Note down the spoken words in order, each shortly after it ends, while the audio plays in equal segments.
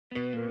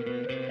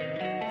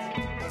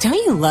Don't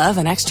you love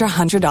an extra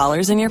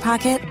 $100 in your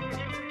pocket?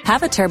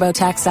 Have a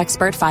TurboTax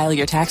expert file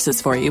your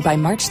taxes for you by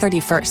March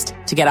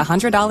 31st to get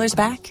 $100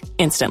 back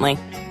instantly.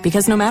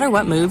 Because no matter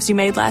what moves you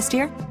made last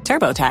year,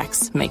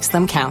 TurboTax makes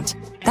them count.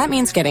 That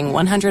means getting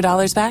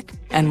 $100 back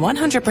and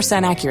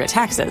 100% accurate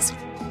taxes,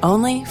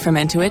 only from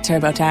Intuit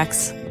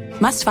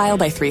TurboTax. Must file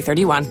by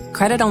 3/31.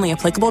 Credit only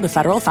applicable to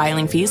federal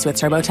filing fees with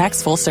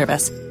TurboTax full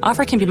service.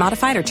 Offer can be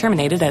modified or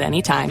terminated at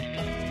any time.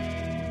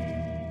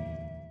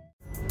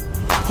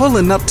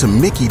 Pulling up to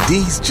Mickey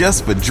D's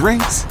just for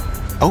drinks?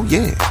 Oh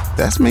yeah,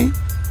 that's me.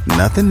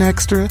 Nothing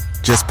extra,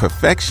 just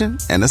perfection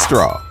and a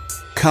straw.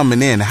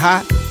 Coming in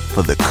hot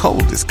for the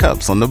coldest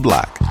cups on the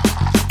block.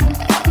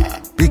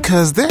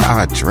 Because there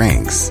are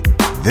drinks.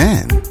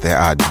 Then there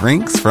are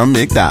drinks from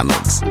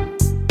McDonald's.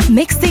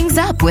 Mix things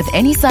up with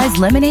any size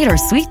lemonade or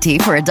sweet tea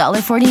for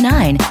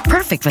 $1.49.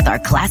 Perfect with our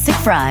classic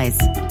fries.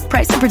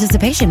 Price and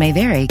participation may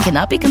vary.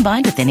 Cannot be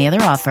combined with any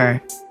other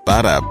offer.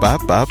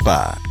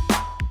 Ba-da-ba-ba-ba.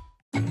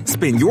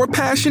 Spin your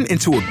passion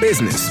into a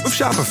business with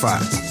Shopify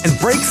and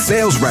break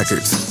sales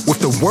records with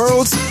the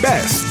world's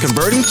best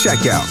converting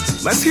checkout.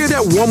 Let's hear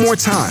that one more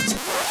time.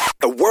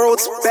 The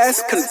world's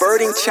best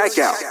converting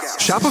checkout.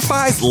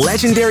 Shopify's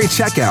legendary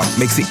checkout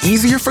makes it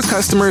easier for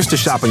customers to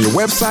shop on your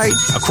website,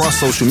 across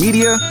social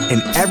media,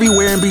 and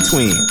everywhere in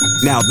between.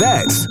 Now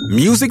that's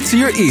music to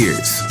your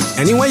ears.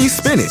 Any way you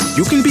spin it,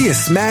 you can be a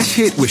smash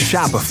hit with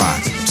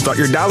Shopify. Start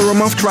your $1 a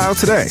month trial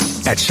today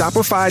at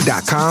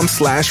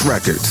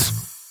shopify.com/records.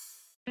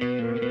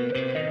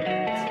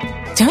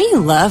 Don't you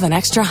love an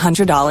extra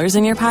 $100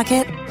 in your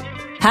pocket?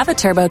 Have a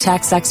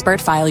TurboTax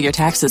expert file your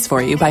taxes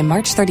for you by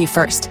March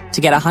 31st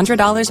to get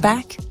 $100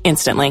 back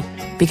instantly.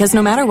 Because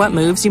no matter what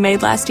moves you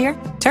made last year,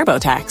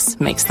 TurboTax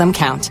makes them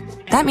count.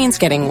 That means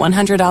getting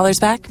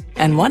 $100 back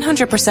and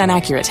 100%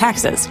 accurate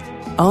taxes,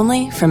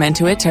 only from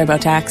Intuit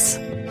TurboTax.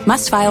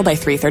 Must file by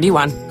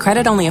 3/31.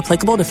 Credit only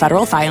applicable to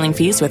federal filing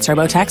fees with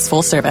TurboTax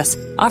full service.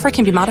 Offer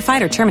can be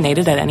modified or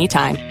terminated at any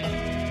time.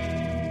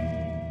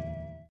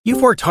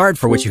 You've worked hard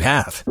for what you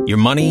have. Your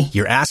money,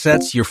 your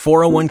assets, your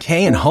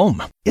 401k, and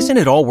home. Isn't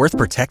it all worth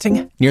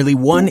protecting? Nearly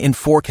 1 in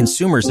 4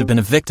 consumers have been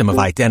a victim of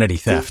identity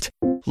theft.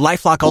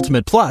 LifeLock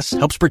Ultimate Plus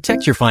helps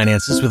protect your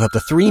finances with up to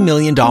 $3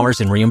 million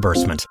in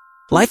reimbursement.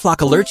 LifeLock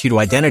alerts you to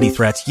identity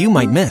threats you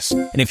might miss.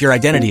 And if your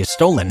identity is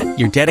stolen,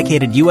 your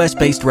dedicated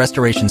U.S.-based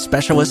restoration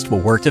specialist will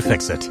work to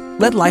fix it.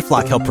 Let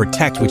LifeLock help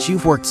protect what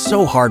you've worked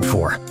so hard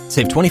for.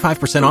 Save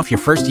 25% off your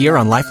first year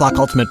on LifeLock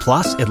Ultimate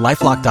Plus at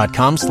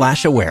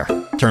LifeLock.com/aware.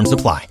 Terms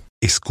apply.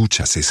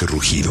 ¿Escuchas ese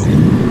rugido?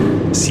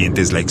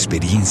 ¿Sientes la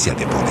experiencia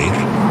de poder?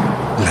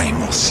 ¿La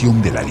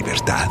emoción de la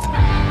libertad?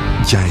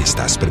 Ya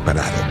estás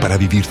preparado para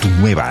vivir tu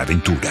nueva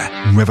aventura.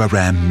 Nueva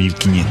Ram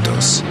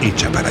 1500,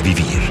 hecha para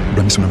vivir.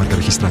 Ram es una marca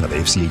registrada de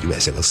FCA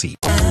US LLC.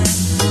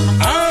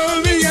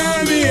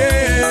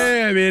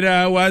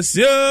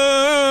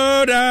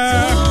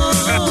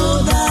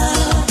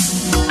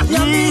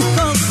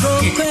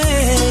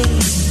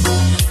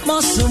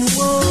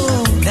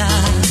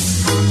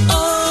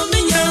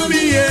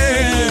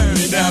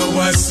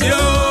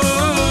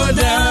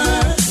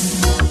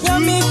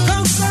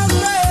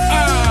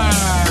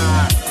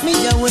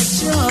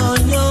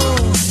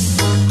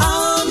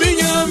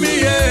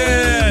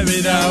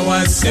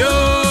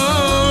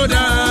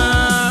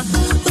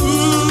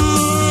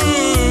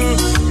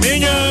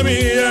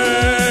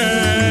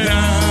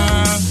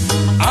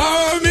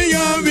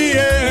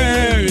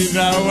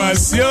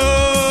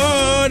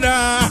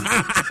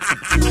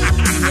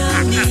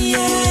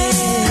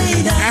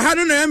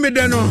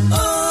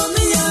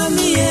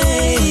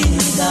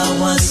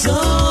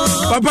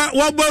 Papa,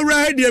 what about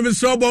right here? We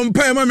saw on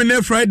pay my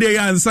next Friday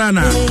and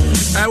Sana.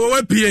 I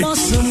will pay.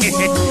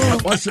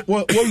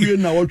 What we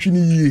now watching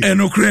ye?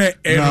 And okay,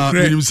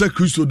 you say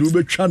Christo do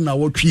be chan now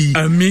what we.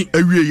 I mean,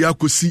 every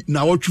yakosi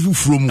now what you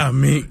from. I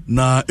mean,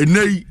 na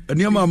enay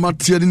eniama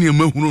matia ni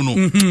emahuno no.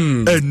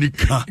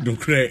 Enika. Don't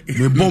cry.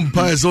 Me bomb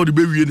pies all the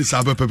baby in the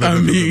sabe pepe. I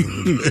mean,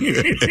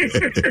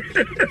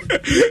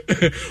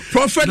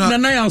 Prophet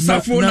Nanaya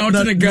Safo now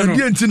to the Ghana.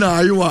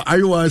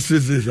 I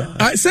says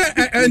I say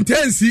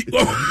intense.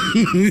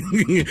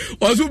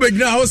 Also beg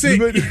now say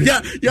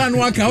ya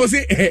no aka o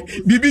say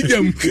bibi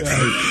jam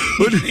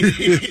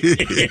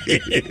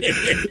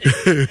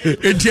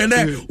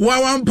etiene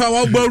one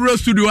power ball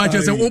studio a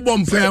say wo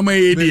bom fa ma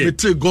e die me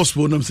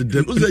gospel nam say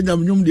dem o say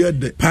nyam nyum de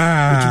de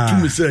to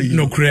me say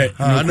no credit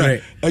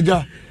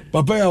eja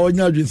papa ya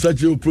wonya adwin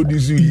sache o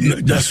produce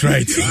you. That's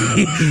right.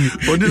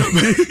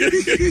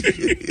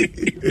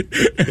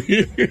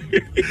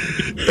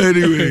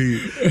 Anyway,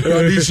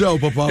 Radisha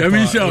papa.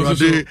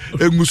 Rade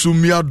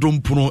engusumi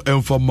adompono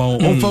emfama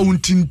onfa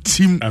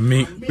wuntintim.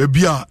 Amen.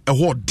 Bebi a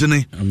ehwo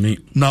dene. Amen.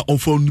 Na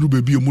onfa nuru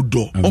bebi emu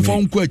do. Onfa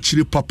nko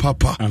akire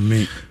papa.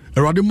 Amen.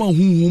 Erade ma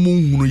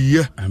hunu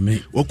ye. Amen.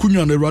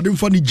 Wakunya na erade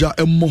mfa ni ja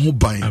emmo ho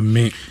ban.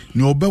 Amen.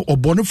 Ni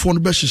obonefo no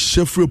be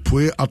hyehyɛ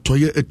frepoe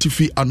atoye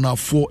atifi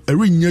anafo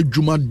erinya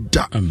dwuma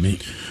da. Amen.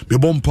 Me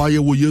bompa ye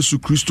wo Yesu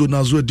Kristo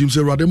nazo edim se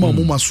erade ma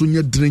mo maso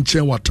nye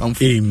drenchen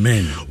watamfo.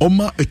 Amen.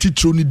 Oma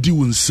etitro ni di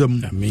wo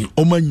nsam. Amen.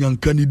 Oma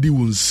nyanka ni di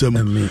wo nsam.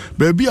 Amen.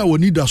 Baabi a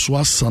woni da so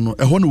asa no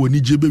ɛhɔ na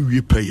woni gye be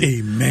wie pɛye.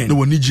 Amen. Na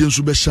woni gye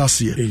nso be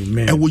hyase.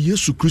 Amen. Ɛwɔ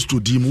Yesu Kristo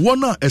dim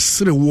wona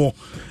ɛsere wo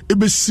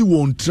ebesi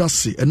won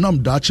trase enam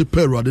daache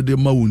pero ade de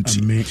ma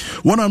wonti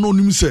wona no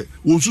nim se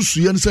won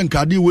susu ye nse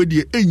nkade we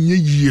de enye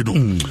yie no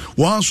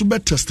won so be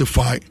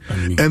testify.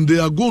 Amen. And they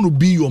are going to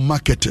be your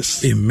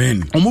marketers.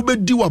 Amen. Omo be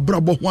di wa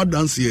brabo ho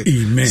adanse ye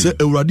se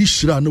Ewurade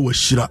hira na wa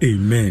hira.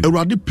 Amen.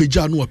 Ewurade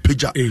peja na wa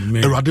peja.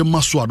 Ewurade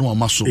maso na wa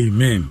maso.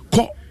 Amen.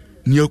 Ko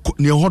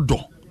ne hodo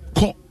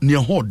ko ne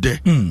hode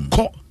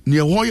ko ne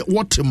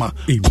wotema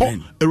ko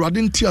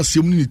Ewurade nti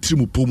asem ni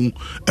tirimu pomu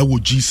ewo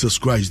Jesus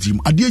Christ dim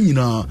ade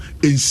nyina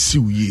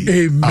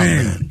ensiuye.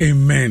 Amen.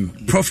 Amen.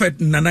 Prophet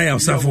Nanaya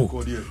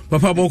Osafo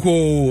Papa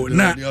Boko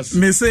na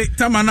me say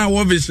tamana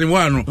wo vision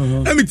wano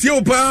emi tie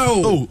opa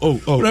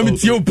na me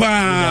tie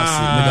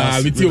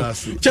opa me tie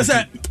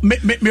chese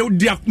me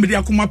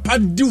dia kuma pa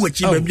di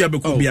wachi ba bia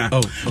beko bia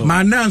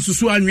ma na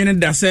nsusu anwene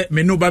da se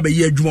me no ba be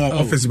ye adwuma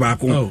office ba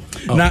ko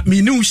na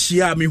me ni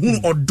uhia me hu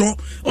odo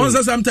on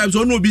say sometimes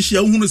on obi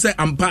hia hu no say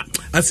ampa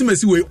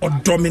asimasi we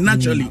odo me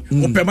naturally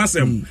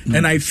opemasem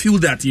and I feel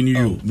that in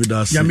you.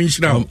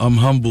 I'm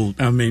humbled.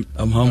 Amen.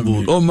 I'm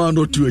humbled. Oh man,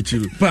 no to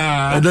achieve.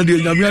 Pa adade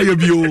nyame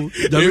ayebio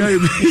nyame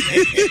ayebi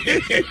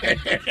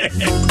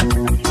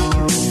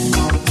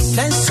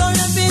can so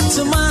bit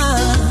to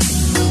my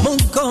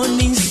monko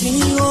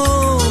ninsingo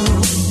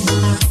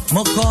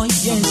moko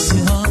yes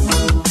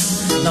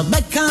no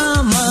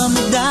beka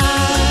mamda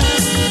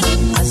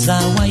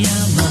azawaya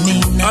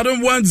mamina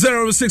Adam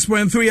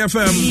 106.3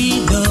 FM.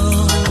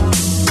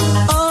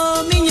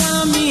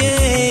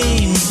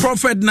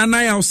 Prophet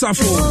Nanaya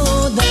Osafo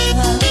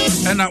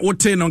and I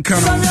would say on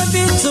camera.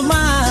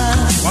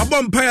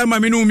 Wabom paya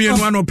maminu mi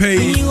enu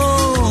anopay.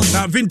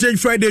 Na Vintage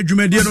Friday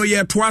Jumediano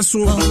ye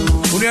twaso.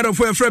 Uniado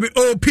for Frebi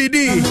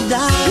OPD.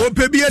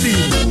 OPBD.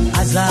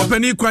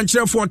 Openi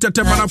kwanche for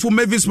Tetemana for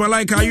Mavis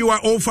Malaika you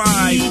are 05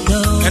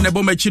 and the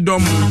bombe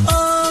chidom.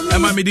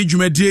 Emma midi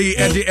Jumedi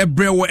edi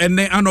ebrewo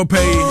ene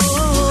anopay.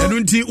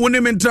 Enunti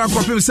unementra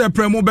kopim se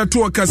premo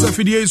beto kasa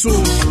fidie so.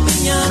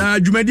 Na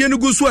Jumedi no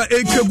gusu a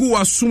ekegu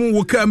asum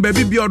wo kan ba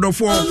bibia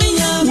odofo.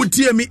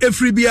 Utie mi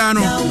efri bia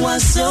no.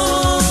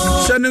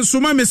 Sene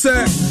suma me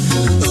se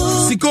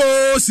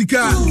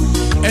sika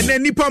ene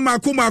nipa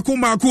mako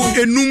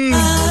enum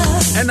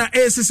ena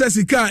esese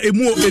sika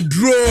emu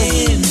edro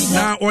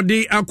na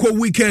odi akọ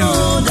weekend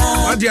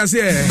odi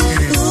ase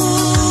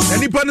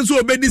nipa no so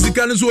obedi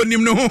sika no so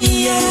onim no ho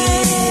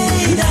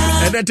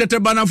ede tete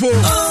banafo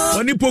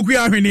oni poku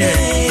ahwene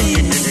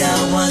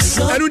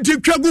enu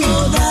tikagum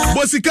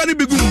bo sika ni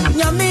bigum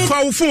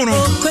fa wo phone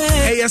no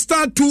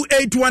star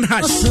 281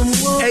 hash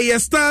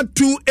star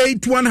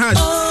 281 hash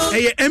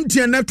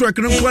MTN network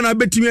no kwa na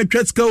betimi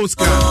atwa sika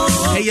oska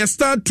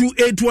star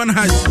 281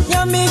 hash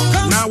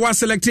na wa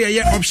select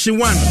option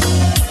 1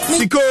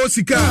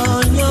 sika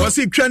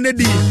wasi twa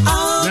nedi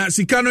na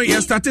sika no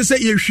ye start say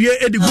ye hwie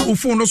edigu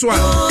phone no so a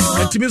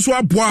etimi so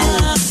aboa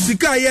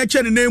sika ye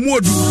che ne na emu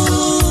odu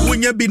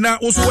wonya bi na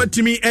wo so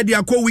watimi edi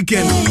akọ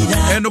weekend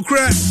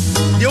enokra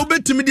ye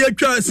obetimi de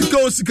atwa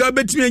sika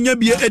betimi anya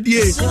bi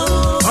edie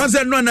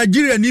onse no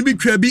Nigeria ni bi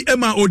twa bi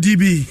ema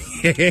ODB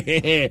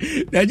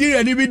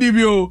Nigeria ni bi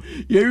dibio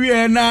ye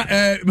wi na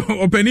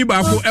openi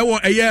ba ko ewo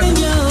eye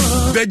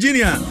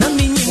Virginia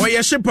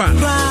oye shepa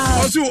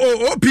osu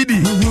OPD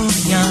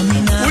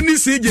uni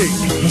CJ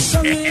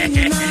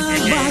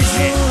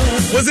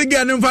wose ge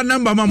anu fa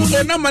number mama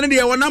o number ne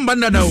de wo number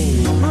ndada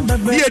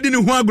o ye di ni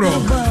hu agro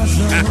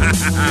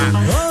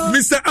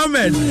Mr.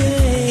 Ahmed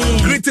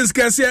greetings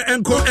kasia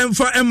enko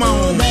emfa ema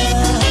o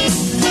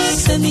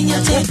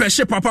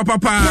peshe papa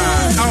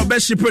a be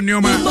ship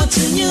nioma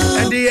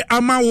ende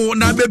amawo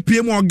na be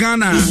pie mu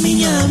Ghana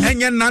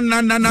enye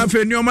na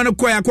fe nioma no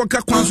koya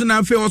koka kwanso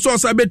na fe o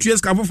so betue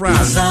ska fofra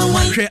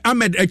hwe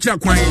Ahmed akira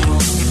kwan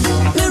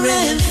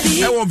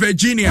ewo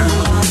Virginia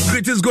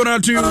greetings go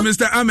out to you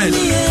Mr. Ahmed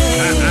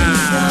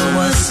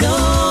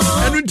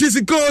enu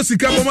tisiko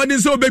sika bomadi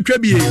so betwa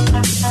bie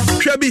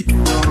hwabi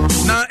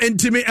na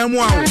entimi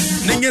emwa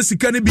nenye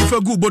sika ne bi fa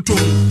gu botom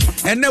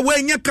enne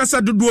wenye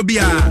kasa dodo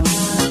bia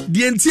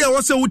die ntia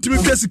wo se wutimi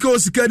twasika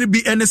osika ne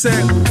bi ene se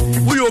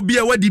wo yo bi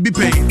a wadi bi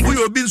pen wo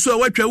yo bi nso a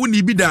watwa wo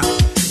ni bi da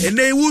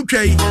ene wu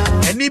twai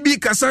ene bi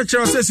kasa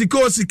kye se sika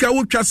osika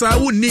wo twasa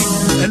wo ni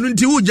enu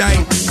nti wo jai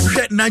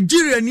hwe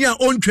Nigeria ni a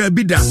ontwa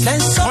bi da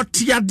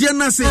otiade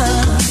na se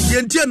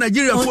die ntia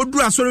Nigeria fo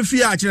duru asoro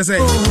fie a kire se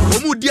o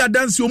mu di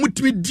adanse o mu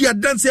timi di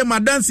adanse ma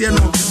danse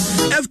no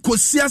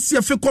Kosia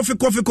fe coffee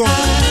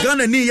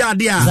Ghana ni ya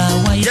dia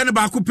yane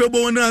ba ko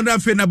pebo na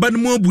fe na ban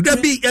mu bu da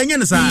bi enye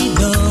ne sa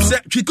se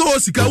twika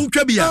osika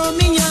utwa bia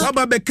wa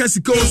ba be ka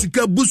sika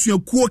osika busu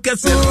akuo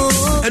kese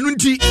enu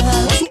nti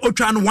so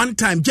otwa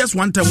no just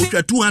one time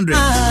utwa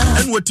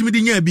 200 enu otimi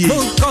di nya bi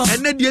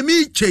enne de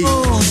mi chei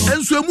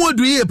enso emu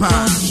odu ye pa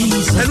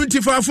enu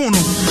nti fa fon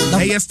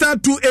no e star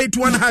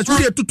 281 hash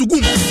we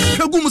tutugum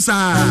hwegum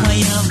sa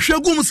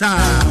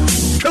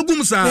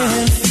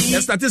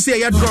e start say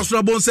ya draw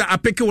so bon say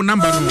apeke wo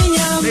number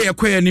no na ye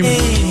kwa anim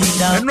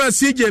enu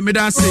CJ me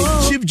da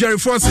say Chief Jerry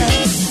Force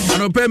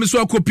and open me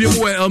so copy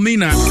mu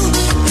Elmina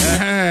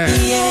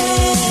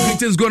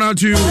greetings going out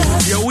to you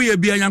ya we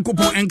bia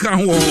Yankopon enka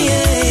ho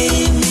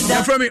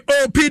ya from me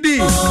OPD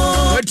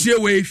what ye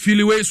way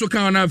feel way so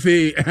kan na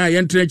fe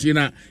ye ntrechi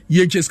na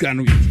ye cheska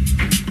no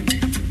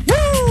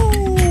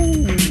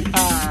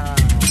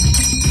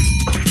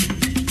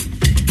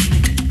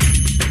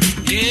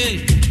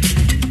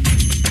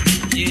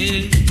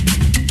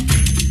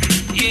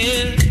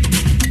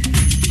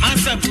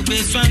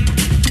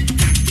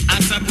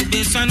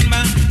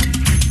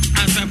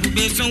Asabu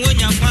beson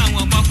wonya kwa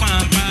wo bokwa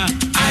pa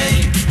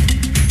ai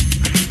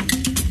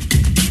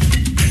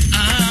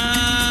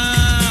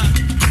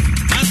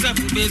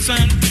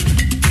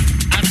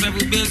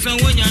asabu beson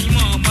wonya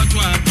nyimo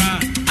botwa pa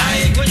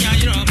ai wonya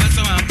yiro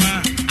beso pa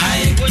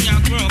ai wonya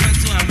kro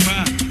beso pa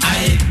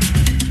ai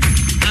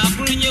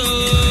abrunyo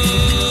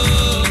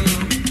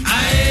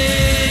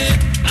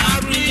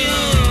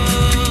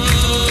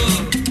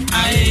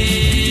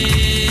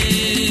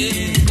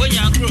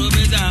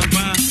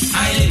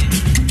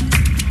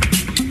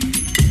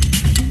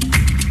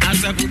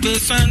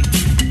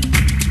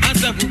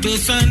Asabu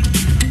beson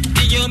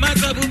iyo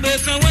masabu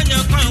beson wonya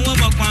kwa wo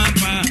bokwa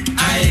pa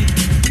ai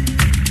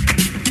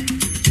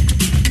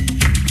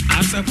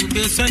asabu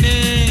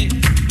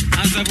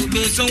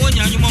beson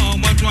wonya nyumo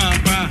botwa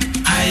pa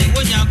ai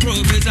wonya kro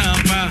beson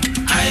pa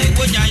ai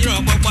wonya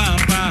yiro bokwa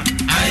pa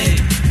ai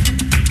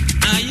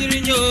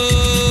ayirinyo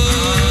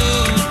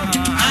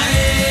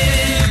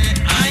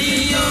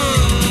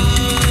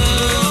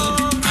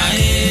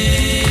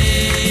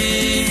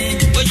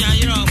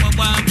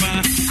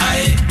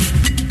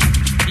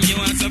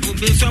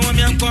so wa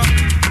mi anko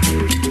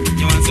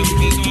you want to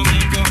be so wa mi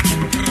anko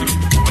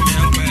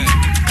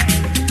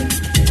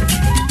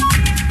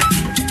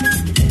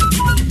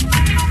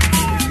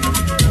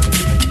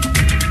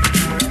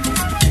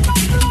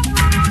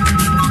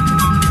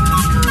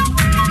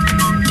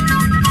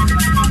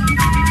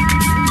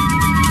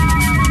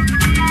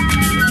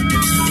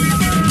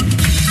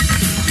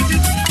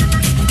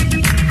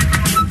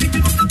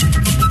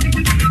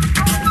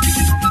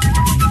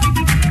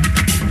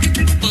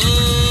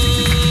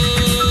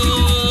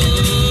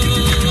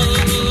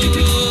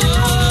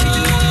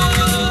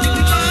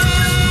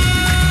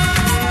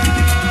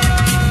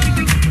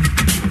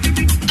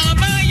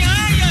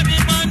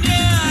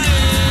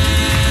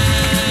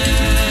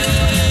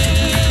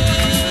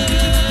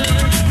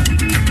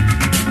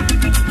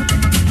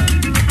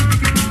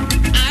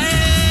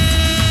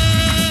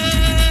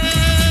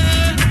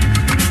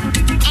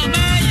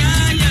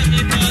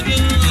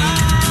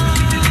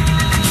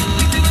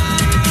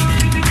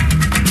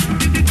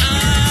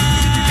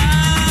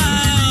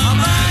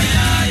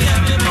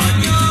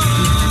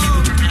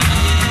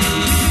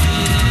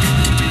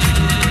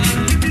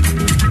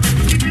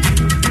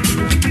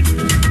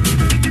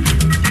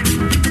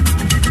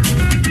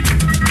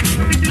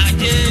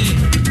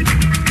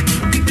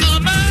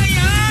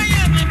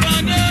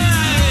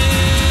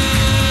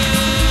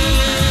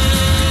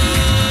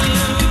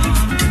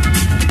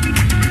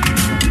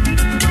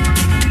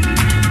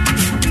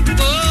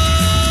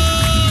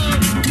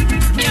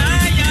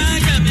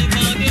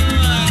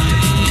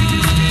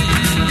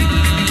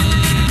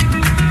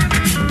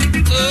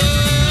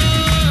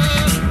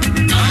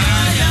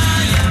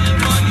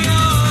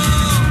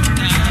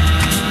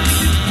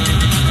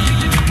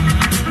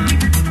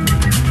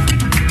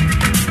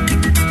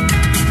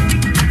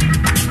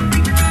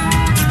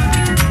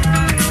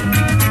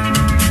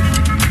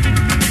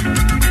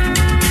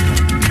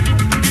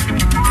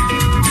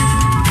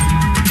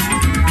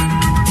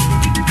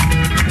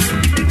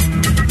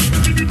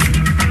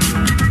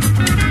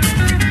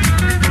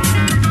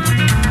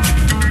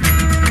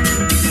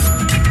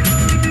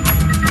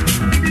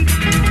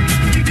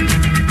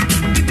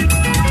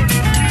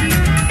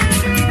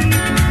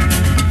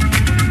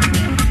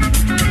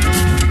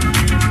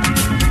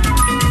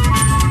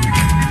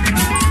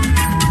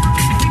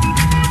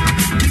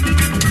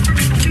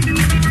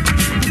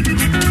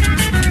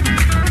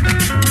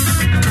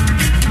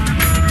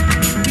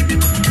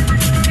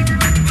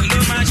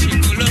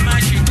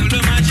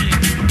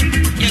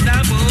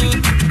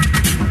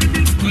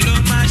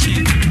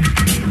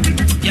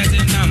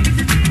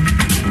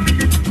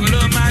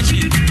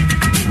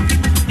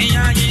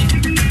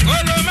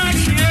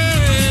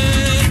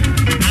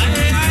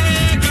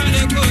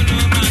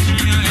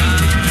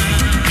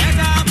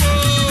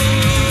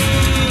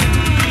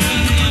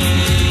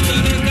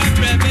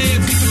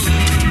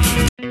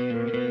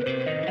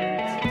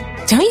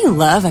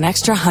love an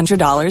extra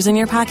 $100 in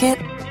your pocket?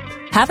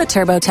 Have a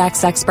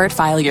TurboTax expert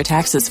file your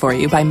taxes for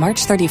you by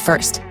March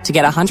 31st to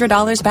get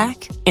 $100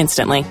 back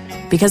instantly.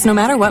 Because no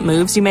matter what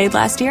moves you made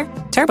last year,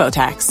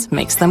 TurboTax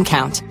makes them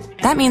count.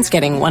 That means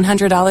getting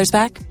 $100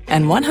 back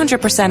and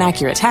 100%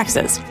 accurate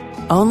taxes,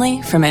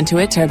 only from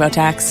Intuit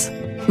TurboTax.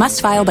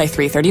 Must file by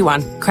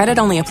 3/31. Credit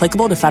only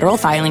applicable to federal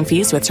filing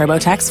fees with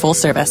TurboTax full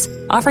service.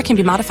 Offer can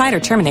be modified or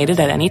terminated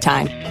at any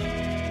time.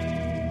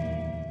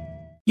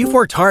 You've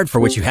worked hard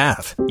for what you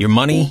have. Your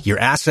money, your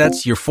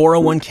assets, your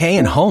 401k,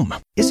 and home.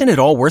 Isn't it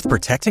all worth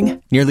protecting?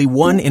 Nearly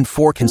 1 in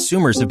 4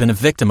 consumers have been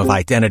a victim of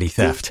identity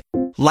theft.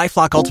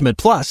 LifeLock Ultimate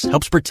Plus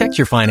helps protect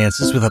your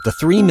finances with up to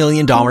 $3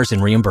 million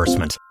in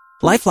reimbursement.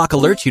 LifeLock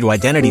alerts you to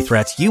identity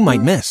threats you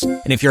might miss.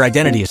 And if your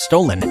identity is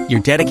stolen,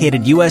 your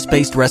dedicated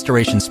U.S.-based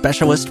restoration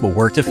specialist will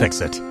work to fix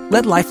it.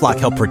 Let LifeLock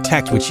help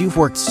protect what you've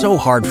worked so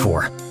hard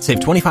for. Save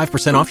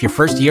 25% off your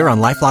first year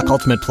on LifeLock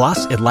Ultimate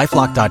Plus at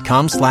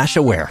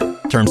LifeLock.com/aware.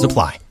 Terms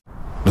apply.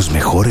 Los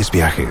mejores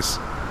viajes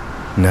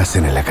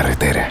nacen en la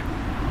carretera.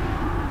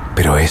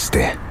 Pero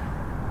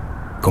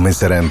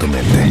comenzará en tu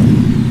mente.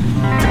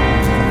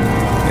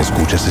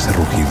 ¿Escuchas ese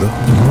rugido?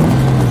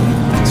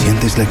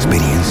 ¿Sientes la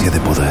experiencia de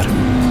poder?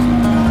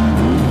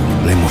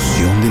 ¿La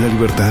emoción de la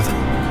libertad?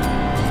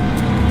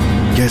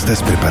 Ya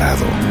estás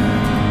preparado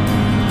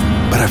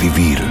para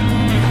vivir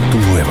tu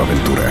nueva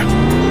aventura.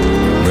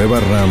 Nueva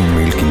RAM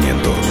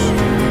 1500.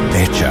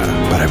 Hecha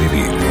para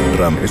vivir.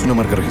 RAM es una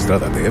marca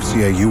registrada de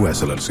FCA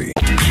US LLC.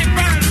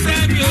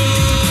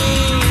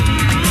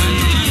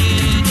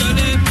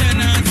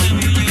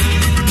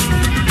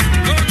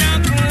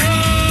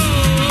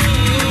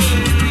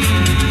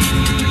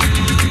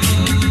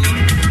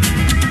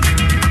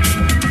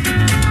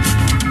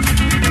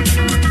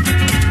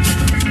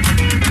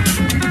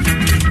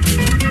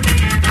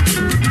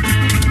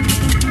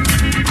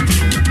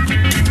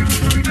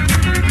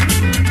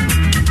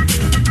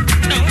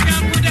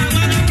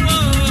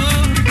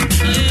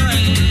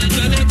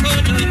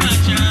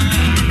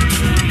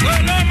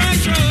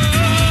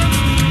 Macho.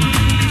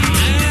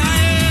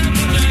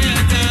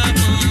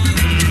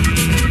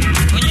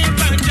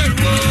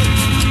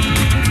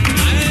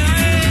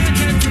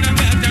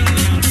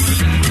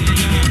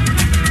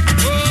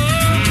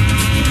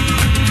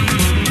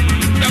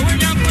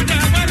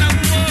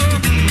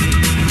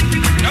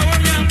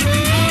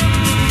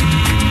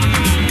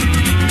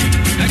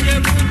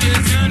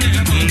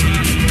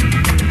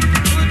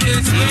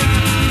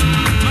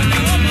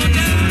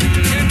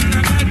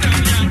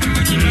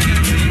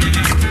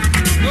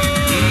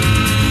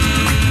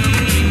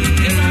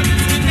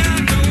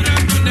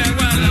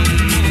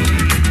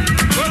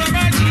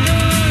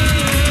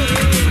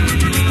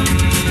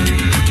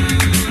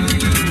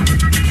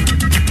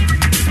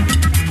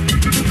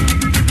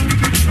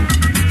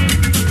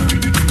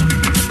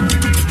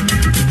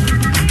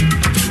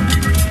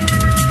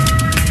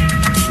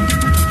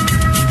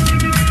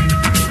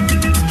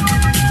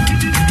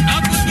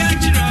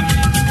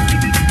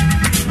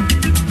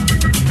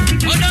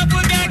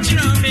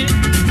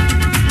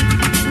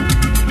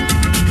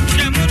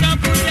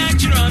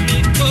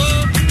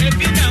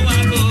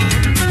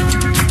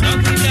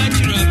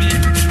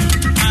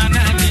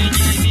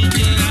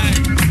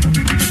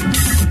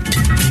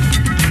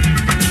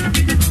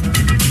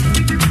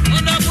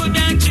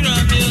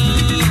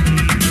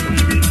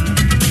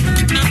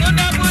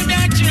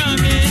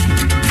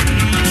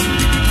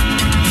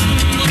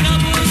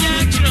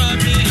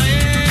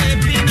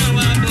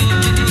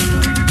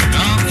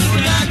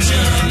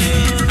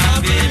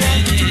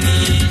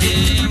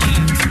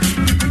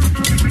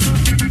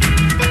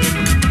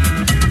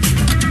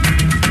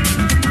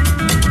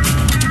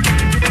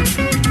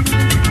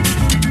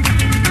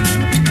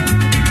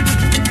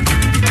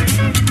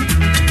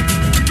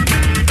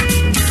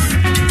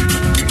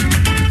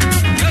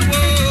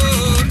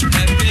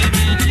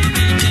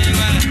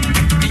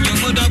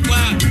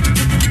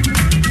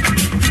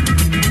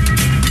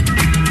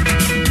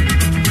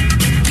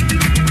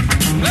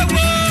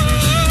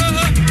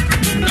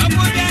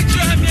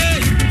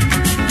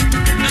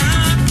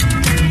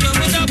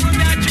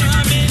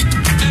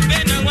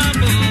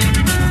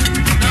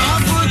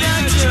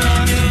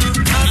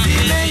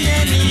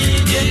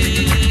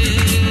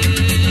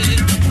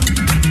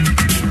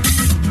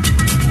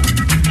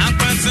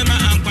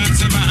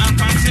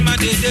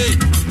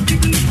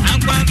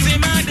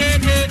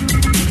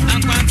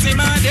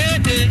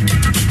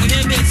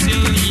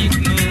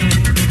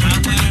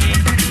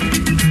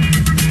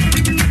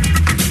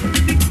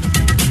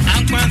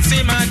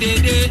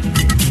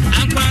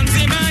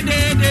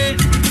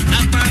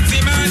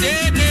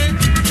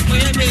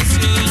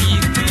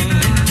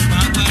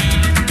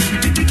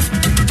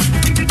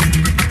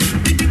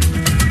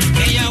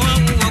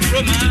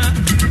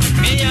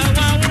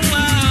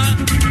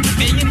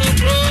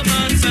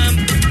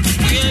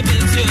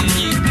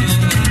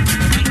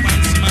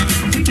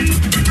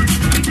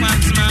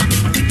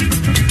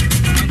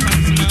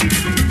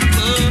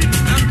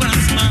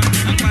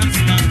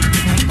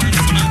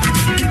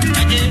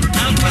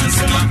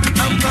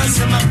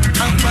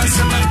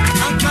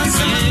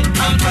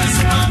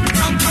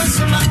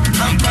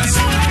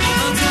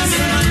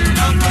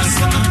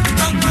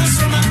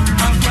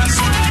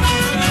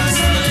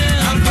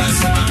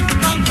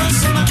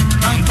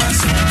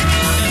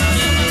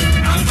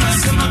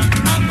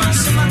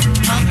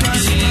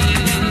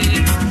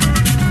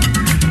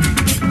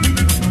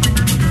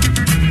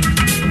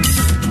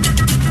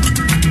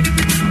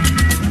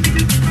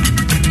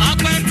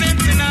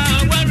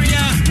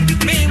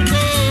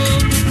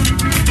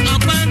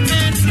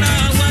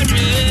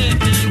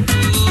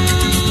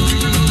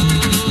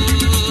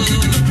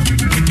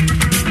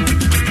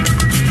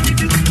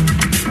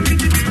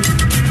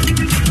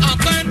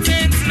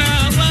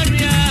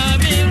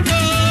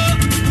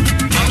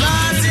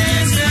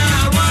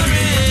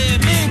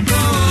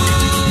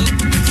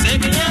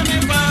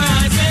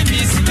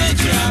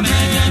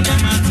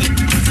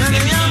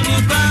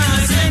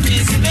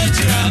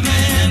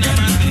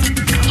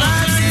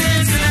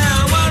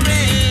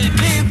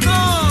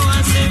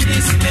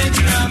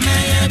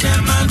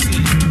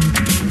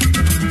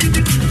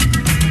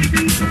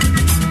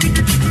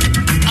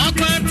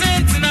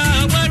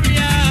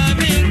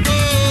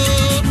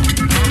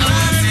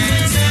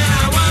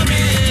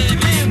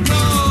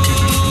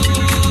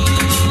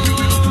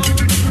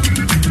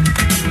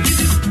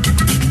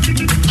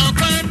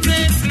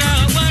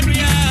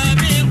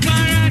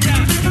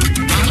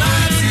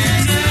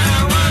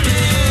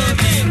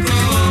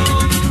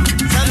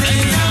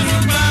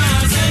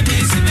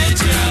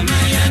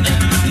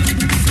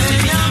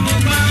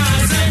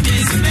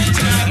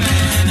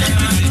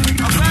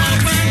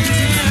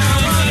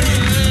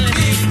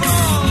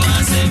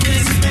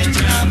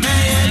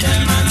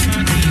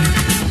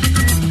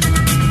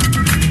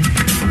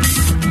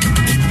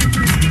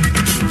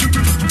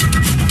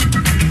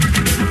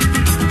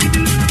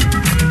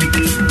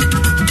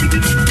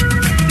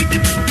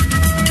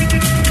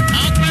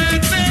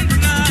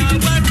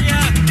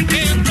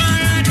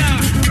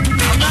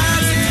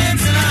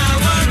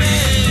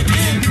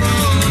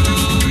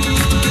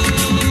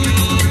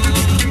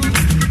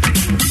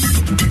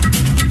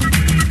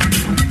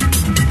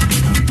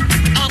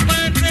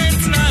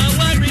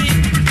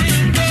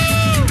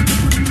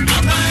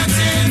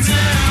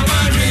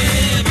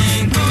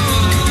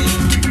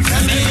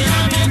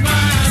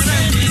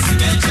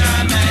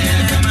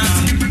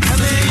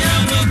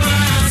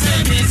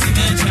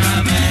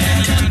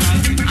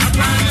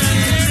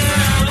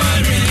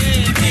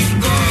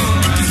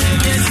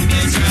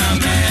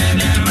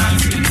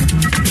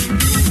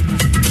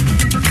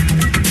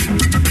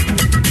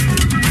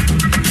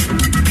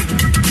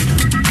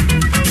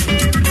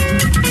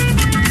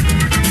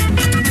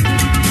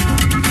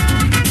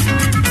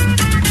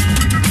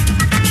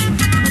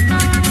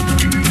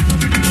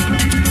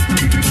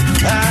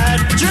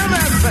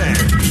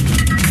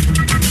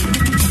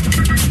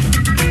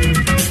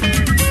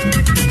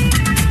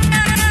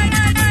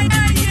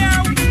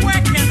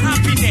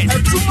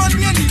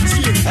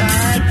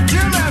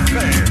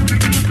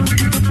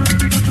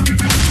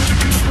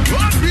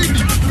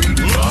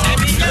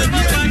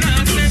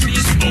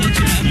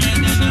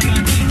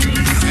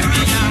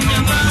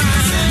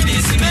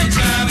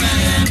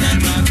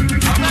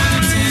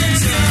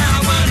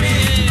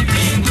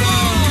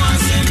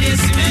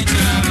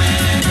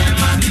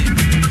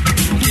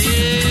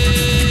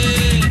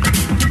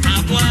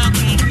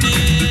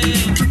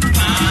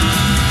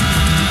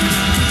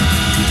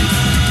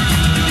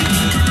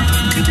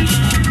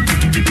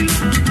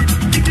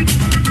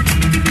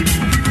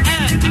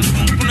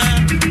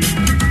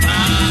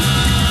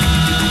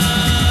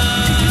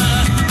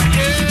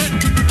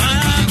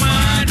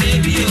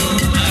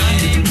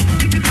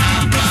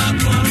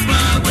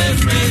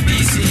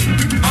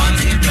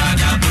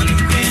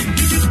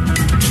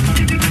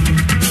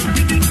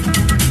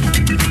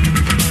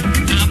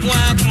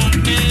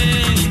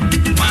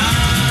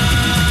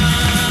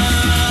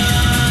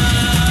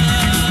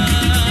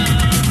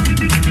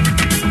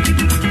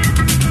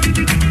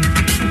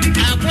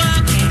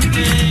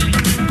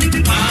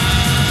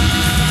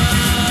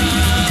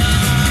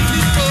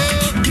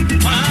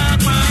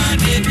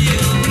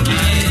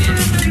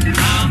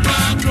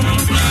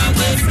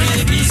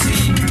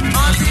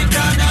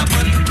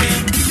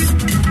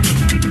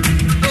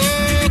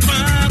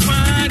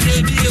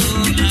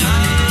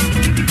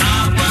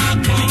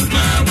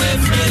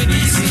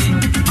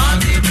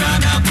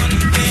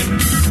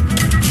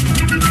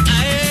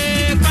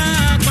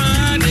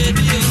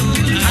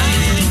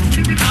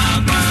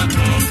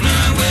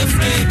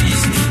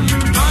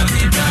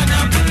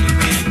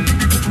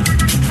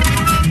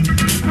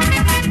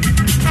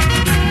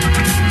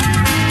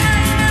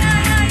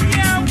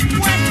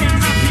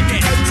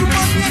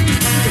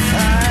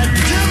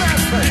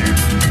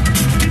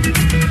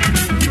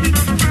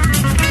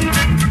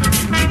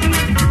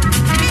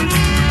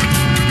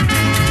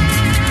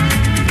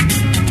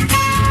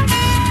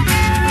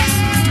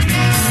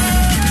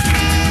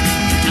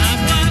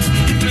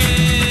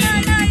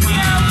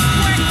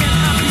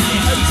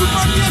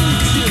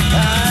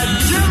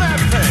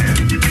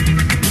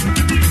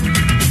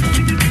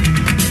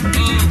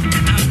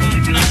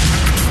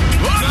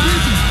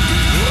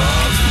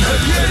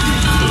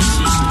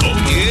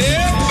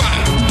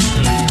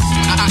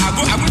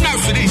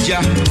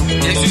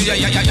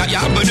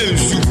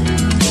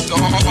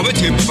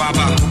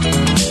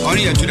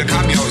 Only to the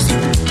cameos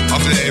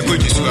of the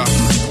British.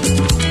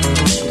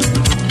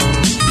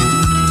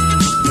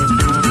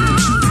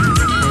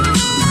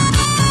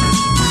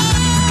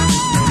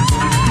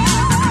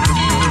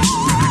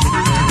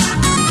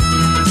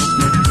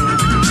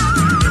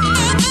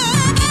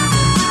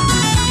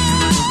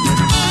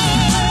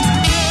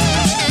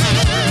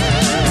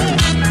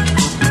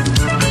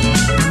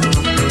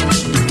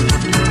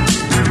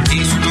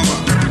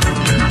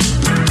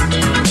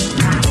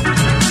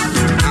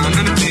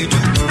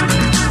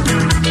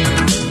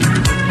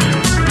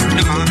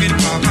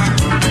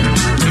 Papa.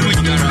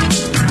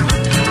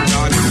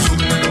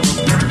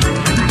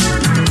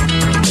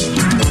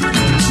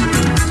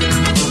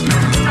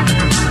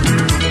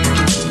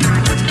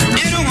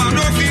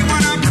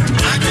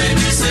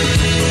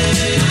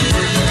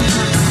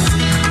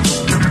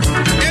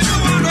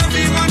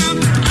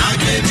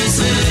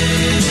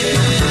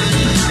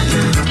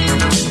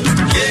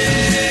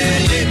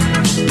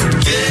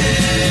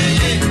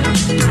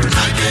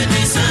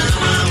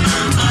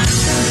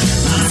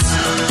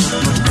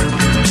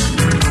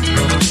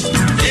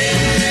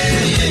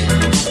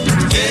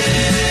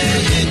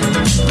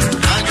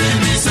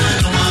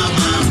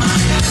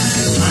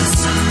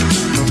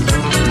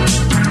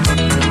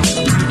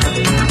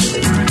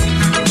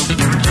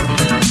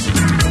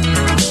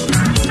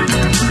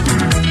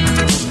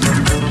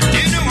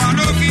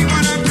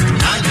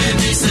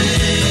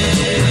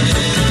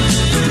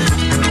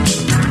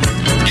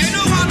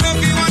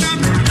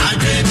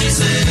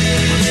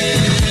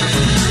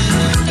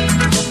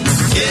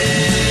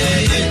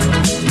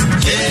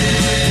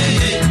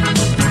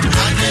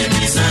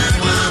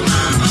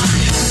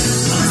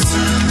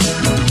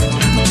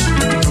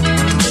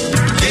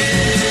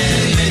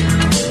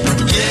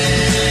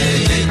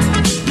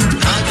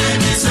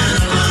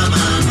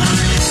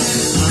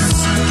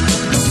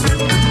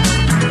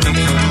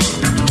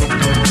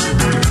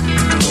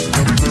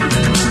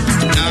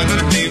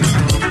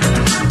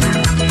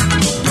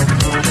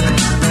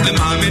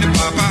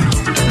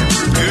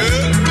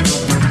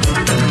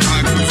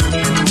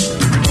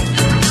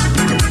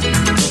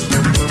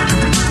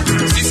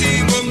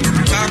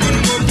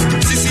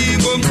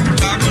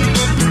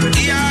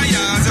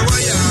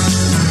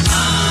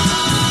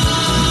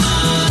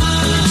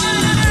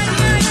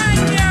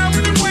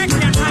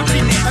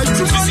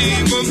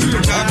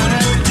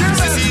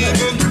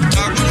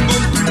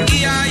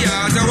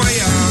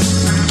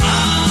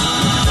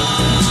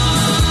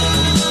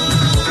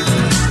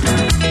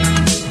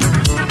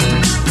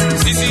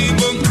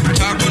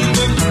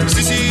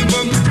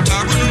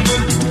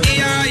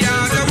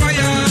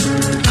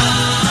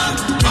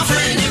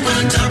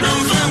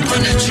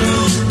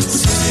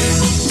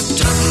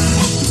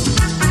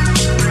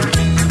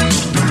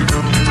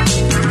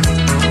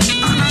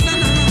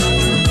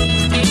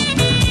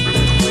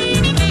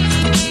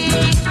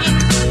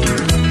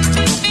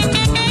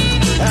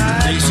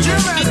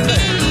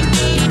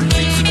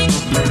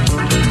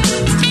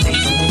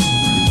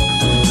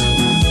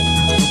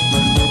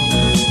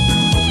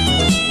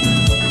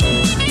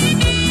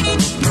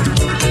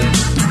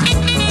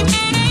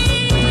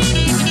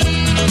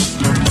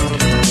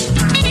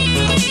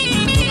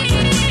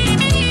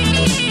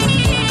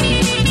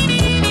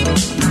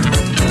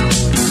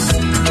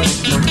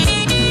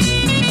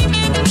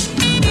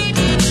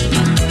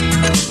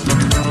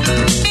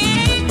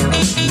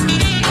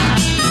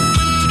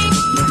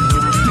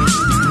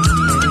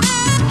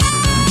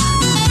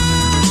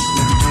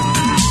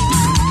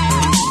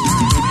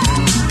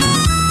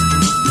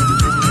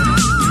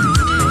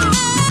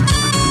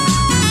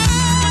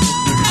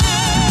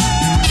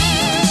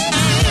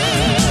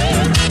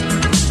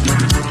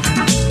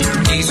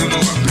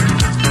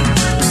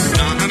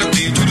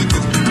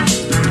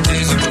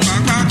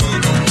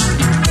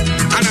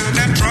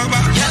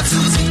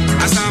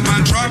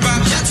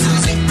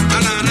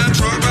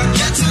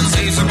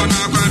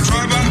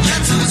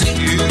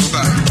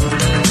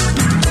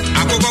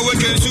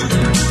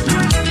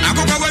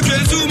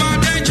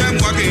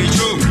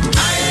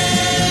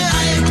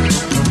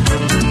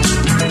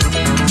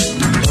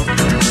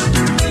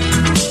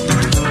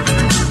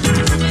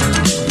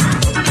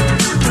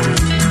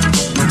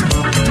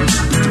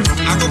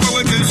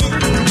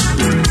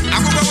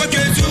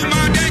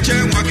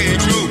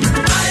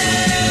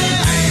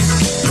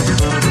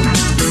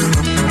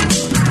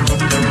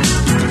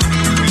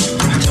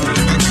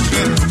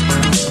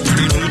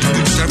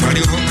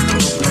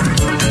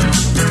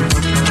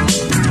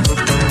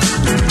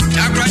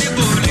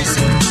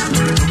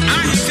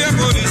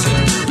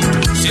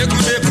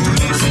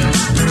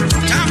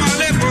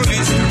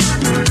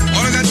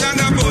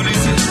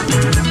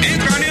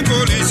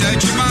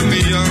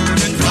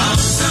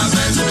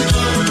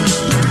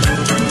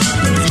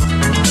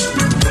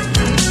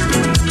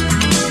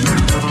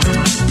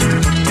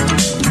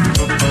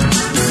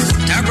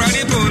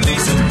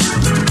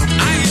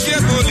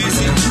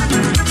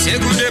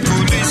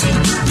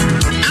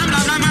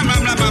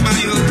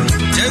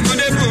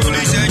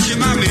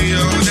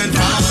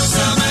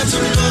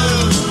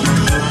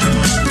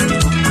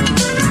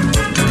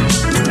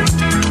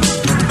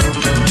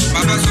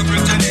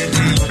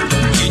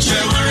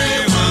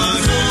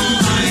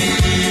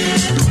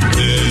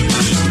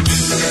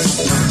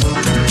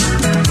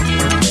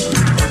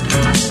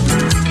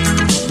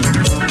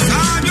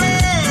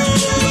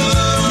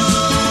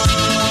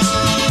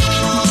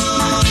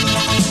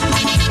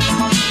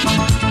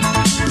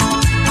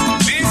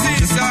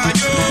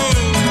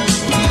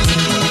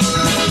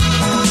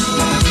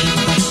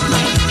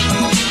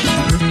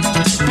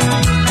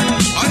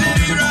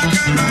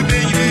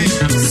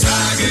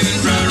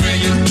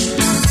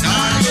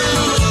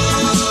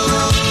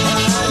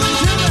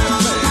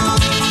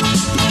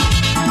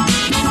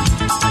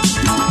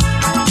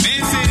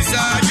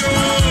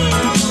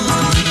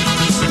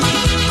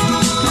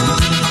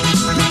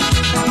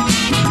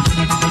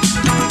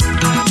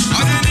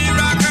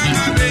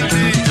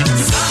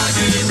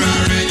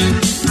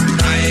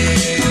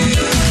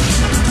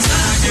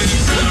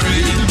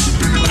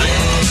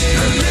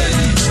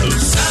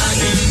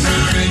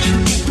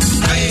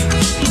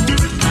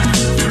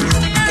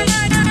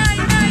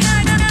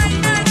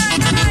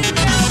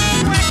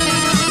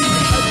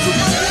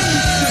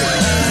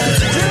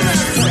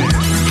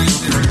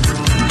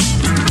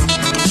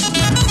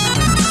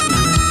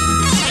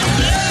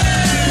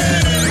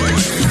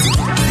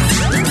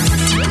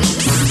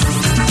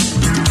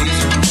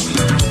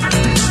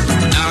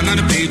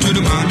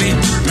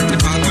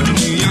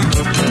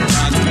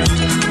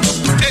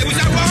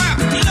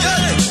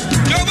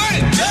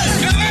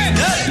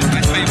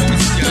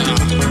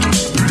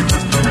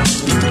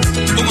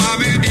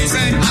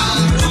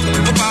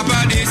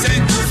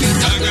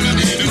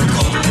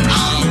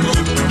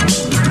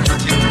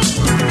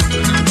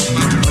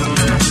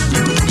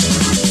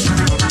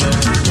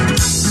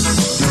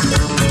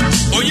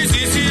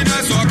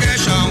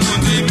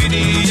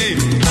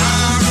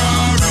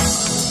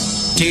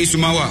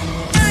 Sumawa.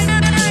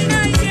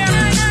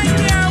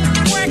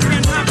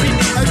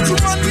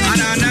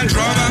 Anana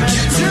Droba,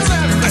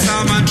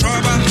 Asama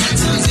Droba,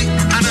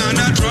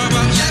 Anana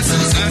Droba,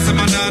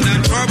 Asamana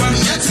Droba.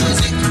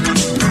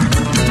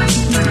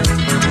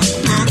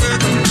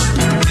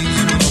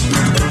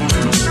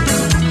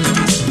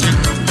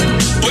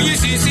 Oh, you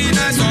see,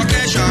 that's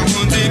okay, I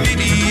want the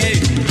video.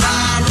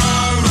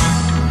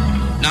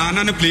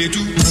 Nana play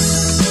too.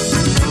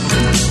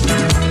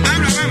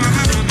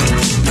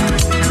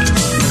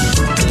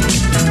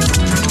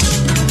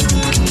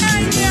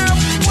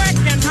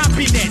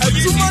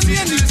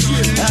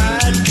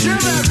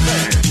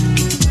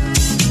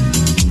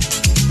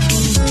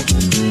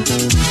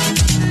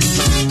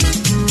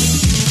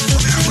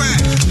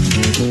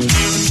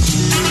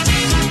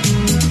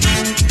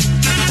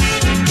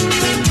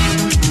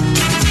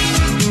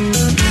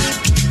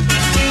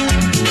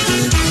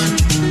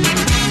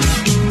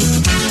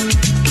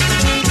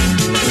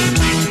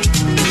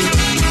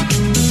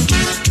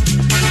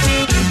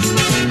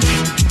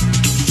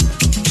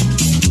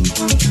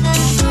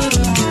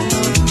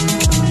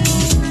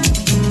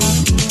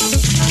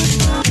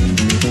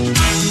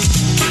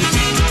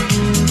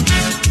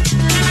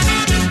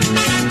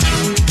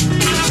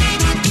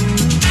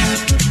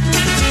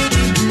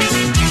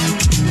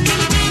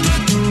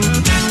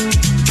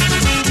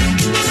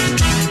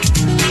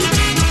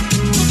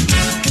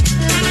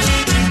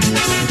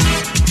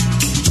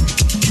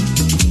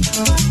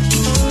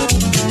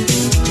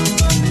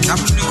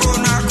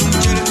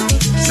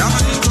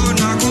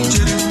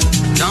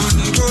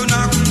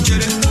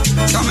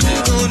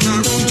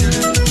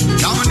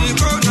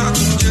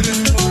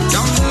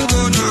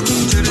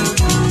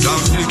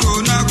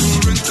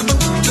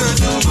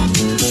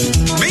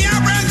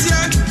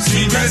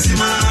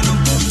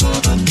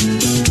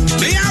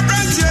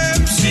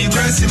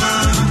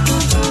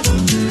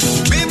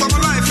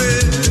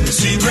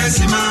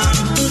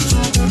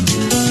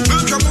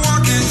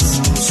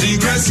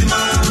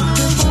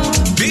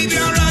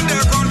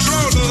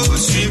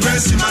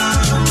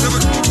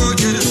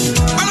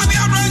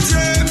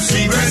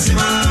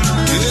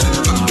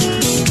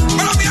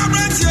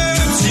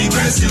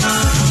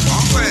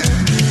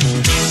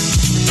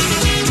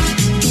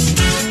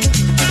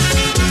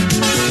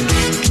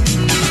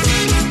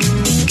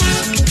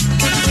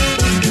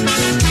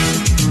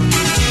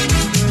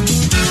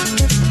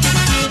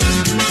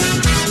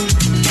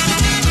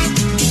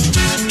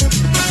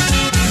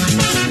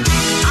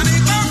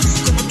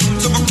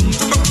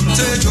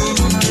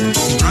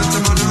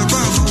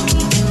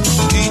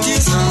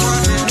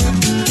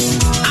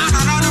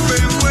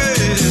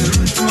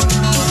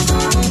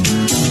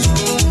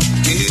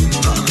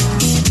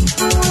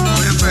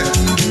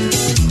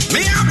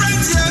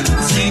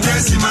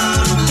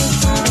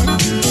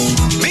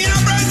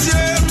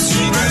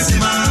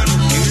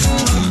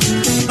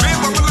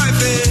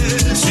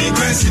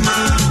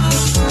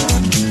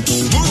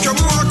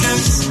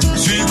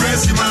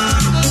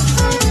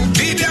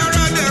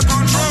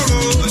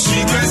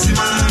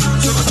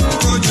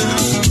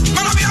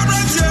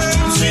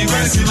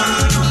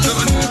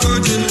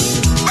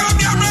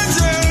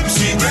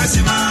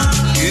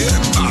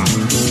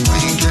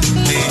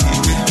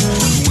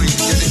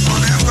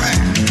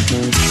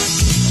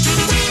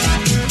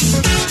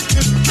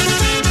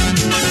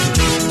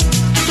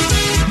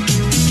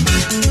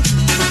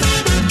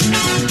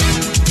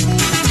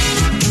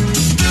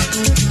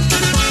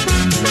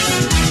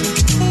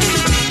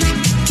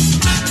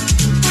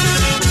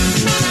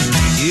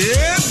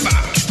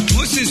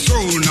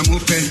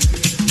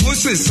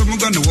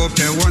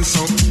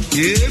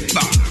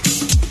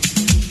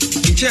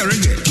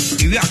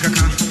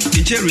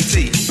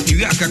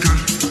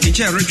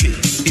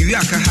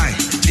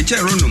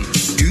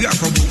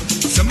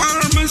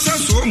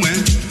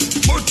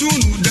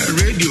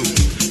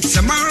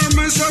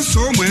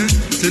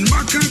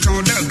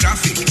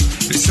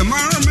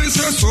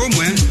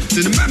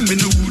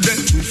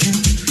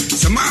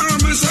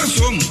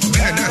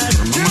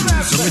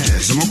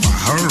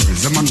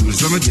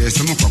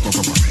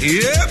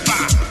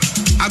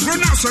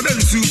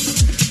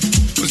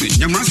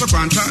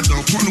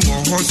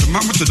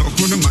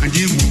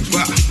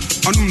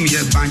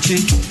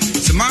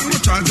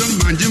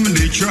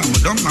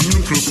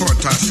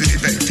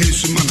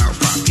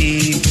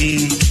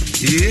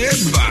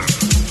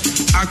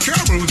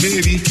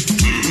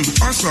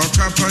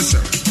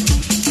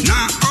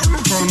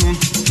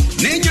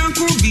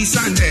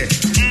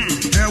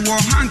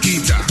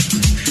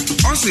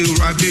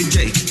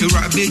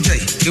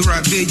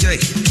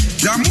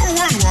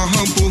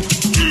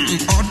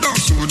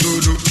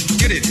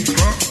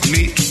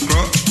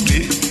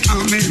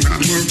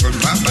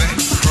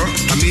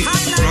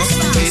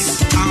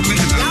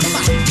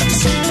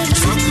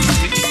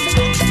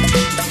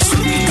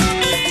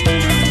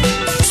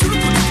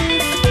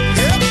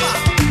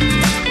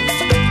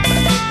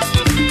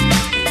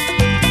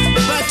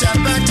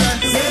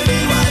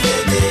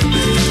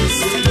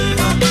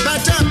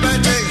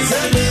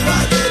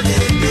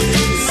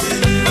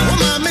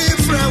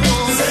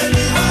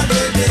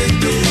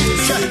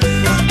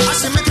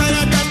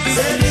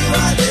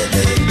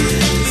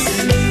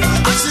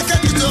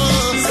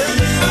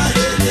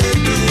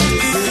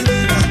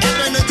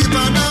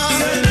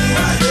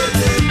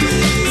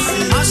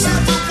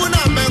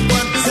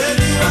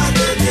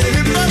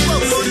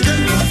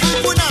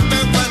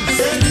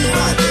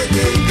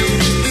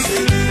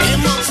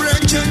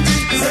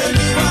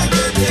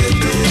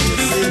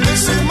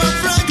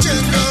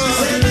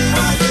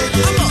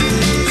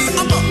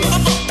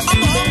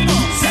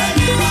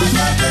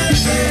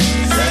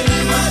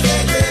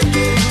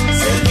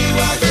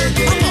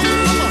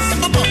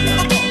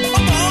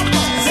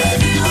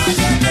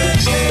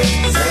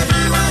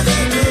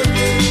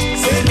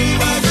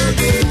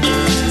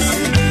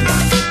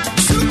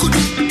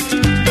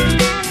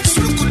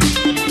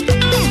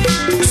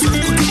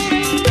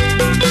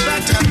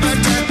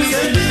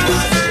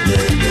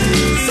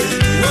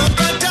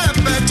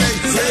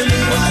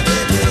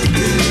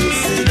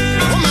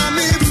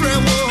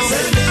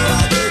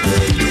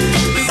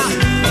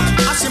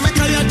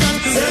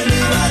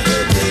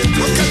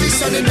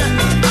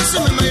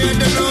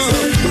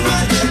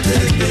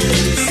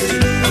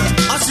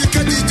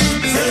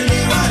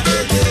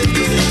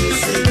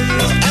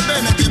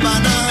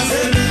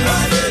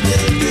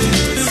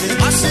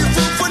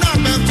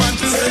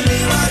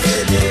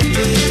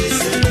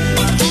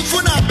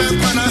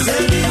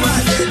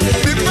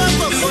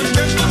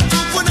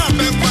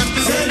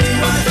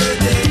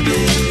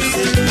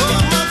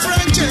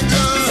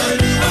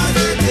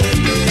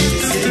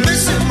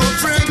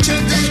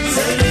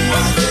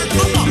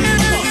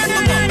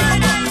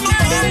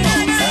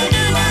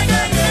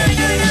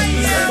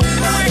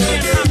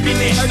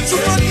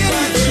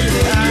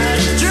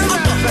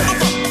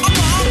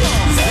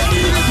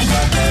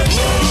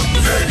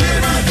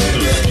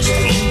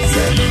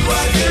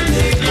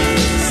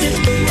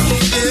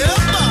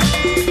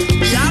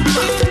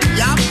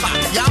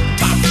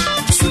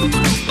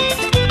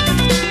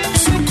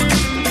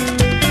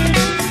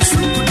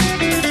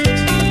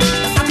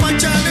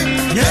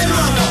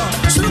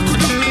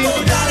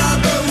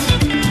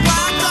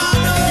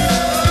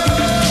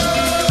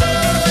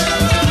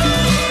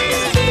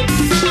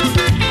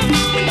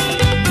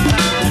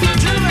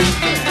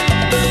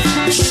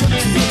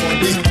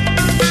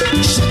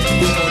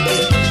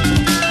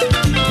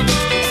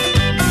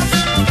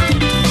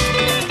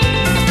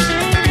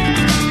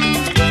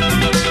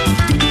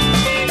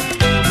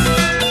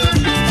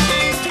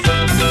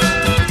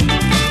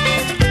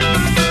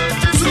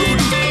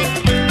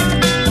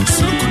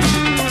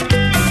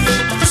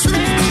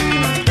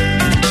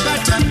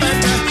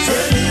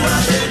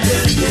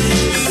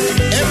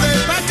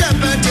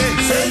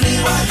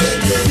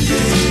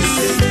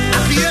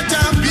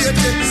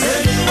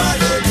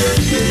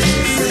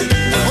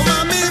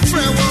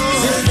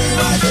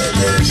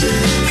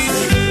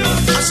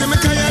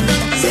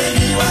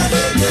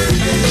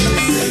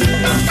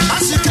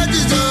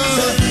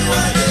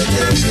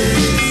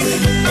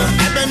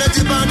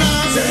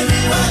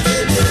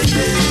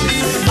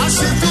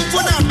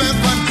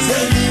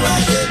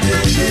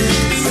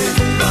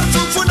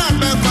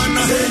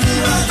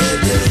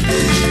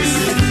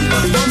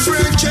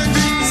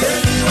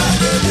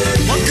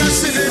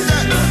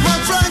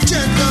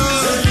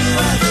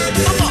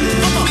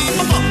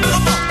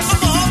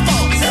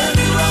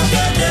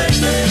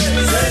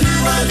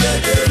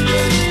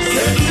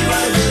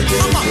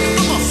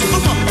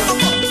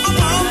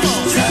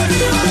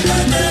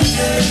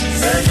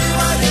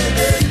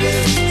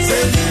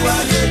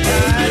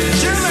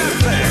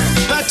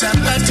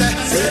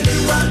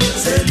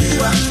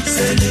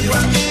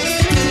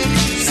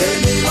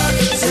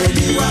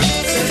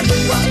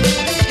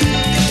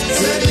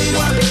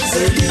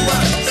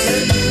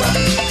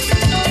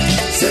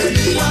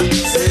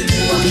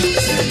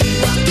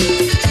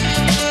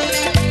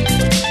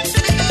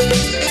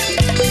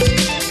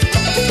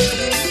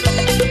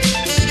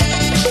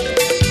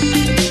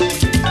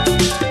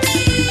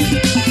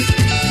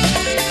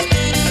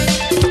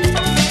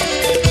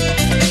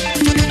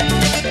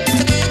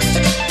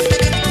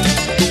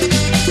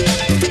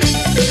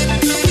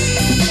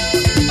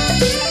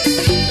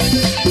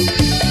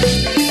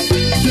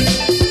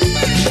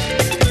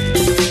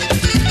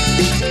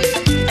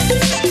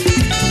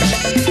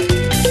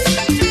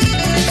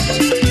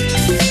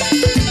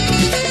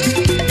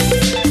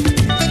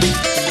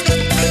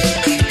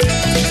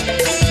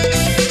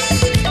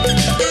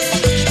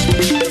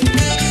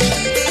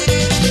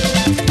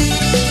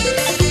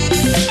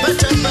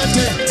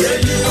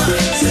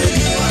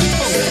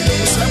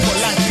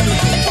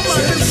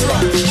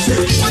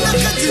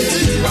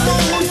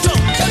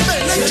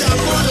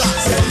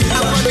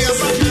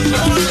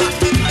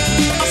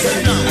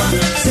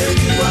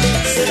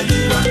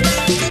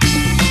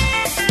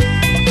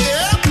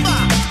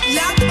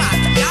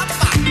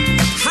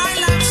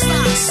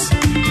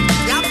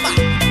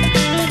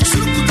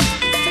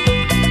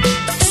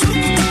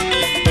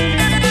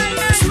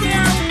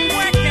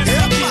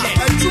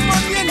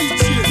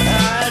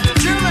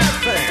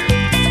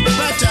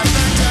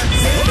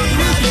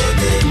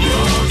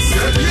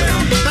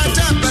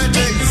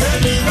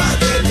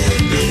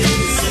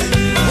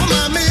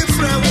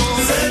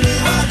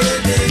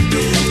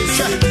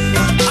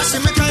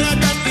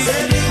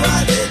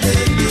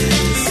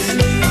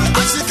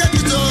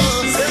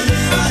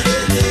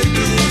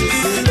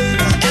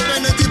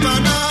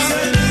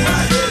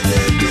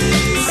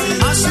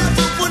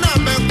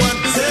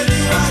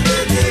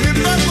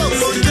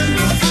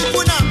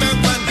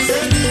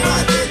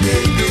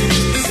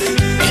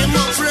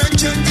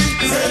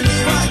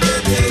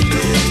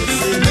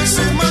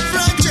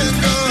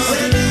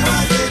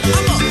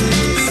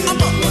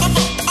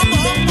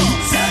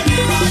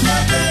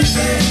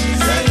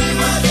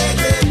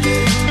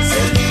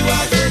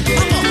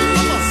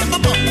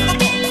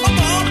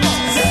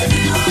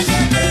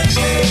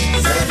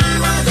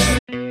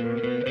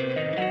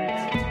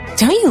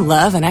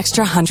 Love an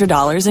extra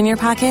 $100 in your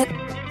pocket?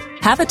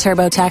 Have a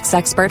TurboTax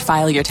expert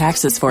file your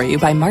taxes for you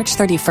by March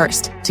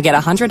 31st to get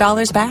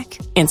 $100 back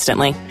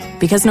instantly.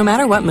 Because no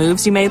matter what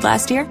moves you made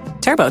last year,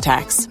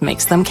 TurboTax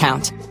makes them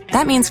count.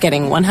 That means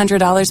getting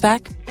 $100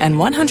 back and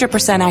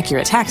 100%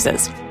 accurate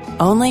taxes,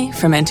 only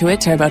from Intuit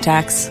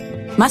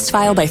TurboTax. Must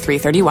file by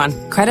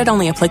 3/31. Credit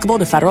only applicable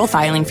to federal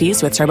filing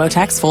fees with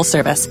TurboTax full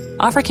service.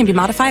 Offer can be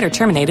modified or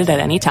terminated at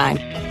any time.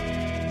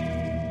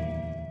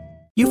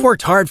 You've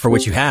worked hard for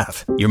what you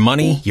have. Your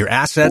money, your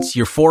assets,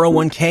 your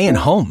 401k, and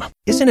home.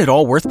 Isn't it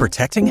all worth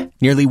protecting?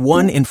 Nearly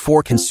 1 in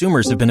 4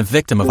 consumers have been a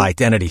victim of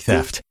identity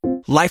theft.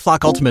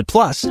 LifeLock Ultimate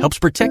Plus helps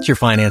protect your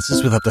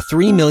finances with up to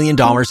 $3 million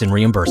in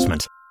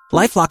reimbursement.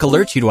 LifeLock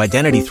alerts you to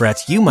identity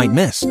threats you might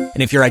miss.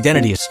 And if your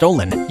identity is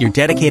stolen, your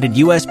dedicated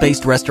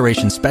U.S.-based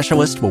restoration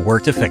specialist will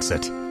work to fix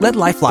it. Let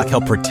LifeLock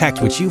help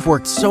protect what you've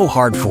worked so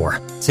hard for.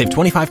 Save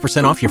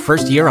 25% off your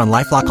first year on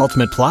LifeLock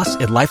Ultimate Plus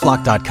at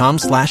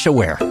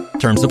LifeLock.com/aware.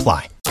 Terms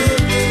apply.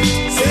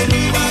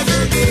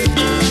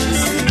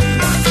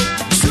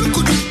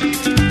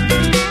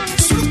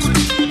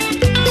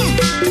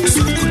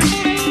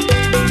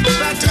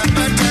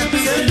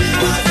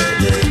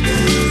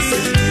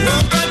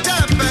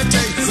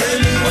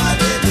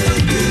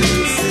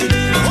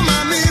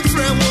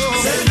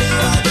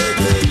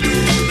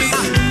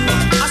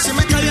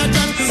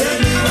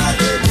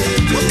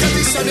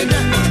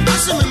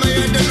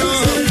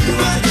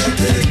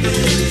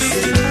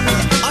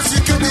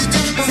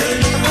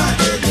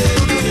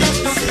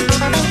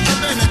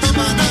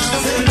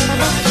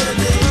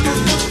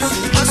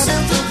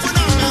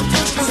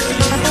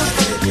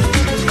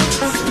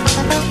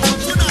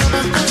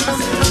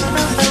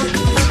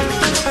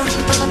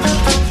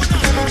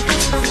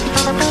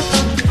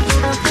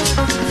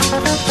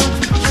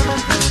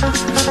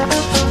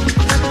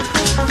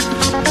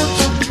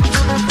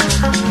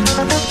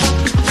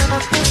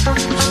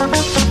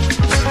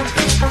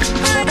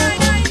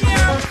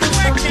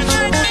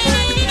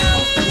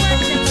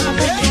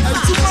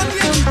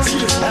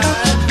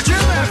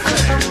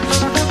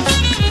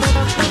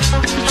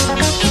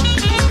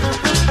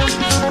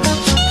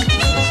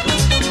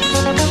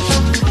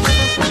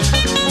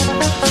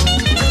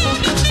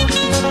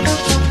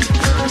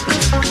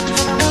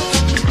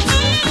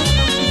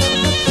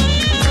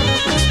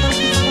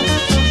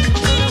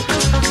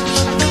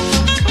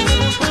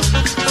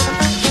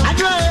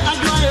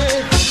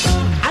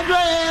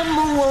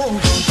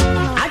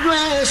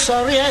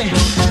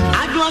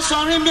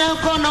 Sorry, me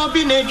kono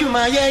bi na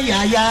djuma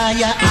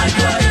ya.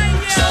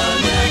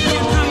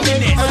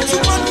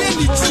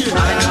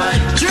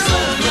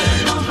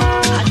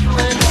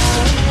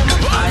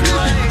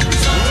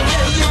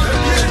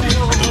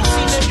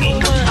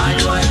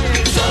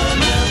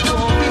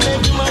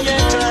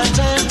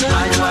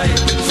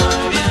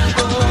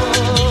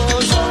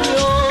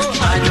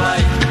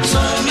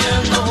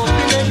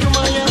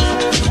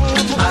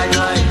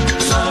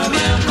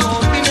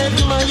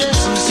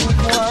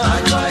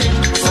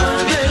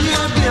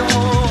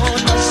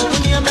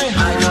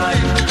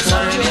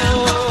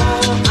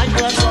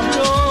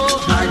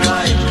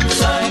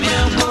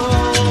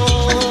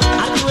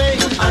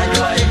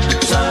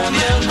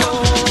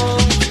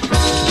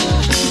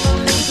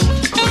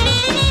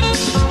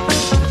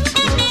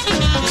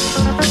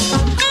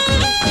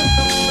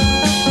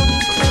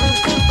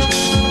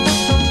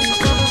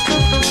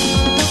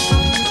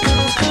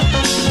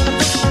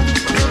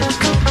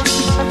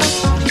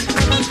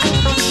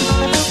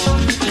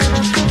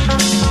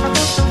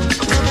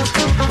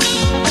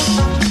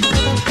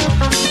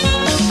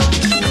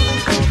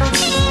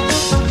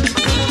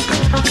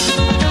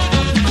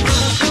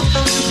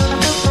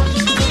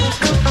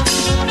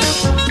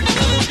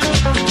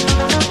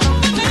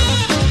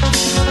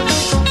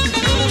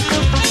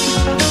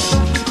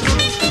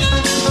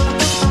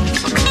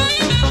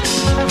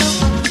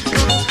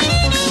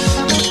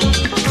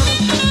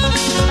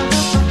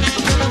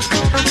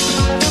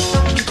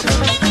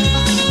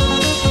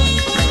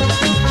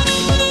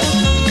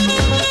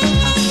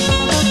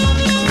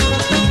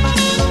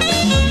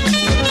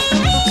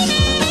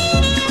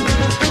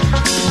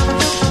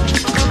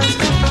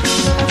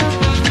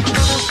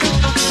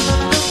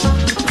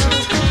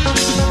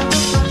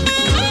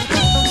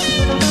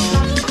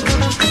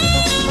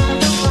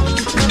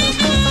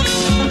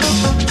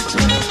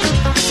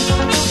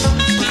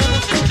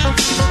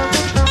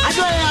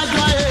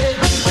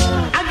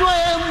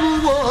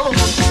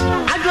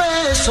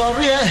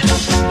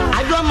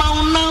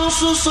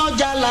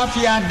 soja la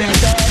fia de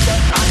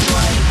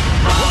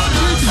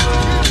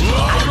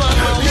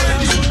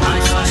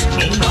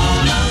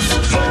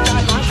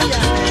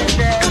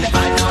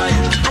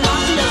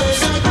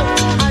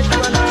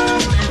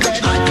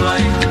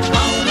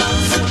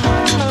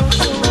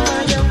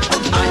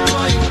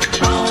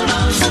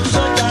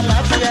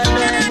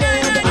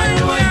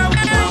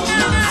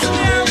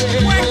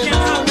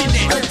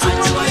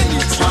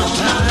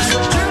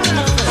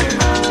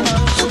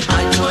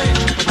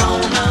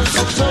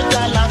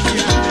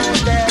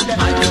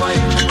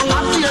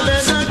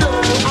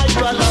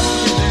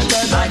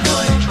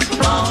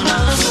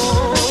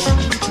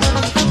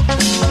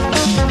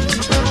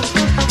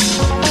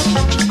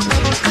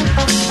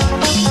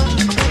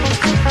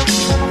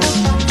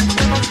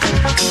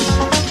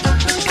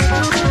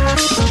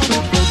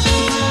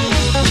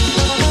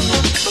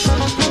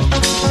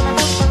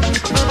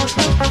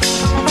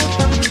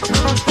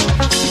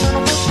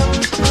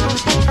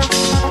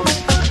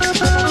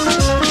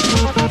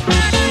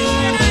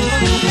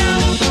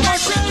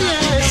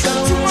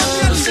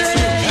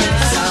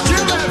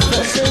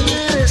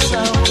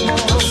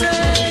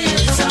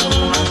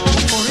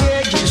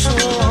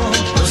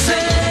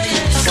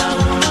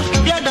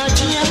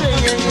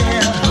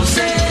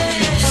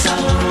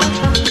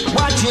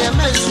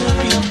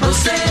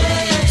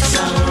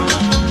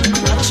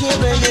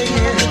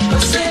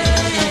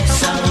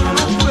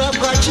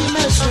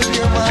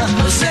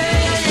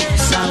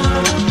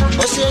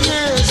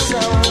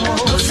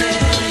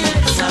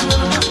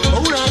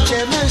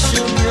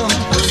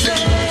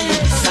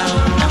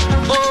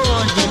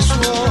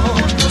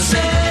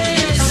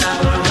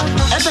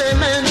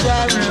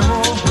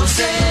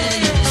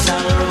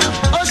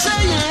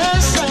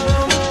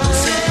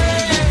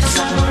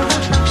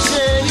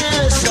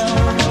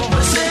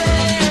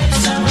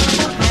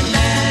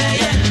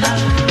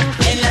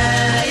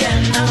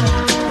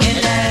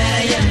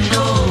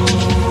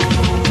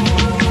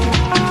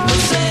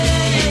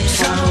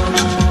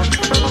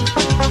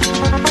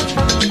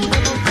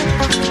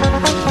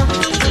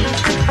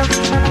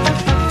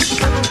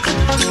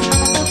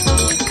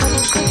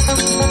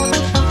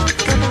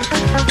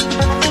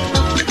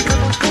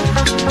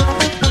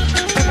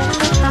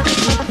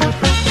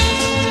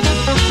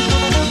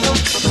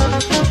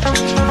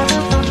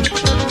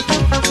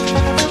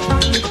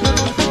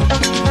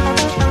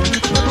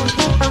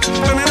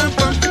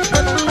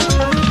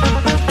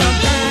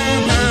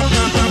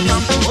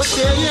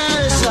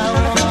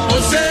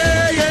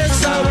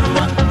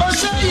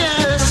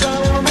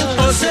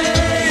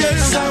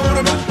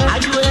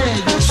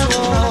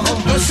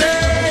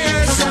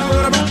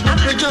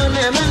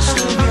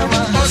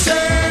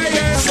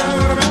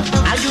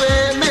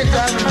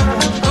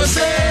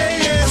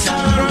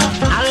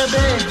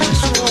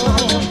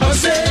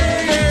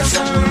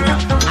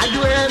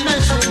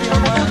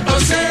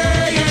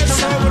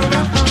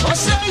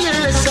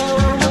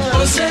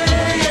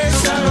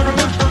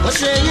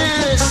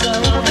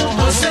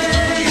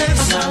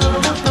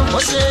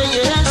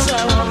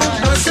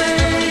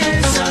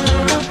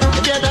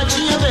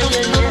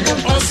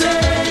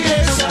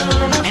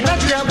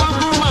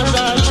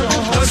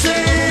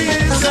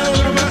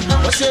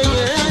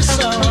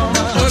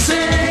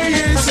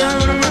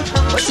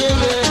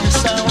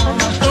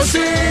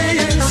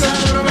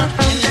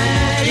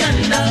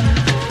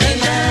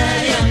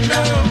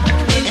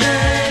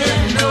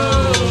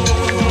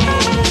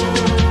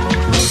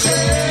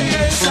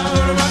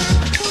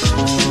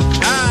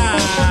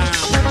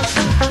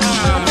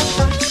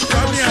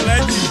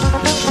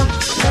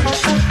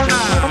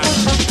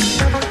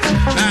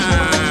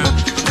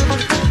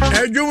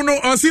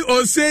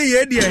Say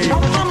yeah, dear.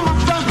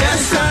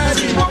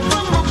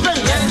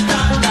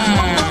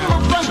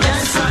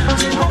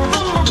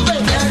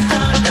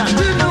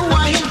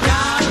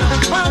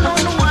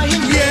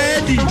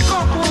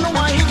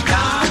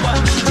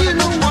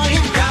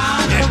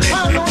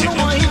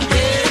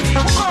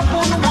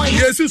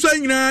 Jesus,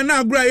 I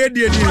know great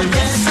idea.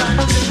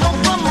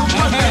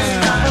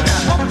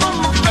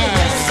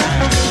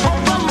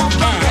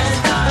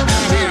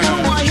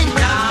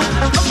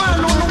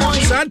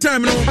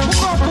 Sometime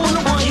no.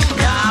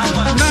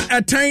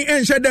 A time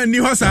and shed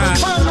new house.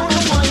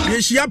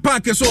 Yes, she a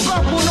park so.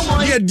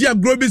 Yeah, dear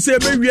Groby say,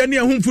 baby, any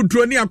home for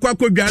Trony, a quack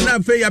with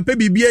Ghana, Fay, a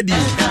baby beardy.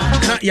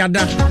 Not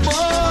yada.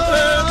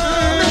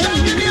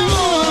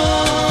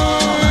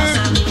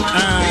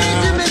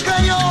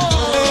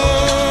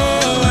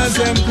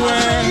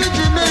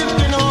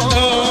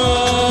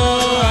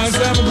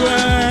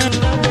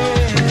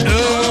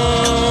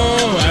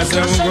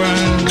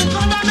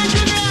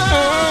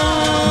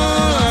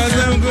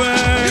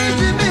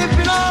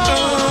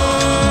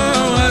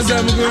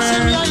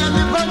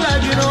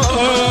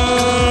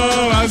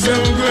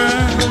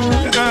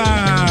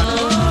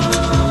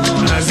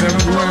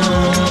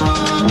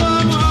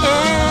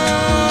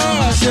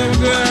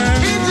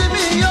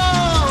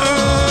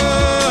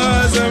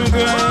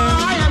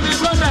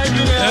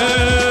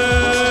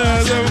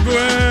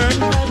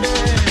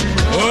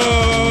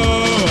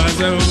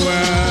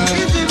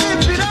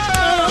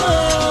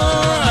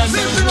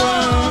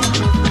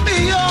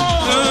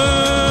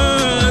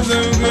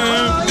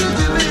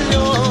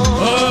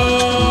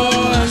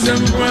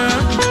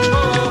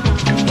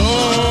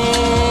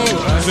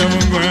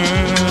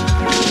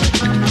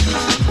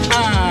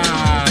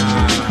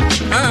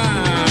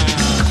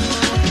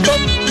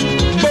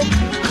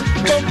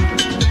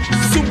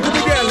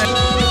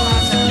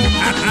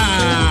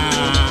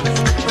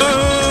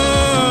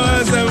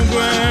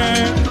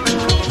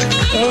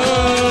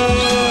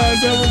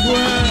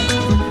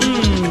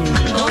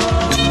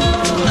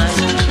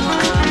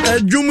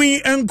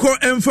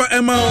 Memphis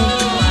Emma,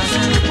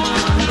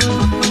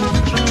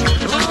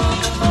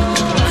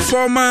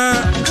 former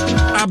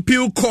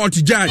appeal court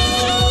judge,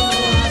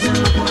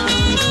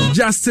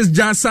 Justice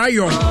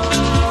Jasayo.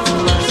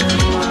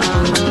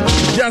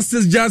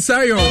 Justice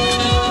Jasayo.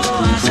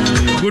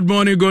 Good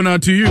morning,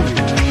 Gona, to you.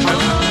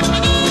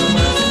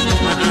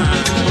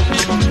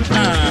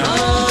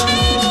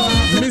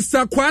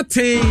 Mr.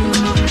 Kwate,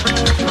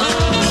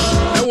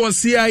 that was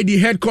CID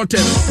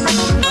headquarters.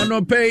 I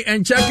no pay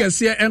and check us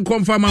here and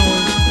confirm our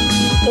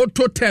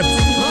auto taps.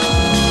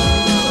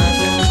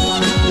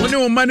 When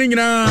you manning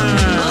na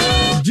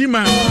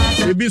Jima,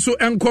 you be so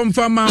and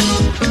confirm na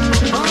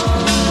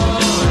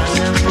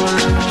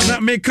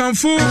me come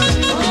full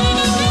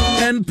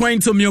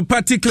endpoint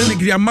homeopathic clinic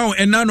the amount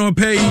and no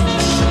pay.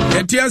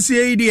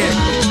 Etiasia idea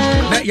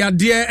that ya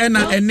dear and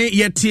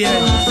yet here.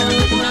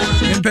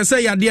 And per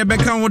se ya dear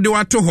become what they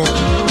were to her.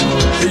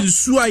 In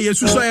Sua,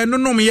 yes, I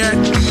no me yet.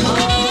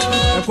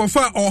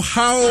 Kofa or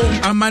how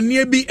a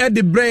mania be at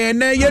the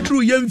brain, and yet through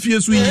young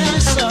fears we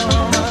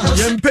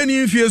young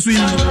penny fears we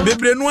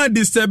be no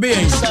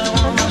disturbing.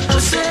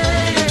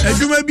 As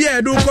you may be,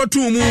 I don't go to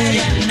moon,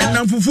 and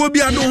I'm for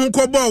phobia, I don't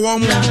go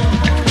one.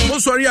 Oh,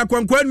 sorry, I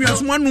can't quite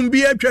as one will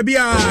be a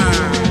trabia.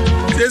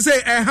 They say,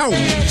 how?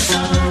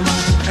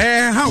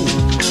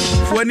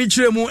 For any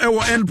chemo,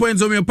 our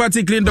endpoints of your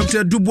party clean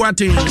Dr. Dubois.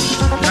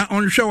 Now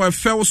on show, I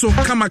fell so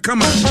come, and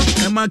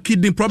my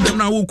kidney problem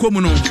now will come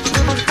on.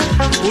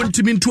 Won't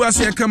mean to us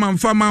here come and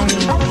farm out.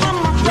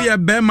 We are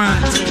Bema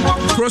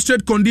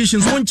prostate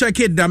conditions. Won't check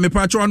it down. Me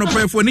patron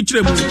pay for niche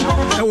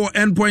our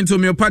endpoint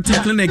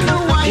homeopathic clinic.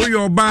 We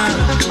your bar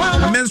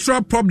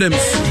menstrual problems.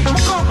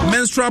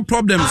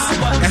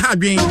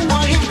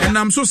 And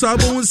I'm so sorry.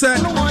 Won't say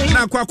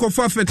now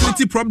for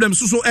fertility problems.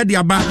 So at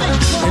the bar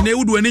and they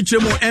would do any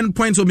chemo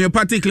endpoint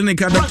homeopathic clinic.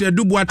 Dr.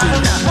 Dubois.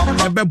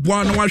 A beb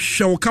one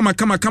show. Come on.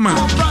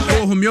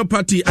 Oh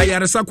homeopathy. I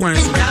had a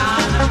sequence.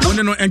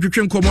 One no entry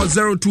come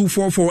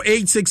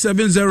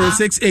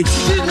 0244-867068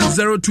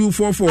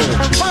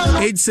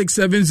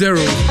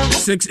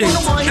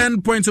 0244-867068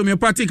 endpoint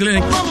homeopathic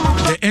clinic.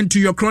 The end to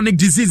your chronic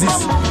diseases.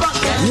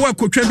 Who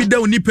could be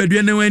down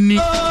nippedu na wani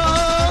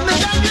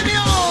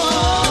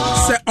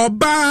se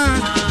oba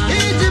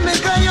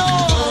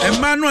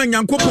Emmanuel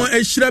Nyankopon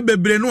ehira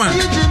bebre no a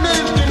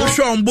wo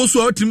hwe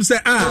omboso otim se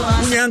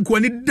unyanko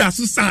ni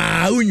daso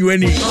saa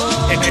unywani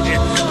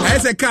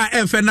ese ka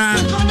efe na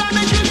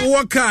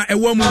wo ka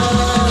ewo mu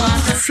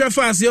hwe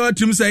fase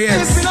otim se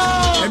yes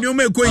eni o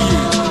mekoyi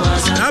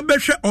na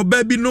behwe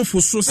oba bi no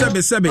foso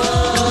sebe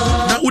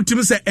na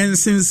utim se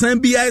ensensan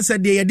bi ai se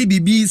de yede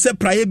bibi se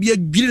praye bi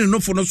adwiri no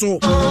fo no so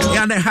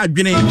ya na ha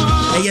dwene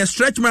e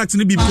stretch marks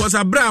ni bi because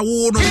abra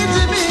wo no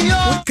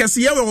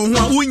kase ye wo ho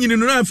a unyini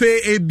no na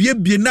fe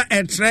ebie na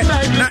etre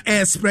na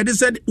spread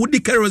said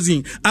would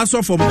kerosene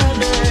aso for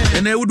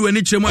and I would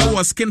any chemo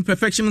was skin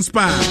perfection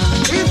spa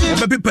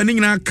oba pipaning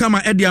na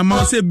kama e dia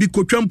ma se bi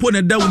kotwampo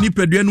na da woni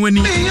padua no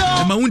ani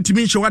ma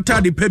wontimi hye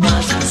wata de pabi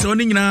se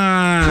oni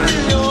nyina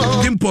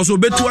dimpos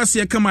obetu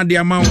ase kama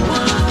dia ma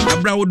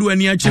abra would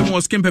any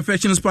chemo skin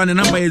perfection spa the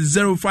number is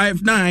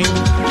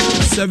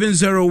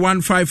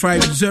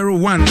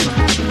 05970155001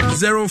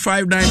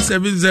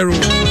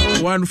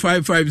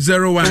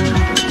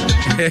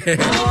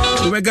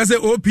 05970155001 we ga say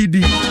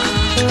OPD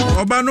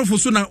oba no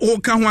fusu na o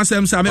ka ho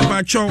asem sa me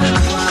pa cho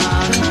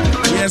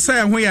yes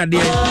say ho ya de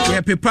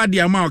ye pepa de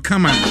ama o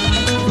kama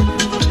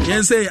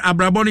yes say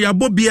abrabo no ya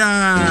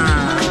bobia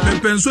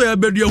pepenso ya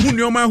bedu hu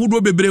ni o ma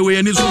hudo bebre we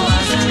ani so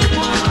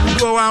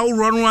go wa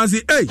uro no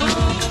asi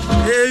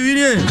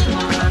wini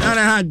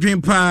ana ha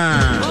dwen pa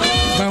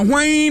ba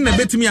hwan na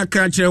betimi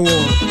aka kire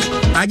wo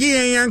age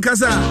yen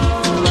yankasa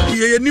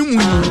ye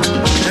nimu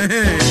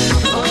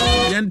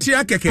yen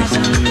keke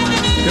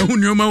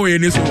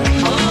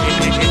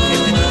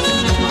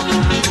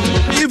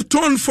If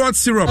tone fort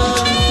syrup,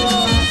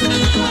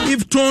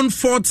 if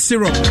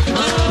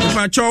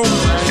I chow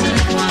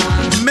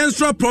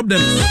menstrual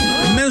problems,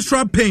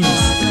 menstrual pains,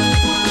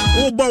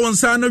 oh, bow and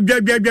son of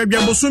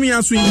Bosumi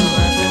Aswin,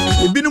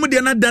 Binum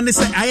de not done this.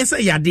 I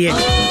say, Yadia,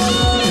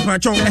 if I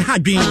chow a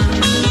hagging,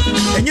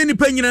 and any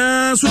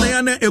penina,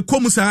 Sunayana, a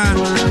comusa,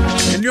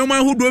 and your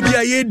man who do be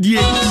a ye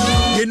dear,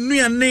 and me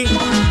and name,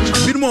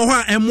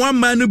 Binmoha, and one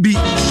man to be.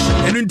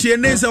 And in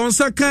TNS on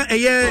Saka, a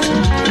year,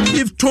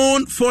 if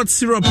tone fort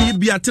syrup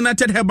be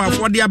attenuated herbal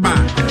for the bar,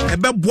 a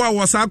bebois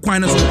was our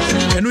quinus,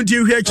 and when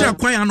you hear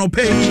Chaquan no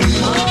pay,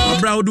 a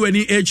brow do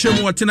any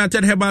HM or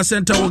attenuated herbal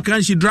center or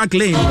can she drag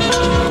lane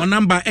on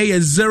number A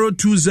is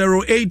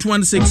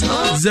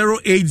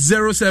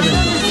 0208160807.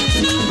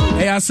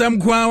 Hey, some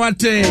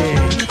quawate.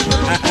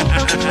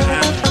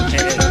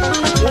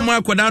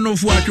 Oma Kodano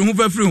for a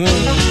free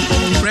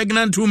home,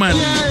 pregnant woman,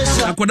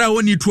 Akoda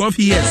only 12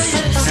 years.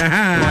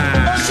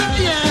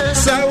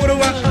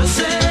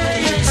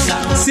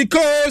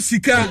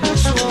 Sika,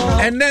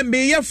 and then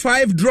me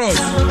 5 draws.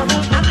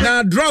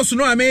 Now draws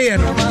no I may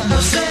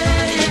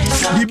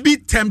bibi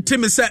tempte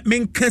me say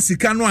men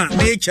kasika no a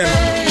me che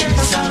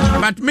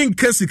but men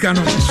kasika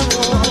no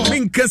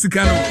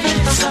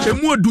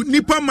emu odu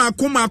nipa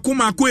mako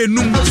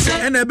enum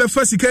ena ebe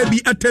fa sika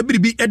bi atabiri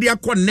bi e de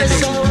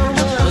akonnede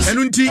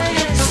enunti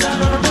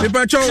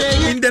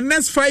in the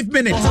next 5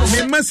 minutes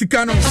me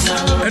masika no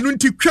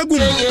enunti twagum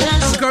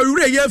ka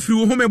wure ye afiri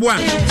wo ho mebo a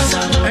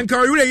enka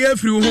wure ye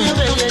afiri wo ho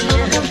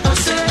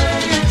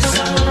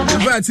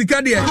ba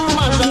sika de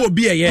wo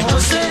bi eye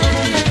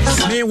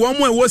me wo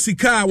mo e wo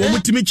sika wo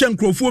mutimi che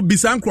nkrofo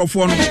bisa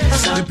nkrofo no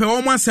me pe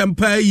wo mo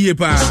asempa yie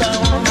pa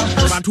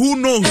but who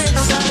knows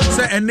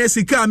say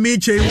enesika me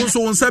che wo so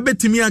won sa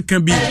betimi aka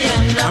bi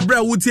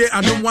abra wutie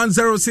adom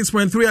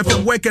 106.3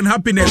 FM work and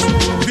happiness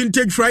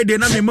vintage Friday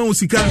na me ma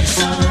usika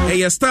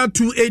e star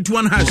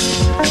 281 hash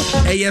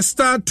e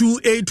star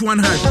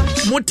 281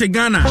 hash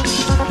motegana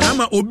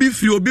ama obi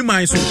free obi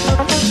man so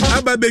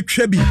aba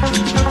betwa bi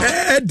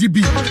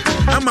edibi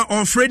ama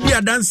Alfredi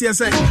adanse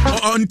say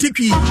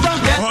ontikwi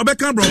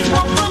obeka bro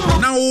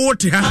na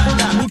wote ha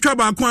mutwa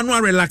ba ko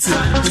anu relax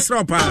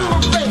isra pa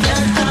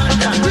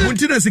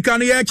muntina sika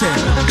no ye che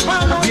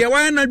de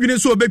wan na dwene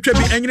so obetwa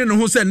bi enyine no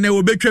ho se ne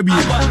obetwa bi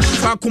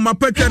fa kuma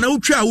patwa na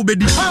utwa a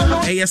wobedi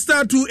e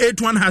star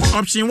 281 has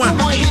option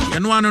 1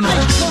 eno ano no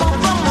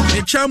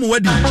e chamu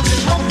wadi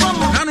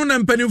nanu na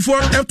mpanimfo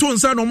eto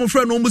nsa no mo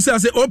fra no musa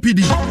se OPD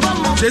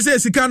se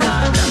sika no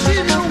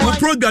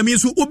program yi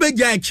so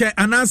ubegya che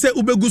anase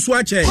ubegusu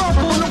ache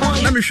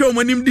na me hwe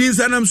omanim din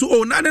sanam so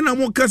o na de na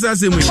mo kasa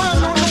asemu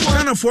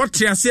kana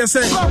 40 ase se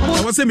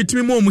na se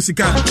mitimi mo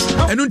musika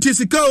enu nti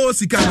sika o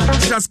sika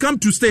it has come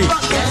to stay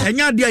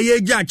enya de ye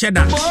gya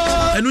cheda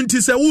enu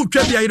nti se wo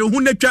twa bia yire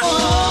hu na twa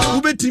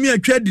ubetimi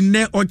atwa di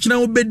ne okena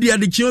obedi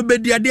ade chi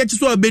obedi ade chi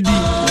so obedi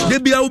de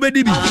bia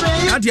obedi bi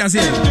ati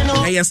ase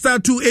e star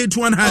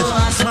 281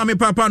 hash mama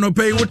papa no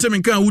pay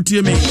wotemi kan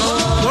wutie me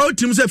wo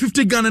tim se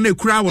 50 Ghana na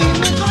ekura wo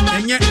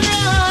enye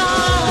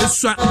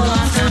eswa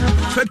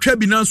fatwa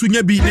bi na so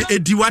nya bi ne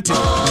edi wate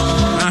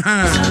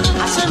aha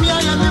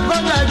asemia ya me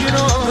banga you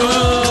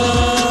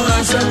know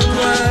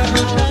asemkwa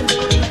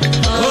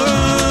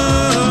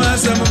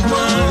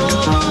asemkwa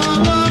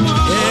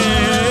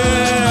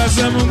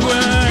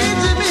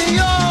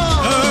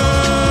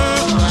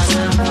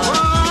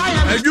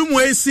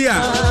ajumu esia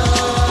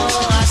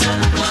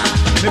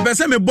me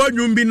pese me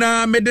bodwum bi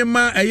na me de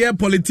ma eye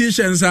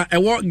politicians a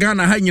ewo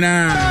Ghana ha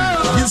nyina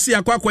yisi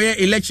akwakoye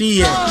election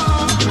year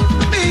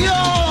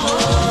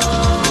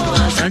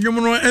anjum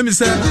no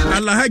emise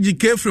Alhaji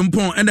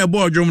Kefrimpon and a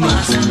bodwum no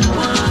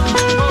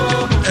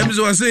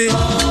emise wase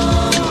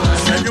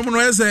anjum no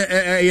ese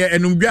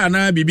enumdwa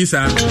na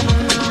bibisa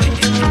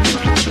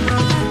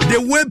the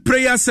way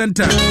prayer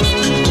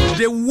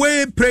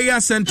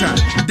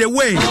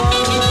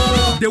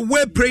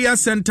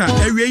center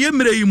ewiye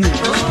mreyimu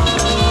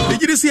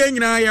ejiri si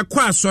enyina ye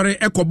kwa asore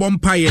ekobom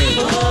paye ye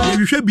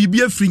hwehwe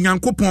bibia firi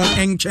Nyankopon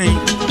enchen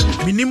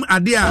minim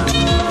ade a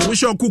wo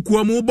hye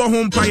okukuo mu bo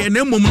ho paye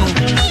na mmom no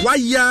wa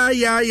ya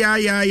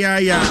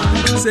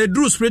say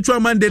do spiritual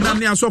Monday na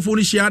ne asofo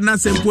no hia na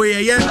sempo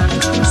ye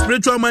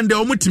spiritual Monday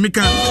o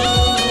mutimika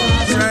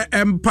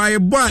empire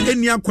boy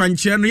eni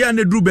akwanche no ya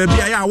na duru ba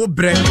bia ya wo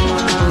bre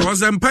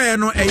because empire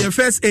no e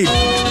first aid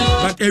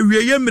but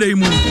ewiye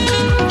mreyimu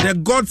the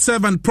God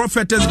servant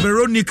prophetess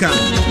Veronica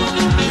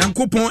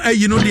Yankopon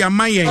ayino de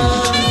amayen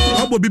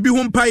obo bibi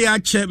ho mpa ya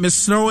che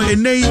mesro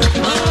enei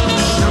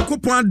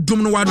Yankopon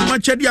adom no wado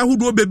machede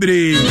ahodo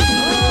bebre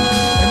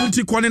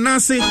enti kone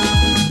nase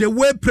the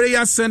way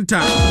prayer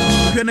center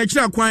hwe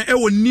kira kwan e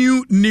wo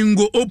new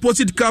Ningo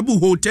opposite Kabu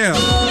Hotel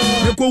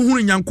e ko hunu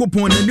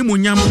Yankopon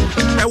nanimonyam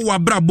e wo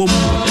abrabom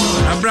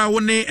abra wo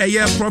ne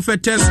eye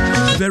prophetess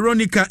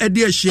Veronica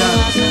ediashia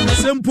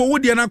sempo wo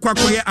de na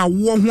kwakoye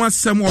awo ho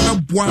asem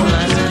obeboa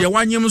ye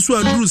wanyem so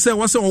aduru se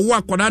wo se wo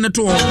akoda ne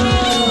to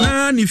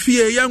na ni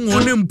fie ya ngo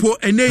ne mpo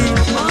enei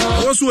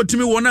wo so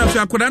otimi wo na afi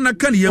akoda na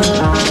kan yem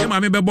e ma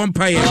me bebom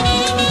paye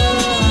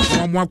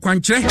mo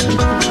akwankyere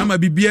ama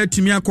bibia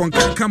timi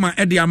akonka kama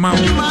e de ama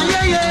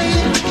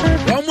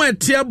wo mo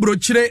etia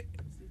brochire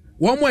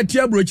wo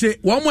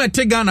mo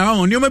ete Ghana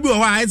ho ne o ma bi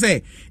wo ha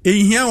say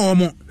ehia wo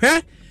mo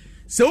he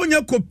se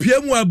onya kopia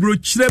mu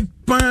abrochire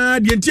pa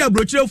de enti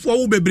abrochire fo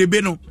wo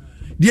bebrebe no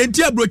de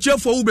enti abrochire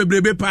fo wo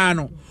bebrebe pa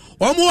no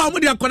omo wa mo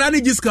de akoda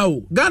ne giska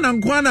o Ghana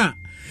nkwana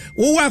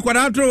wo wa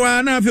akoda to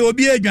wa na afi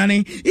obi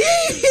adwane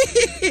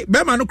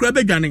be ma no kura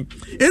be dwane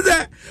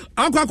ize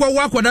akwakwa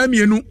wo akoda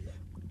mienu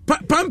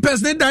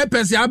pampers ne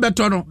diapers ya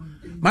beto no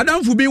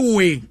madam fu bi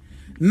we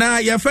na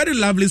ya very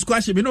lovely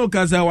squash bi no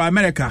kaza wa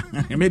America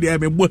me de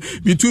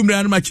me tu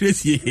mra na ma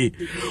kiresie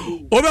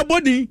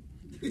obebodi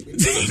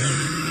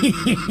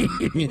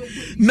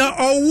na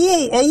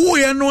owu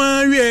ye no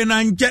awie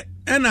na nche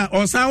ena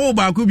osan wo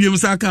ba ku biem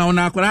saka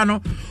na akora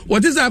no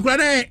woti sa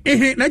akora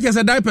na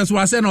kese diapers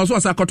wa se na oso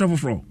sa kotofo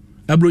fro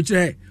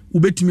abrochire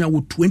ubetimi awo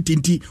 20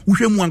 nti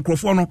uhwe mu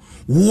ankrofo no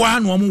wa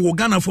no mo wo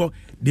Ghana for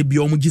de bi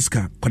omo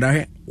giska koda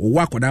he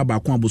wo akoda ba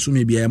ko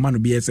abosumi bia ma no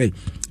bia say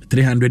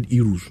 300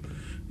 euros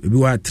ebi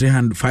wa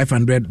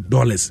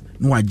 $500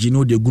 no wagye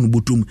no de gu no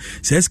botum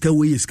say ska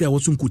we ska wo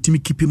so nkotimi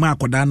kipi ma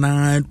akoda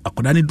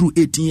ne duru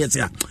 18 years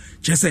ya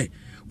chese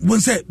won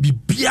say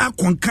bibia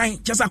konkan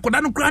chese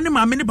akoda no kura ne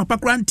maame ne papa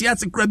kura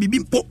ntiase kura bibi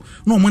mpo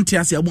no mo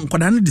ntiase abo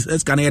akoda ne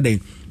ska na yeden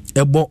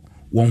ebo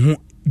won ho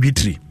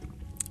bitri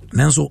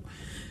nanso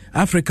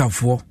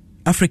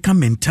African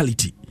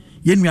mentality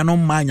yenua no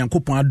ma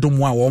nyankopon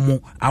adom a wo mo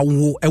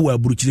awo ewa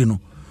aburukyire no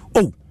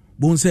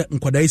bon se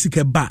nkwada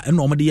isike ba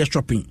na omode ye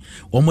shopping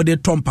omode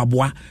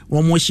tompaboa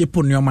omo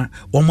shepo neoma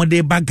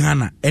omode ba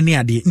Ghana ene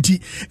ade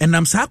nti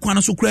enam saa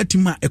kwana so kura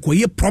tim a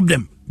ekoye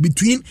problem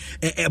between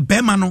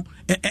bema no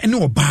ene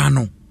oba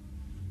no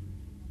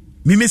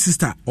mimi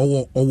sister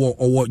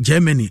owo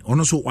Germany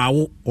ono so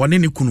wawo one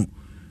ne kunu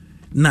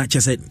na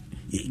chese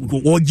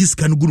wo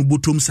giska no gunu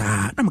botom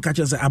saa na maka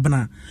chese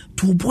abana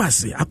to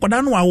boase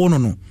akwada no wawo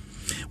no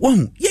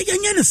wohu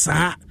ye ne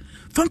saa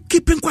fan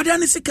keeping kwada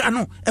ne sika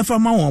no efa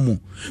ma wo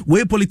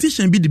we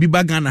politician bi de bi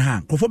ba Ghana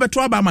ha kofo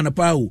beto aba ma na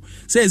pa o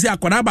say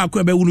akwada ba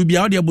ko be wunu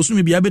bia o de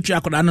bosumi bia betu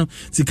akwada no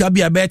sika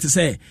bia be te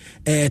say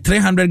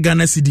 300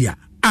 Ghana cedi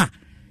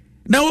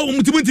na wo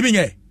mutimi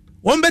nye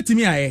wo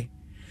betimi aye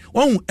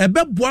wo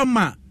ebe boa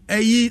ma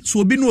ayi so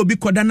obi no obi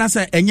koda na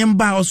say enyem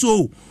ba o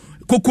so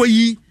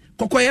kokoyi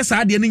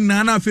sa de ni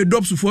nyina na afi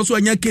drops fo so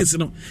anya case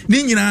no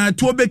ni nyina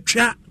to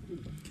betwa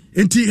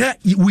enti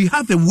we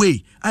have a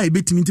way I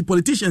betimi into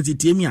politicians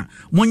itemia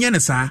monye ne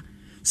saa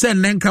se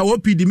nenka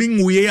opidi mi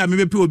nwuye a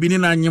mebepe obi ni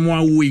na anyemo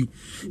awoyi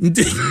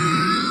nti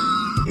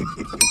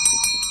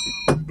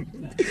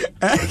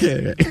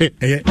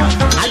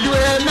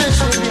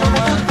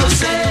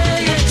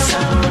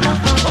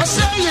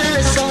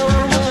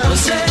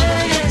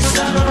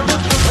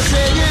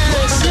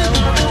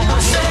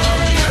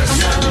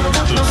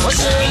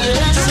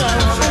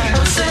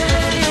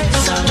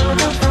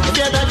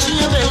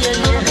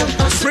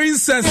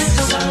Princess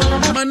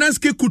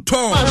Manaski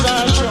Couture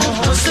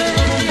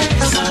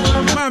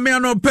Mami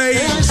ano pay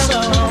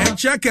and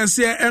check us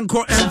here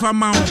enko emfa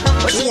mount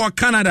for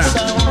Canada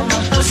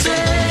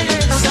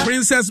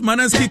Princess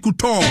Manaski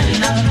Couture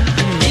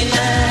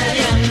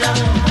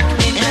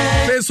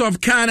Face of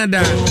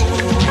Canada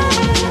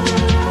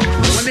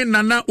Wani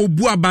nana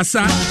obu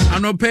abasa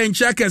ano pay and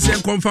check us here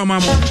enko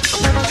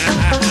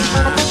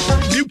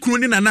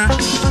Kruni nana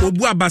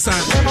obu abasa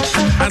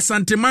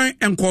asanteman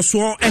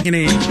enkoso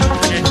ehene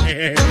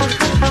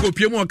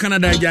kopiemu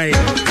Canada jai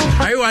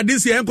ayo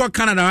adisi enko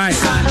Canada ai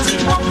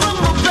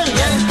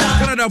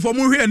Canada for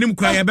mu hwe anim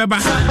kwa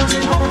yebeba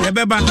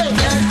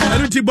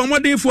aruti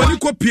bomodin for ni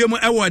kopiemu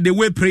ewo the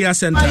way prayer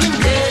center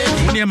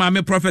Muni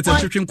mame prophet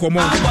twetwen komo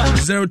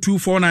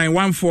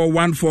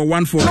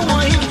 0249141414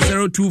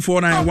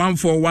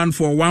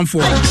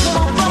 0249141414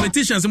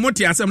 politicians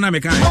moti asem na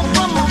meka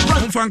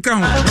mfanka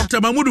ho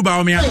Dr. Mamudu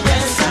Baomia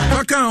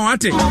faka ho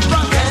ate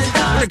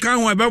de kan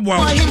ho ebebo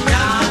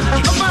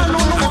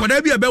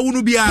akwada bia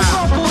bewunu bia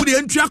wudi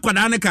entu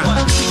akwada ne ka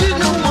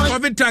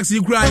covid tax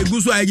ikura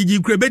eguso agigi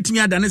ikura betimi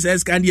adane se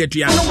scan de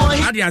atua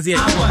ade ase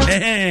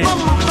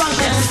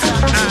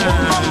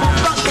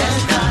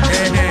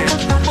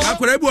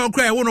akwada bi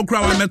okura e wono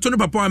kura wa meto ne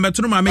papa wa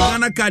meto no ma me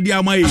Ghana card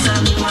amai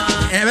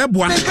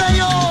ebeboa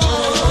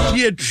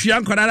ye atua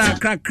akwada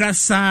krakra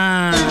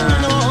sa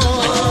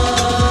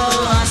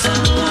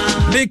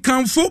They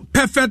come for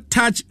Perfect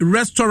Touch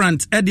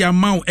Restaurant at the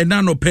amount and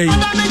no pay.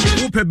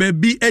 Upe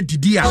baby at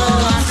dia.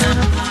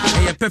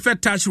 A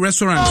Perfect Touch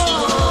Restaurant.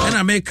 And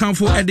I may come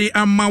for at the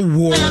amount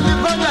war.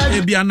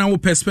 Maybe I now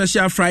upe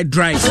special fried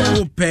rice.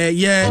 Upe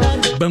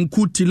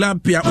banku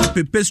tilapia.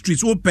 Upe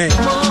pastries. Upe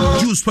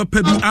juice for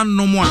pebi and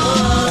no more.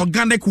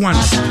 Organic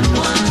ones.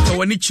 So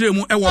when it's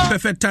mu ewo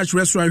Perfect Touch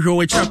Restaurant, you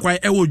which akwa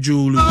ewo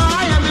julu.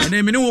 And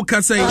then minu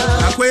ka say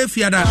akwa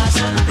fiada.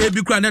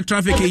 Ebi kwa net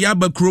traffic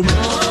yaba krum.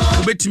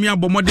 Betimi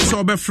abomode so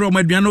obe from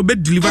aduan obe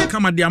deliver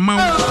kama the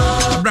amount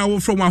abra wo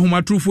from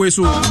ahoma trufo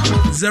so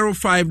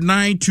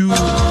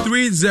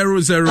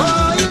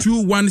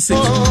 0592300216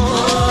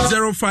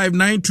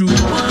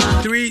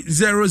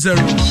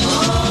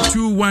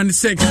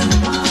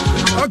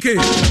 0592300216 Okay.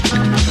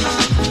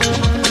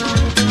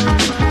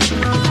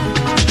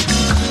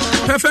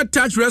 Perfect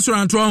Touch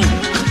Restaurant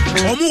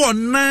omo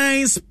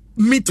nice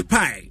meat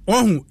pie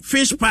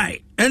fish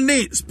pie and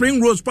spring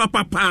rolls pa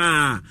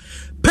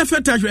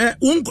Perfect Touch be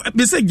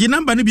say the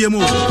number ni be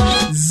mo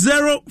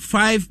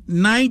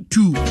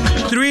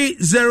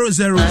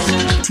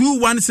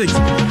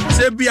 0592300216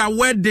 say be a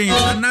wedding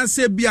and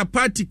say be a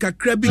party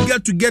kakra bi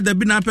get together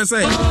bi na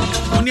pese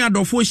oni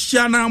adofo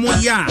hia na mo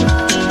ya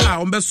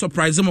on be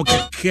surprise mo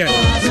keke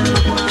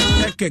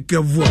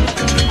vo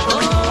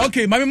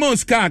okay mami mo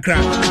ska akra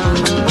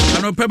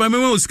ano pe mami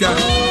mo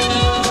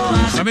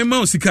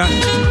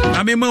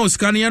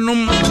ska ni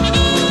enom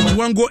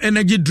Wango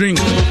energy drink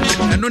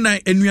eno na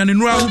enuane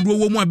no ahodo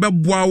wo mu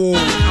abeboa wo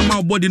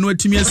ama body no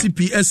atimi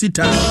asipi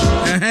asita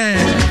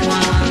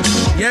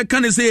ye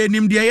kan say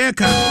enim de ye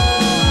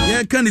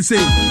kan say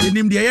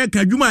enim de ye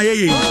kan dwuma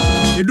ye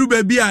edu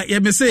ba bi a ye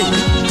me say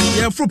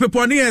ye fro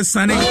pepo ne ye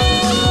sane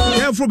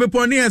ye fro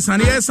pepo ne ye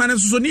sane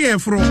so ne ye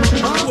fro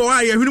wo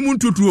a ye hwenu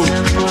ntutuo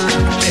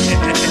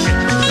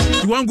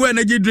you want go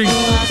energy drink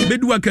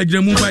bedu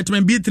akagramu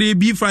vitamin B3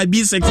 B5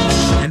 B6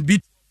 and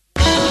B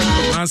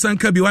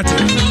ansanka bi wate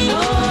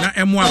na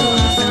emwa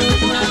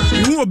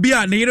hu obi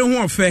a ne yire hu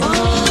ofe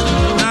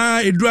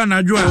na edu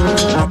anadwo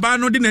a oba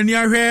no de nani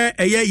ahwe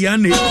eye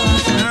yane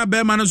na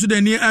be ma no so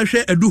de ni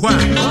ahwe edu ho a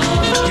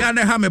ya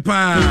na ha me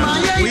pa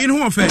we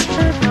hu ofe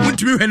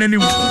mutimi hwe nani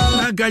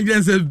na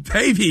guidance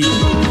baby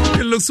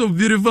it looks so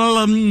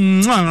beautiful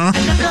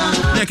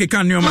like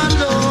can you man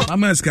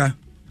amaska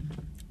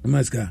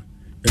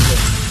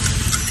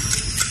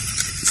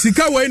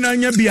sika we na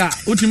nya bia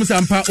otimi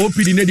sampa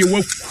opd ne de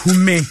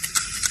wakume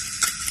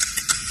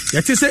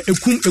yate se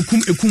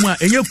ekum a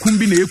enye kum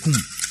bi na ekum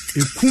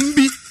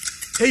bi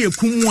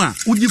eyekum a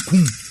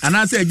ugikum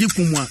anase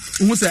agikum a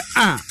uhu se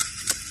a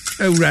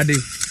ewurade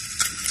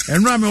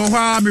enra me wo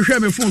ha me hwe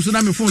me phone so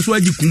na me phone so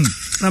agikum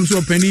na me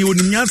so pani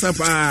onim nyansa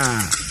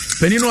pa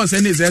pani no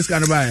se ne se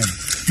scan ba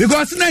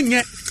because na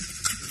nye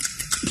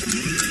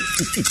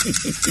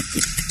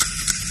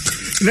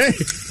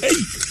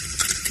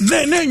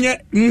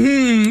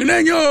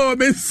Nenyo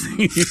besi.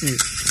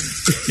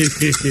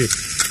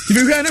 If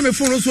you na me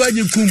phone so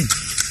agikum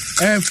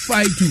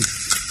F52.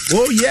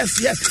 Oh yes.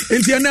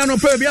 Enti na no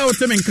pa bia o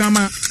teme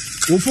nkama.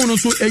 Wo phone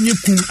so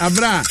enyikum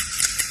abra.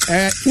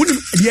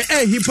 Unim de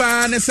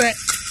hipa ne se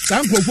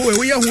sankofo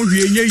we ye ho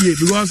hwie nyeye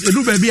because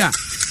edu ba bia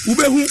wo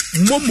behu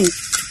momo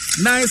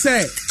na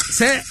se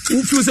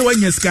wo feel se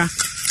wanya sika.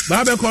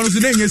 Ba be ko no so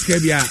na nya sika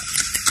bia.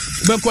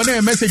 Be ko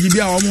na message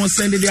bia o mo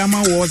send de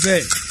ama wo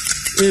se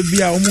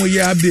bia omo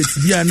ye updates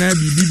bia na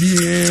bibi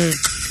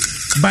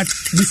but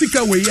the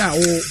sika we ya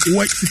o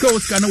sika o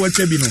sika na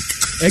wacha bi no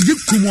egi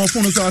kumo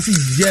phone so say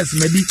yes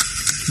medi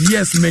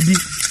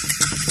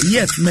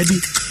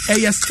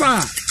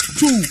star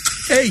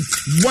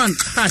 281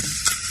 hash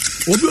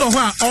obi o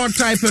ha all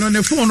type no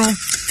ne phone no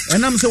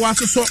enam se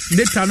wasoso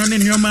data no ne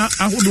nyoma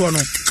ahodo no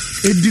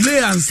e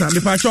delay answer me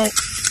pa cho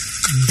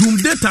dum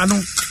data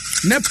no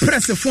ne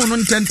press phone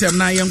no tentem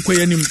na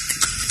yenkoya nim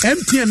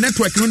MTN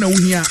network no na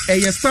wuhia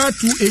star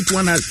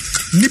 281 hash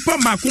nipa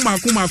maku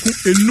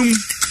enum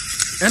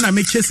ena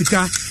me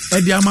chesika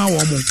e dia ma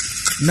wo mo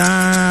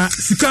na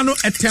sika no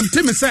attempt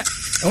me say e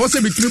wo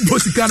se bitimi bo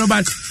sika no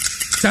but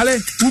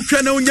chale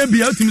utwa na onya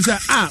bia utimi say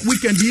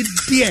weekend dey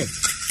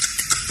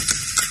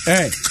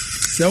there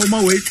say o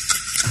ma wait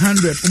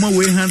 100 o ma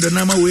wait 100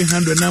 na ma wait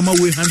 100 na ma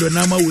wait 100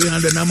 na ma wait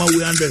 100 na ma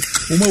wait 100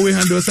 o ma wait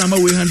 100 sama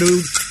wait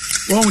 100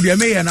 won dia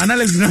me yan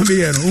analysis na me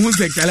yan o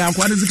se chale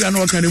akwa de sika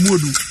no kan mu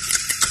odu.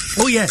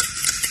 Oh yeah,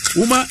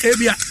 Uma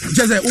Ebia,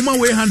 just Uma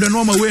way 100,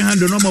 normal way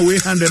 100, normal way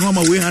 100,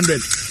 normal way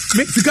 100.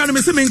 Mexican,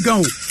 Miss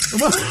Minko.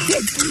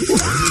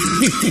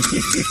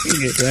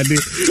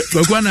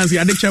 But one as the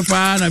addiction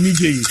fan, and me,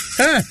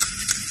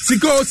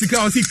 Siko, Sika,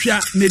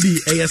 Nedi,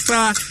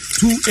 star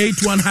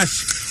 281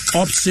 hash,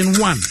 option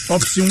 1,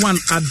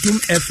 Adum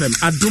FM,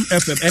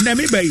 and then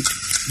maybe,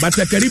 but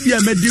a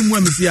Caribbean Medim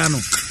Wemisiano.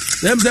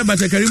 Them say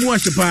but a Karimu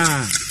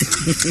Ashapa.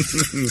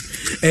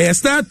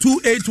 Star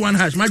 281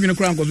 hash. My gonna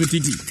crown goes with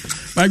TT.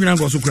 My gonna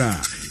go to cry.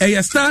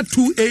 Star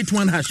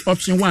 281 hash.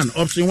 Option 1.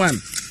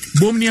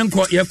 Bomnian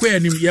call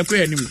yakwenim.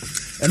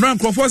 And run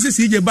crosses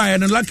CJ by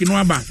and lucky no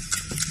aba.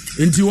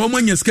 Into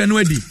woman you scan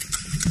ready.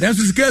 Then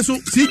to scare so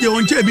CJ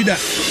on chebida.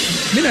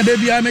 Mina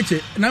debi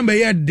ameche. Number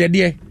here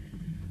dead.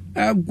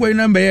 Quay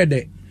number here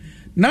de.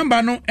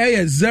 Number no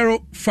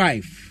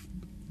 05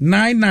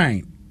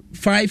 99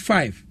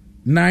 55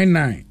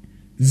 99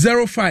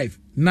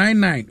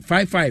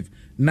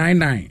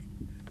 05995599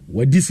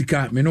 wadi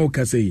sika me no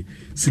ka say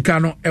sika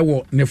no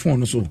ewo ne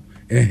phone so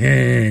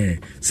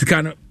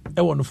sika no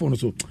ewo no phone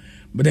so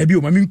but there be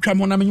o ma mi ntwa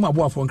mo na me nyima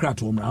bo afọ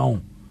nkrato mra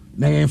ho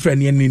na yen fra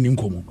ne ni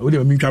nkomo we dey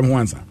ma mi ntwa mo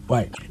ansa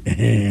why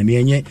ne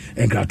yenye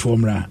nkrato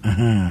mra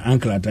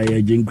ankrata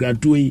ye je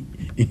nkrato yi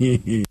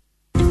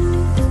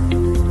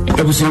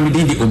ebuso mi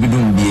di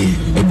obidum die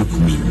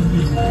edukumi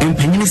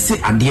empanyine se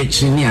ade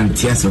akiri ne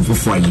antia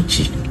sefofo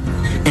ayichi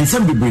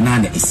ensem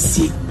bibrinana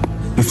esi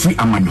efi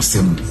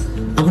amadosem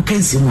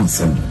akokansi mu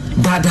nsem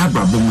dada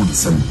brabo mu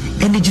nsem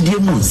enigide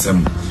mu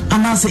nsem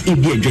anase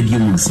ebi adwade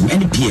mu nsem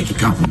eni pie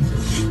keka ho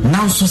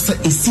now so se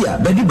esi a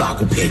badi ba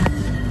akopɛ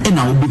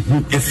ena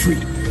obehu efri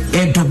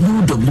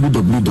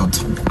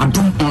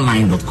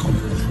www.adomonline.com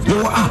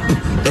your app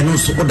and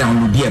also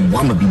download the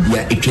Bama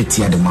Bibia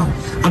Equatia de Mam.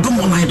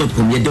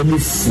 Adomonline.com, you don't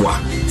for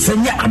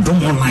send ya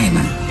Adom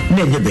Online,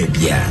 never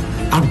baby.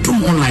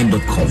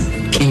 Adomonline.com,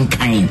 King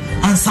Kind,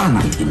 and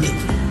Sanatine.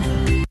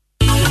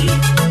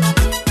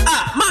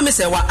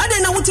 mesewa ade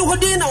na wote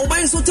hodin na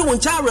woban so te won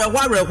chaare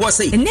ho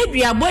sei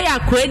enedua boy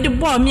akoe de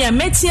bo me a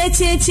metie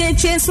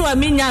so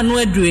amenya no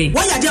adue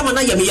wo ya de ama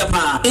na yemi ya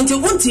pa enti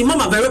wonti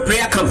mama very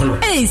prayer camp no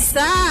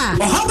sir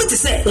o how be to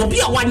say obi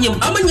a wanyem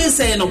amanye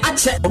say no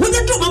ache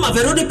wonya do mama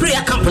very de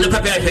prayer camp no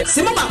pepepe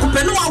se mama ko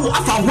pe no wo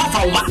afa ho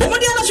ba wo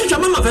de na hwehwe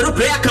mama very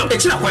prayer camp e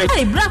kira kwan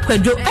ai bra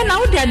kwadwo na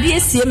wo de ade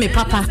esie me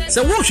papa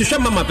se wo hwehwe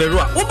mama very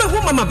a wo be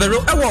hu mama very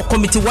e wo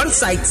committee 1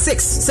 site 6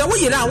 se wo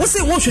yira wo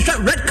say wo hwehwe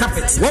red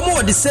carpet wo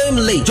mo the same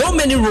lay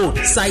Germany road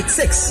site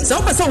 6 se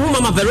wo person hu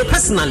mama very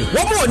personally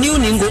wo mo new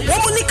ningo wo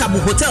mo ni Kabu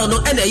hotel no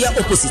e na ye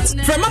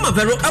opposite from mama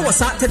very e wo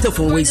sa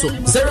telephone way so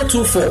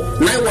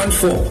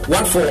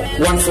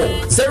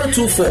 024-914-1414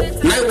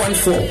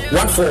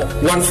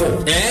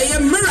 024-914-1414 a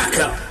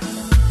miracle.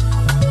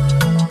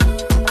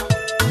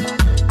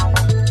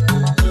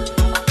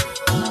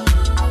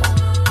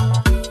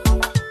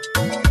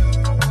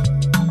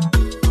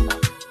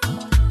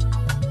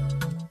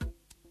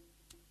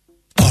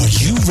 Are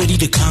you ready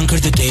to conquer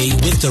the day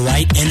with the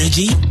right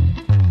energy?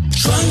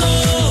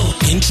 Drango!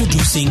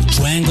 Introducing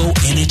Drango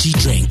Energy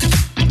Drink,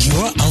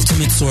 your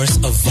ultimate source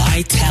of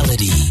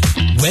vitality.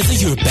 Whether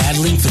you're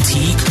battling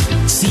fatigue,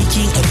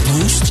 seeking a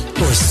boost,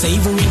 or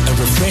savoring a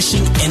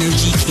refreshing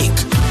energy kick,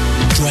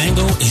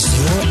 Drango is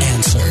your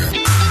answer.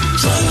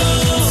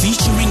 Drango!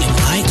 Featuring an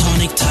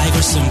iconic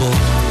tiger symbol,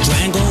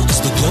 Drango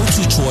is the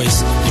go-to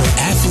choice for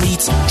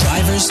athletes,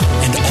 drivers,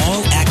 and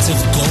all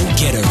active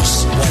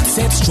go-getters. What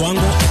sets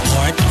Drango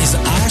apart is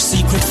our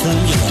secret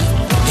formula.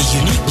 A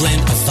unique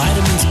blend of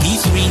vitamins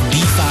B3,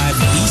 B5,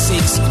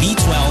 B6,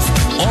 B12,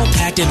 all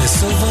packed in a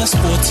silver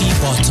sporty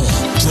bottle.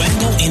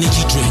 Drango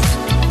Energy Drink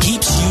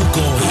keeps you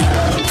going.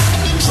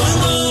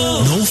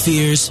 Drango! No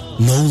fears,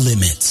 no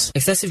limits.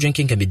 Excessive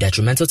drinking can be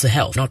detrimental to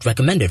health. Not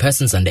recommended.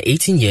 Persons under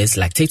 18 years,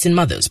 lactating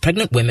mothers,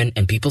 pregnant women,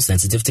 and people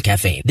sensitive to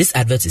caffeine. This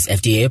advert is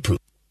FDA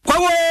approved.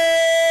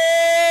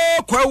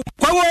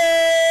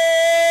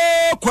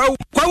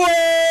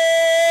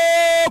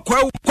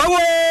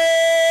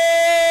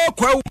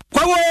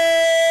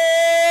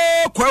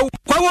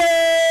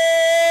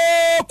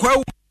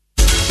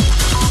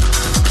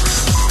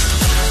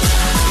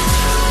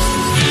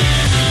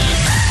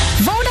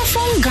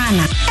 Vodafone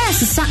Ghana,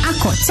 Essa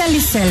Ako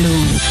Telecelu.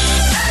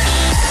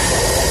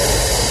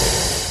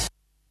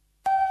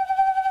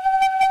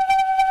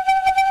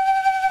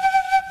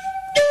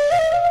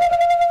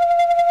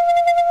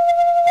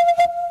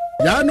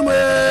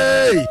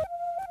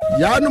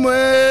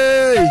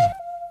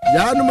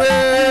 Yanwe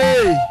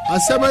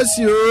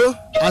asemasiyo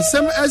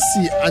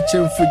asemasi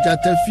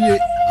achemfujatafie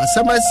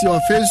asemasi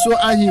ofenso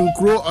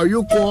ahinkro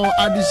oyuko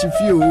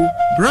adishifio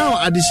brown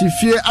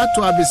adishifie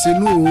ato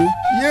abesenu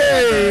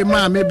ye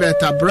ma me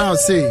beta brown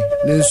say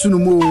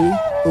nensunumu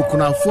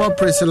okunafo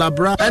Priscilla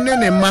Brown ene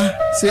ne ma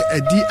say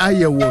adi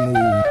ayewo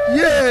no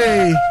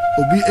ye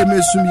obi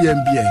emesum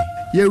yembie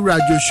Yewura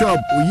Joshua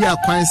oyi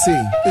akwan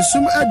say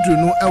esum adru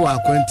no ewa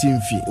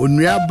akwantimfi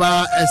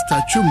onuaba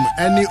Esther Chum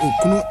ene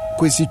okunu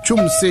kwesi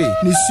Chum say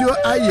nisio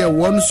aye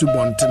won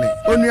subontene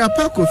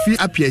onuapa Kofi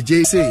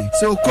Apiaje say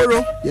se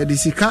okoro ye de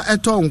sika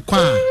eto nkwa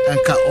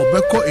enka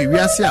obeko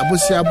ewiase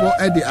abosiabo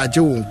e de age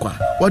wo nkwa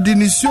wodi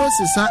nisio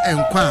sisa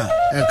enkwa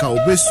enka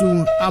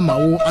obesu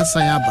amawo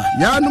asanyaba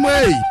yanum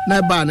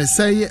na ba ne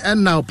say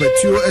ena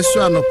opatuo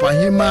esu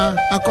anopahima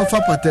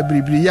akofa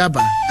patabribiri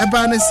yaba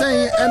eba ne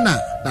say ena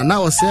na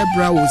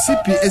osebra wo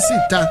sipi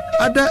esita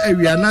ada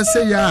awiana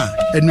se ya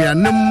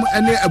enuanem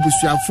ene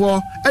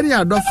abusuafo ene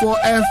adofo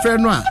efre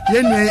no a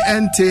yenue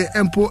ente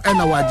empo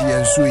ena wade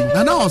yensuyi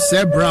na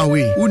osebra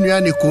we unua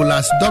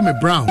Nicholas Domi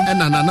Brown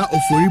ena nana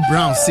Ofori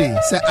Brown se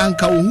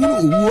anka ohunu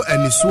owo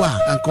aniso a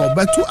anka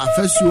obeto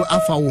afasuo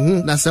afa wo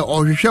hu na se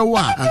ohwehwe wo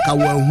a anka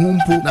wo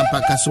ahumpo na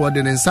pakaso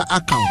de nsa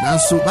account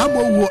nanso babo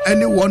wo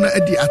ene wono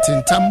adi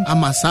atentam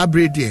ama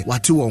sabrede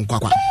wate won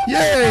kwakwa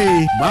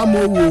yey bamo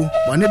wo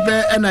wone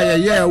be ena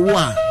ye wo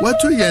a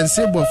watu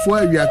yense bofo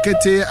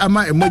awiakete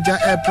ama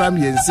emoja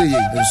airpram yense ye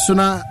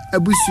nsona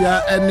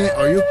abusua ene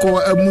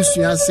oyuko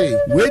amusua se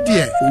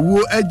wedie owo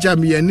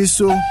ajam yani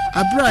so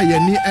abra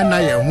yani ena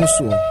ye ho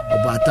so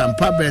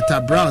obatampa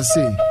beta Brown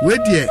se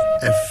wedie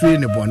afri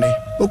ne bone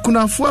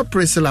okunafo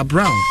Priscilla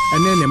Brown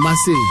ene ne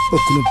mase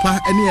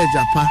okunupa ene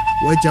ajapa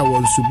waja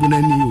won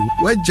subunani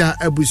waja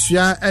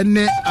abusua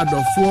ene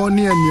adofo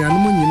ne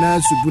anuanum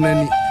nyina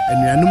subunani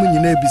anuanum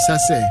nyina bisa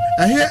se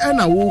ahe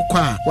ena wo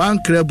kwa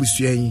wankra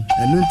abusua yi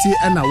enunti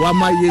ena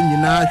wama ye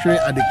nyina hwe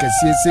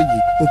adekasie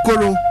seyi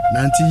okoro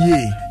nanti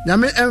ye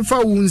nyame emfa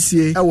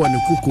wunsie ewo ne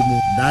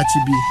kukumu daachi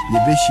bi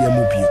yebehia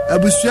mu bi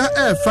abusua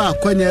efa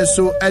akwanya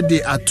so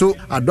ede ato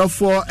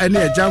adofo ene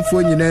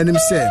ajamfo nyina anim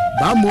se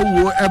ba mo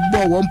wo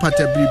ebo won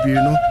patabribiri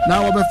no na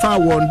wobefa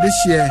won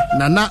dehie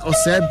nana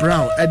Osei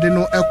Brown ede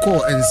no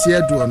ekọ ense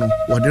edo no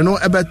wode no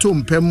ebeto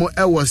mpem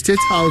ewo State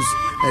House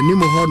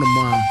enimo ho no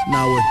mo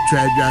na wo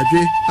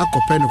twadwadwe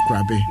akọpẹ no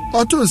krabe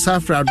oto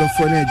nsafra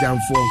adofo ne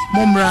ajamfo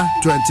momra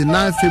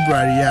 29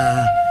 February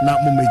ya na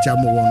momeja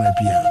mo won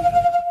abia.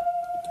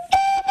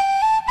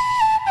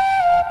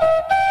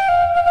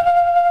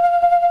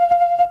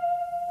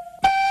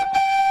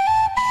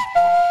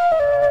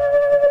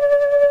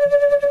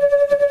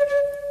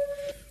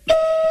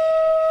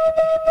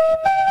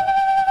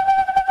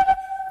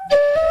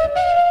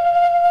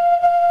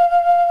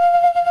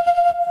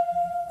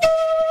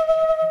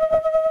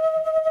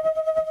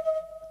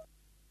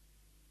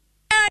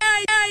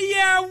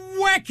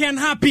 and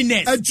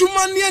happiness.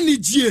 Adwumani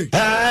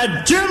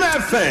anigye. Jim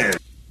FM.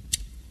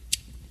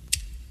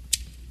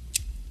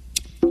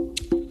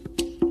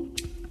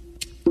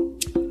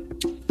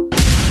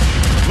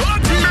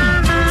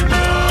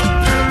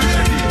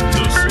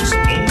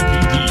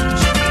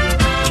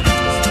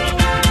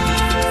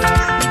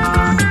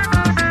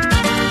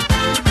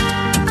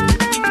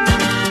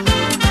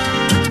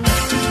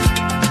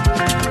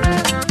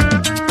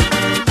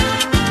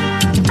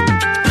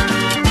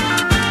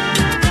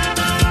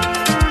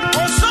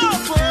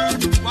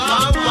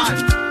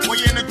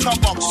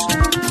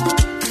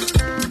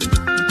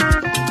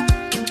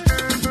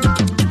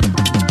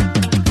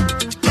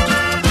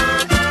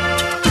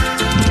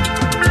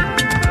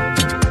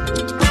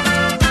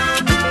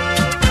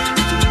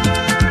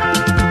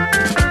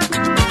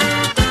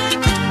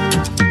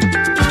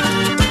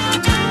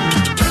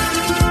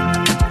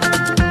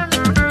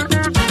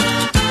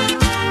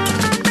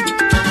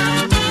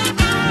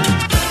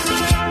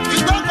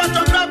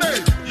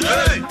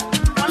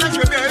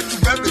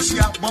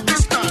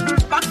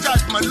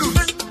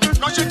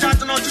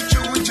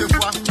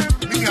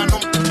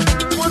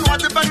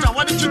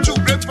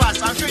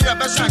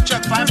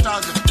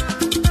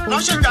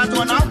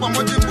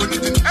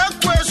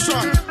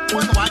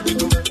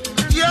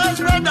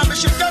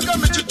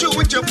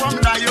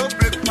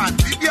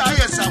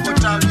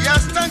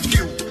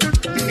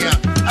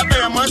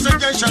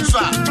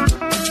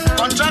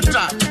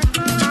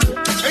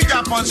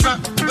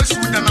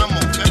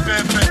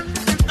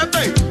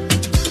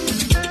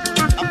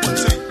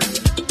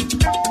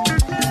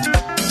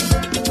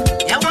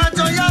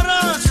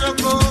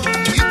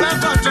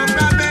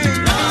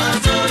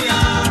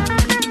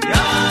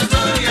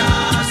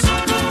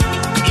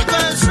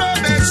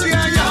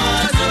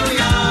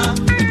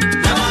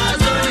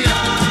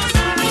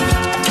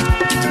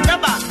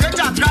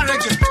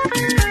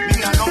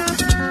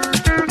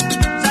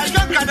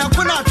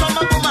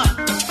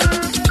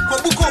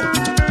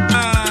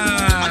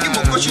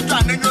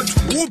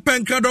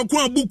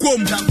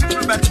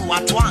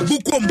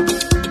 Bukom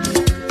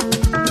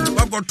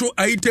wakoto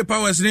aite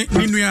powers ni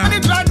nua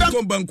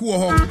bukom banku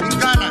ho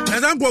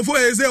na sankrofo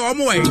eze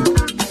omo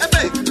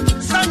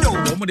sanyo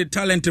omo the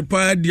talent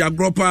pa di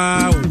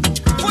agropa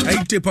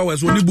aite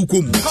powers oni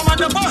bukom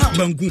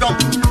banku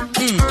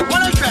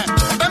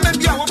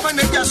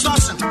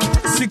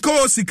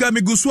sika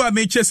migusu a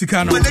meche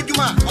sika no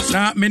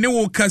na mene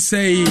wo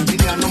kasei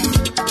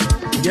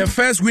your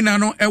first winner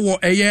no ewo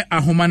eye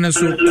ahomane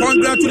so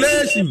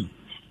congratulations.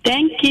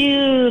 Thank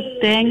you.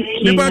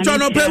 The button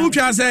no pay which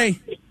I say.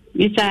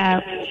 It's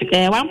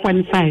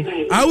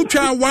 1.5. I will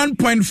try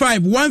 1.5,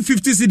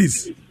 150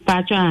 cedis.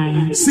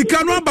 Patron.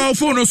 Sika no about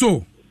phone or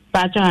so.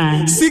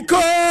 Patron.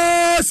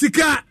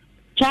 Sika.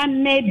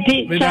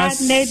 Chanedi.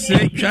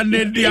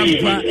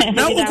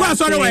 Now, who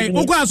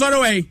sorry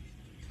way?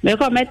 They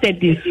committed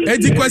this.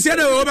 The question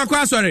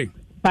over sorry.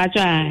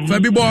 Patron.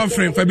 Fabi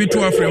boyfriend, Fabi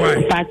two of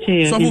why?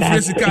 Patron. Some of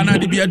us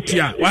can be a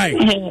tia. Why?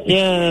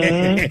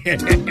 Yeah.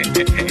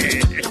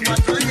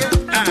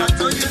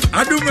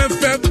 I do my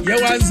fam.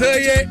 You was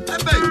there.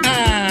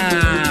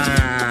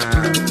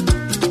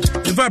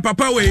 If I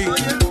papa way.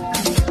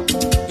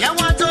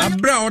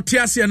 Abra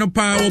otiasi no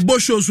pa obo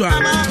shows wa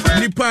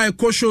nipa e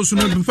ko shows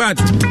no in fact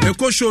e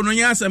ko show no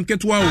yasam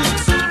ketwa wo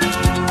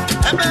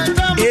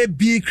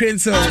AB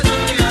Cransel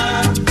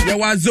ya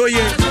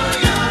wazoye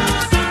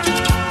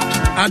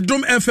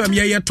Adum FM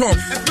ya top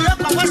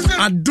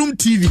Adum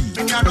TV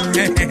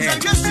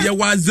ya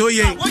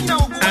wazoye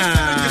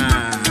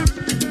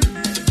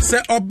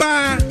se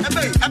oba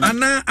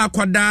ana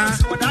akwada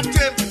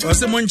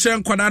ose monche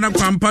akwada na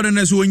kwampa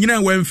no so onyina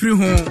wanfiri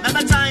ho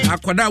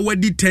akwada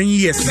wadi 10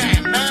 years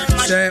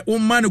se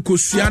umma no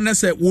kosua na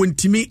se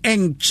wontimi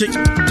enche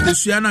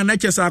kosua na na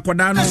kyesa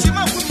akwada no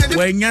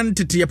wanya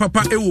ntete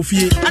papa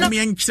ewofie me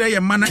enkyere ye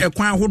mana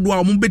ekwan ahodo a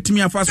omo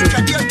betimi afa so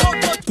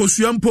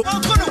kosua mpo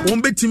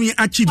omo betimi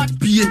achi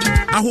bie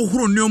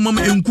ahohoro ne omam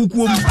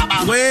enkukuom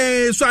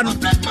we so ano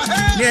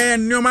ne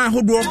nyoma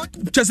ahodo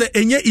kyese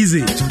enye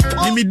easy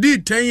ni di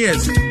 10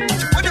 years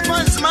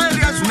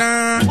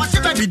na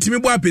bitimi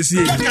bo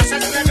apesie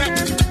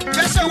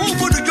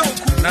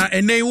na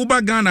ene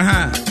uba Ghana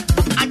ha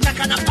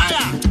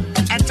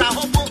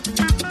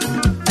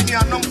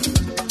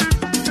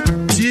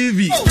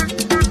TV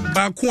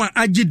bakwa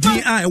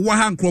agidi a ewa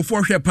ha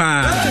nkrofo hwe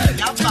pa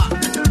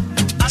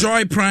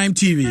Joy Prime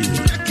TV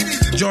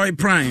Joy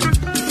Prime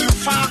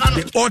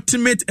the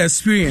ultimate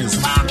experience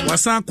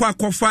wasan kwa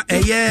kofa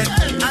eye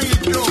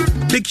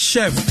Big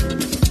Chef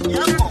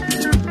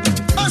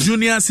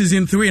Junior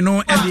season 3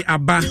 no and the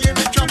aba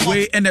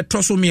we and the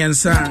toso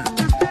miensa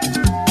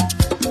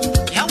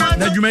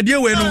na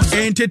dwumadie we no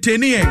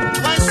entertaining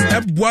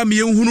eboa me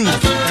ehunu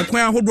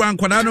ekwan ahodo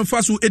ankwada no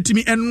faso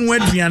etimi enu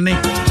aduane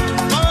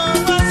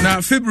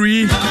na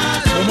February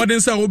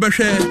omodin sa wo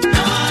behwe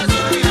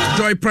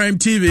Joy Prime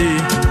TV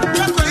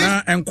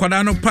na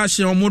enkwada no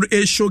passion omodo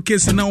e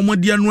showcase na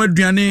omodi anu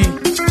aduane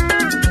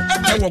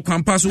ewo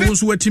kwampa so wo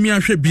so watimi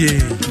ahwe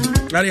bie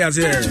gari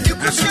aze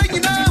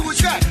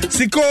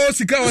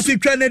sika o si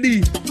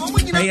twanedi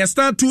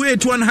star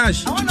 281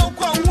 hash.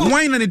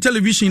 Wine and the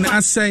television,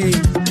 I say.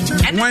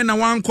 Wine and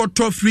one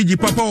quarter fridge,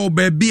 papa or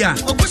baby.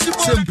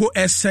 Simple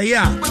essay.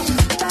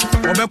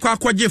 Obekwa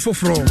kwaje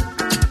foforo.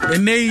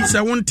 Ene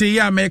say won te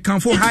ya me kan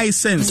for high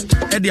sense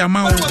e the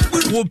amount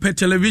wo per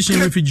television,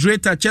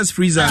 refrigerator, chest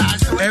freezer,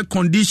 air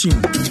condition,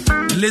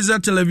 laser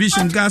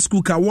television, gas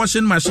cooker,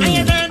 washing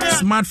machine,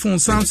 smartphone,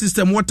 sound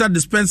system, water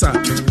dispenser,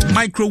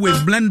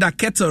 microwave, blender,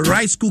 kettle,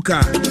 rice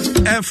cooker,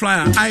 air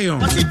fryer,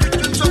 iron.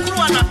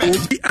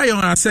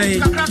 Iron I say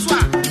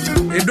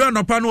edo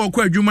no pa no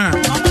okwa adwuma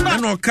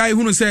na okai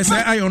hunu say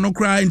iron no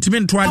kra intimi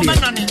ntwade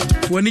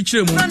wani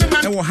kiremu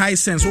e wo high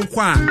sense wo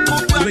kwa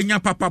benya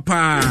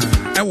papa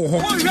e wo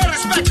ho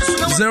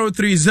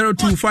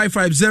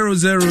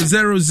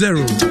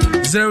 0302550000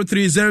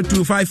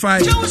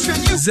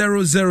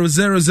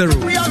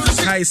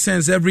 0302550000 high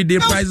sense everyday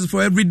prices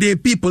for everyday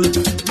people.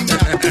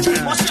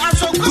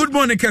 Good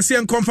morning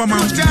Kasian confirm.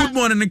 Good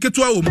morning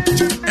Nketwa wom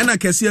ena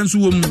Kasian su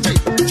wom.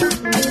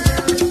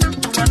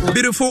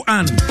 Beautiful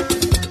Anne,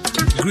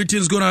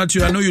 greetings going out to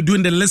you. I know you're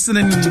doing the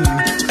listening.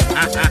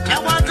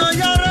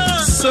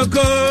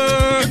 Soko.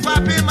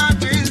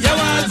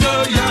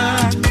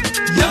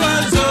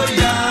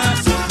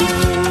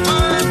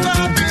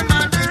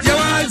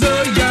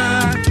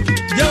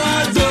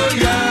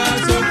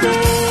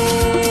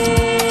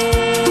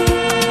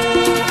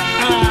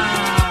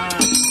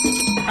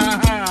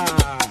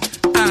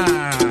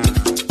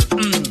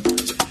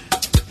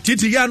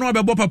 Titi ya no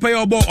abebo papa ya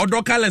obo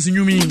odokales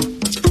nyumi.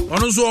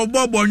 Ono so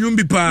obo nyum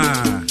bi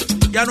pa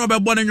ya no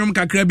bebo na nyum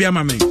kakra bi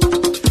ama me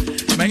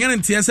manyane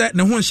ntie se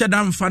ne ho nhye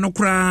da mfa no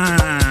kra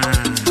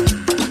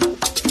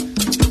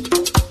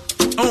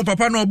o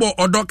papa no obo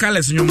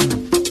odokales nyum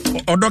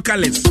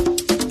odokales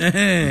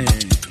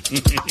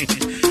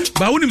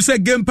ba wonim se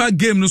game pa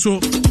game no so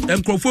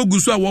enkrofo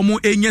guso a wo mo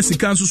enya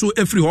sika nso so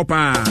every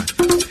hopa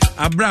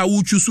abra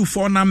wo chusu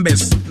 4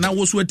 numbers na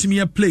wo so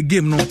atimi play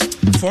game no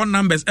 4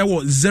 numbers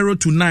ewo 0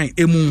 to 9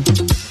 emu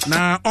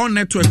na on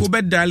network we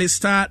be dial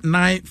star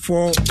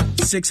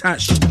 946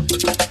 hash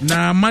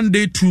na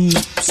Monday to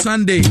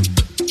Sunday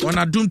on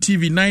Adum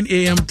TV 9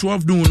 a.m.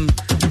 12 noon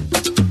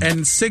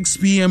and 6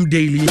 p.m.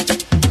 daily.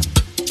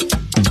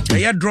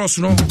 Aya dross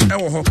no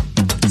ewo ho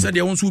said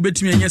they want to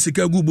betimi anya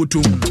sika gu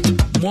botom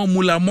more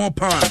mula more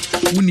power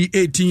uni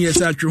 18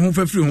 years atwe ho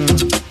fafiri ho.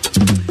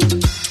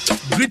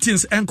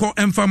 Greetings Enko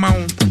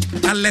Emfamao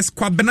Alex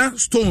Kwabena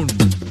Stone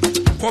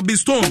Kobe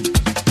Stone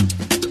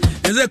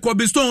is a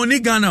Kobe Stone ni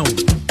Ghana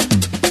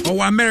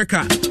or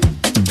America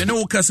you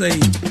know what say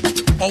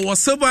or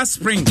Silver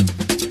Spring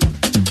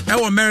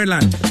or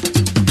Maryland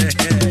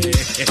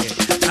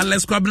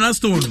Alex Kwabena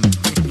Stone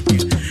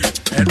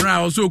and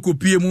now also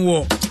copy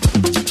mu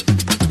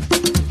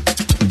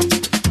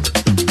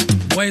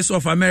Voice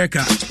of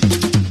America.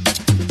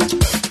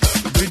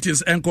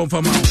 Greetings Enko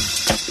Emfamao.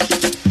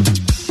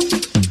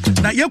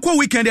 Na yekwa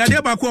weekend ya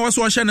dia ba kwa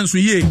waso hye nso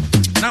ye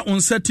na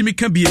onsetimi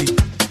ka bie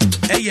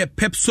eye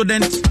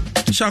Pepsodent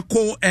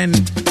charcoal and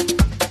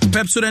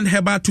Pepsodent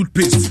herbal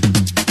toothpaste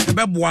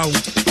ebeboa wo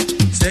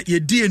se ye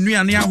di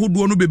enuane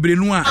ahodo no bebre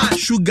no a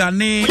sugar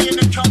ne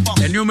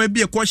enioma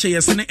bie ko hye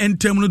yese ne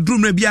entem no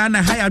drum na bia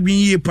na high adwen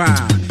ye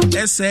pa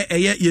ese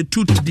eye ye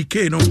tooth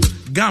decay no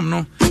gum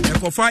no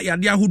ekofa ya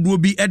dia ahodo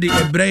bi e de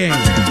ebre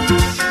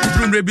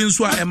drum bi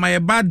nso a e my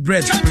bad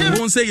breath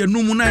won say ye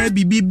numu na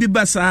bibi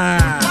basa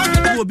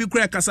obi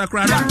kura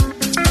kasakra na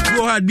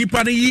go ha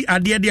dipa ni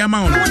ade de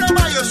ama on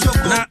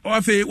na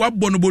ofe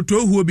wabɔ no boto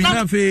hu obi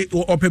na fe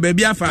ope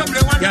baabi afa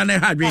ya na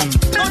ha dwen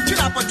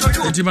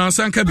intima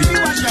sanka bi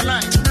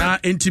na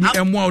intimi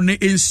emo ne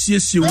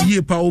ensiesie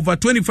yie pa over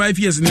 25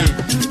 years ni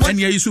and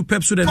ye use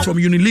Pepsodent from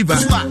Unilever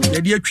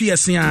ye de atwi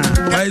ese a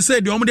I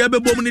said the omo de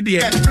abebom ni de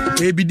e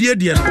bidie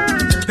de no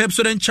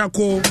Pepsodent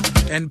charcoal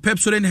and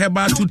Pepsodent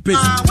herbal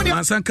toothpaste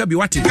mansanka bi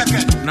wate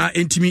na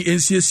intimi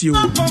ensiesie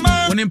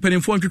woni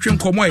mpanimfo ntwetwe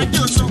nkomo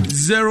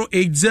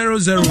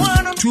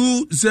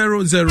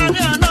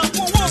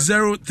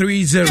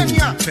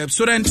 0800-200-030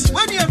 Pepsodent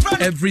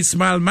every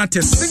smile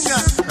matters.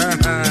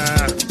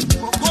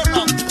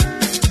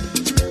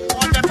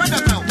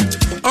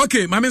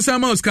 Okay, mami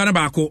sama oskana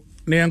bako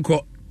ne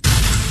yanko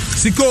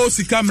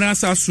sika mra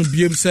sa so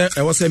biem se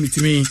e wo se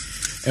mitimi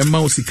e ma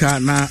osika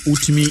na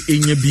utimi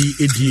enya bi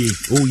edie.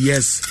 Oh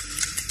yes,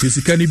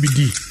 pesika ni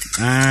bidi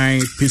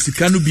ai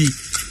pesika no bi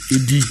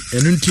edi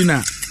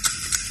enuntina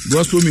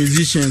gospel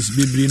musicians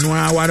bibli no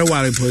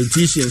aware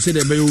politicians say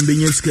they be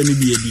ubenye sika ni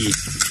bi edie.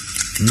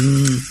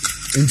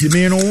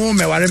 Ntimi no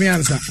me ware mi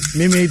ansa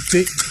me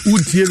te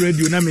utie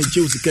radio na me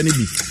che sika ni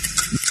bi.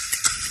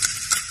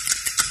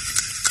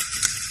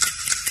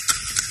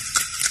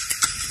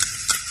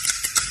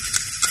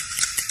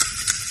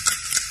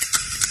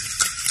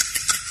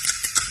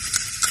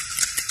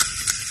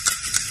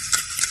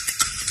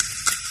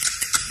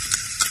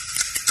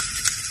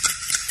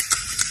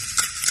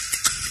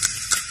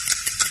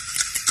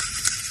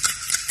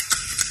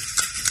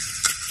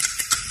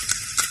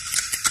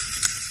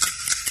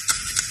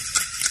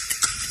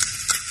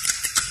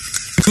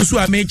 so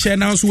a make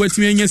now so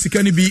wetimi enya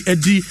sika no bi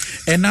edi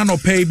ena no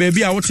pay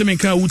baby a wotemi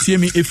kan wutie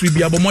mi efri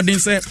bi abomodin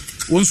se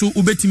wonso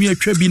ubetimi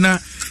atwa bi na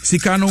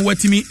sika no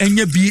wetimi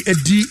enya bi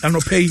edi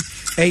anopay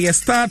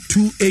star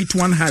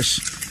 281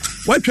 hash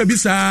watwa bi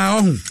saa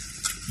ohun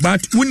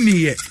but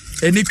unniye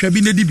eni twa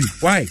bi na di bi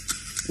why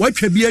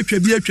watwa bi a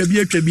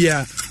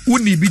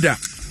unni bi da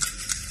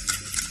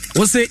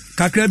wo se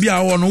kakra bi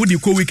a wo no wo di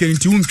ko weekend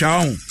ti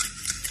untwa ho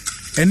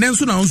enen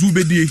so na wo so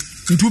ubedie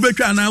ntu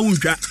betwa na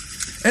untwa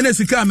ene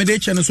sika me de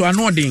che no so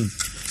anodin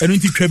eno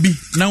nti twa bi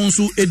na wo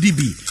so edi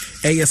bi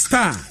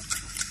star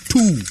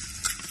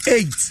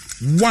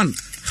 281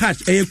 hash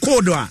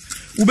code a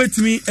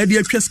ubetimi edi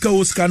atwa ska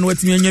oska no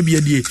atimi anya bi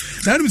adie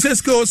na no se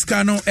ska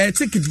oska no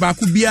ticket ba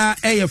ku bia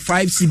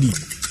 5 cedi.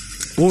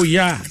 Oh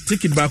yeah,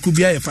 ticket ba ku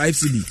bia 5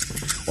 cedi.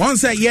 On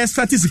say yes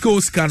statistic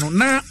oska no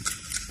na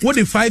what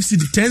the 5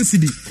 cedi 10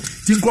 cedi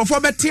tin krofo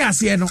bete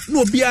ase no na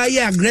obi a ye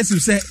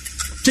aggressive say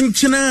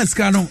chinchina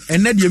ska no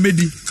ene de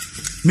medi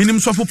minim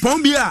so for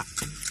pon bia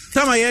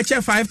tama ye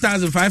che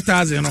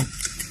 5000 no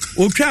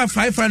o twa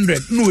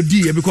 500 no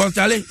odi because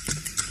chale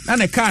na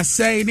ne car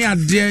say ni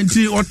ade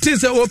nti o te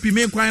say opi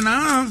me kwan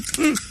na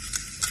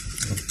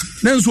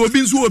na nso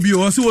obi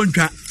o se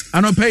wontwa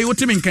anopay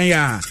wotimi nkan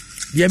ya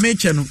de me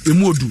che no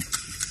emodu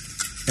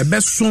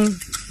ebeson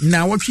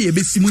na wotwe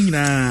ebesimu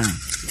nyina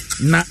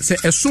na se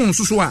eson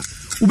so a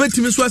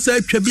ubetimi so asa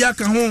atwa bi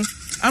aka ho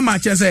ama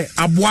che say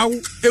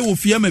aboawo ewo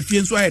fie ma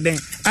fie nso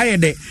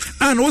ayede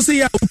ana wo se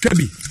ya utwa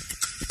bi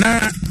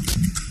na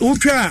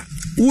utwa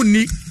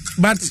uni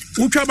but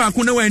utwa ba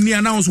ku na wani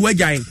announce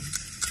wagyae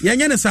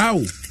yenye ne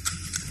sao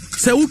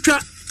se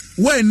utwa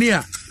wani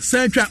a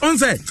se twa on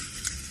say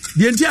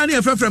de ntia na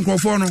efrefren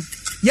krofo no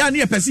ya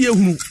na epese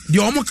ehunu de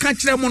omo ka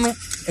kire mo no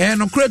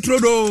no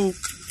kretrodo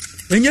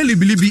enye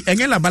libilibi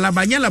enye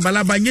labalaba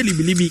enye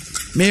libilibi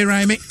me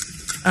raime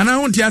ana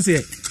hontia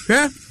se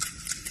hwe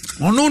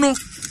ono no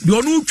de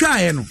onu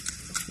utwa no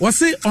wo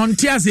se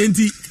ontia se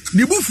enti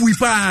ni bufu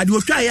ipa de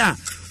otwa ya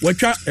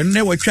watwa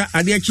enne watwa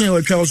ade kyen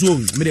watwa so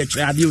me de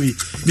kire ade we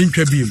ni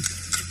ntwa biem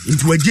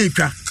nti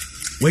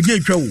wagye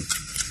twa wo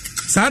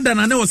saada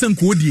na ne wo se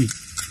nkodie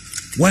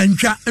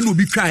wantwa ene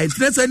obi twa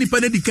etresa nipa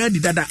ne dika di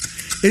dada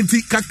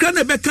enti kakra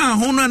ne beka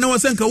ho no na wo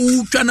se nka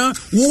wo twa na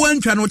wo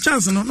wantwa no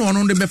chance no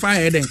no de be fa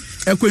heden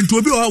ekwenti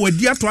obi o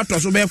wadi ato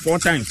so be 4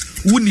 times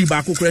wuni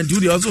ba kokora nti wo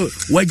de also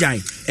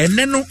wagyan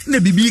enne no na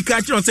bibi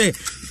ka kire se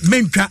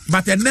mentwa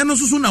but enne no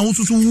susu na wo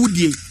susu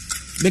wudie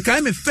me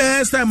kai me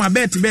first time I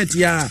bet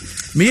ya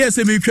me yes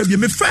me twa bi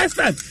me first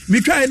time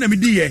me twa na me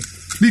di ye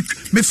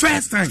me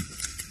first time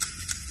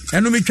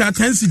eno me twa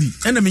 10 cedi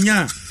ena me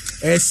nya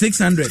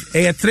 600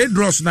 3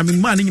 draws na me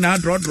man nyina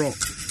draw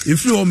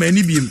if you o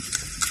many biem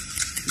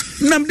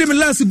nam de me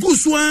last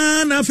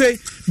buswa na fe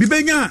bi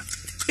benya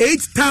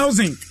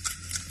 8000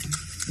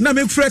 na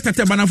me free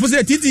tatabana fo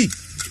se titi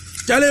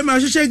chale ma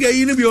hye ge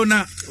yi ni bi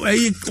ona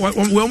we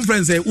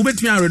friends say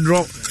ubetimi a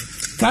redraw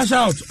cash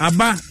out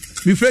aba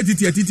mi free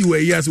titi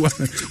we years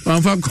one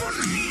fa ko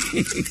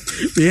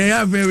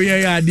yeah very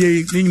yeah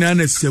dey nyina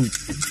na sew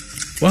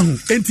wahu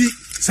enti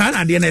sa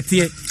na de na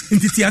tie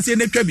enti ti ase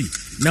na twa bi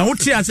na wo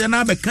ti ase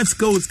na be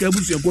kaska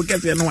busu ko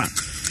kese no a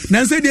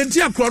na nse de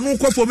enti akro no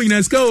ko fo mi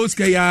na ska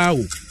ya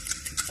o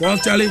ko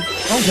chale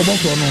on ko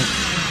bokro no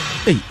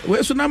eh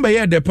we so number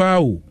here de pa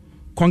o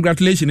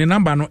congratulations the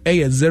number no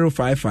eh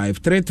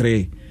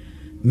 05533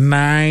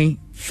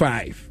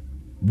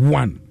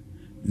 951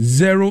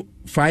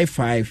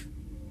 055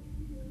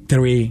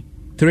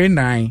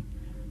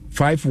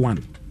 33951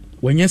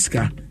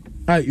 wenyeska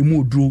a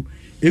imodro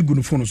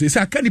egunu fono so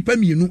isa ka nipa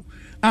mienu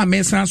a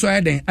mesan so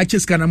ayeden a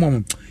cheska na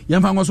mom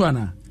yemfa ngoso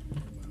ana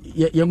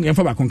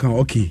yemfa ba konkan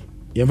okay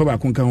yemfa ba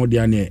konkan ho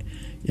dia ne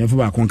yemfa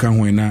ba konkan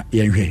ho na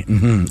yenhwe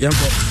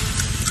yemfa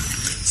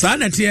sa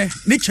na tie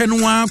ni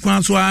chenu wa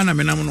kwan so ana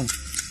menam no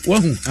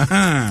wahu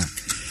aha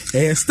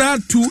star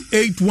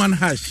 281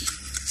 hash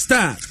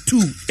star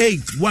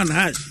 281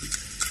 hash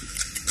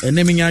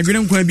ene minya adwene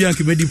nkwan bi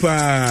anke medi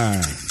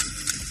pa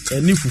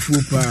eni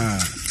fufu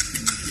pa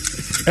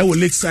ewo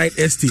Lakeside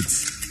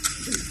Estate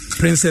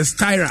Princess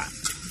Tyra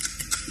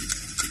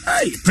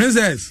hey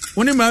princess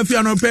oni ma fi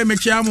ano pe me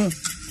chiamo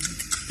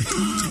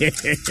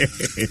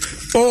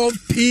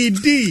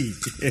OPD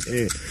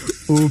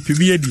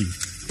OPD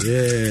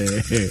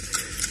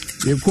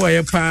ye ko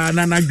ye pa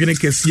na adwene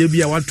kese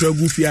bi a wato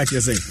agu fi a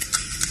chese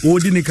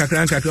odi ni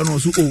kakran no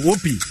so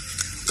OP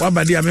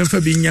wabade a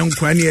memfa bi nya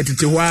nkwa ne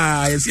etete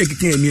wa yesi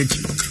ekeke ani achi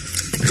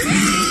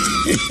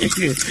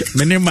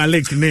mene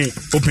Malik ne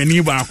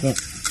openi ba ko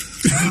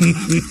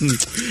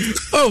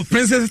oh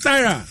Princess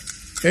Tyra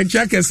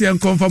echa kese en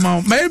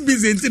confirm my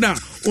busy ntina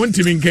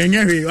ontimi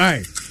nkenya hwe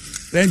ai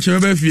then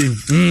chebe fie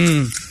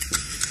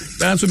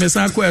that's me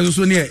sa ko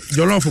so ne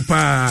jollof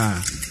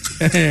pa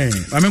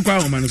wa me kwa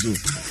o man so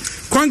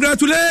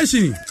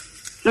congratulations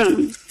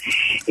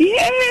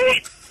yeah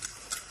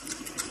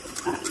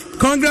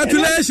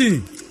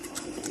congratulations.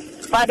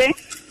 Pardon?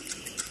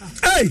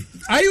 Hey,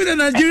 are you the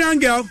Nigerian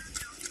girl?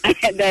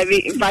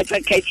 David,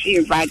 Patrick,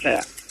 catchy,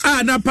 Patrick.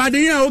 Ah, na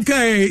pardon,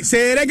 okay.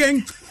 Say it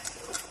again.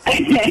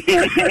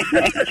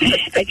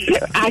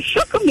 I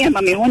shock me and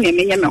my own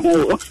name.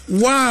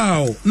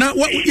 Wow. Now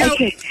what?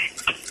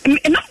 No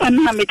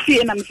one have a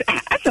and I'm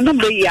a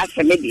number of years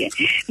a media.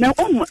 Now,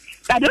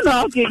 I don't know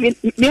how to even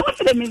me what's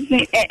the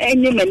missing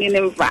any man in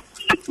the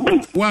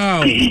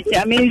wow.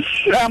 I mean,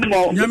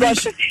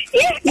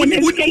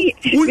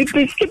 we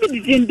prescribe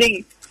the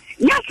day.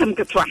 Yes, I'm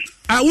good.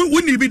 I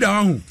wouldn't be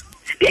down.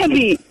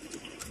 Debbie,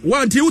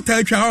 what you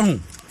tell you?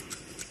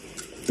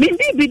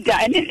 Maybe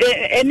that and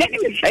then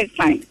it's first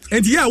time.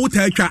 And yeah, what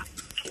tell you?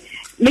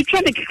 Me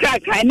try to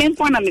crack and then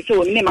one of me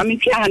so name I'm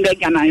trying to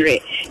Ghanaian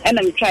and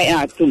I'm trying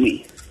out to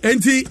me.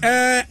 Enti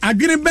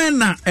adwene ben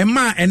na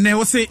ema ene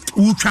wo se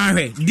wo twa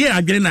hwe die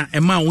adwene na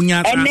ema wo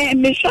nya ta ene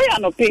me so ya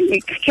no pe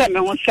me ka me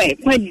ho se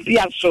kwan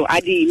bia so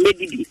ade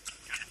medibi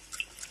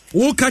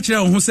wo ka kire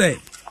ho se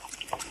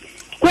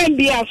kwan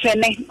bia so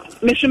ne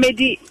me so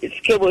medi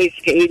skebo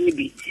ni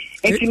bi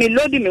enti me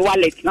load me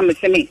wallet na me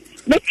se me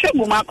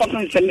twegu ma ko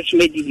se me so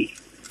medibi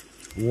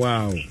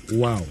wow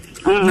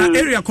na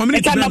area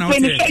community na na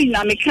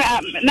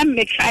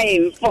me try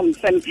inform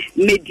some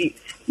medi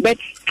but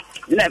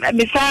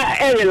Misa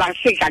relax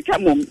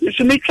akamum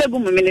so me twegu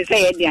me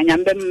say e dia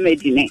nyambe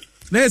medine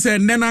na say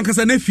nne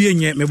ankasa na fie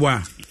nye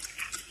meboa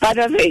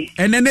pada say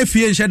ene na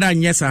fie nhye da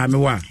nye sa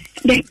mewa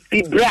de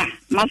bibra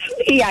maso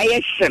ya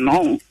yese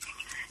no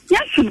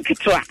nyasum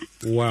kitwa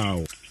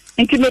wow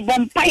enti me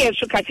bompa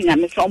yeso katinya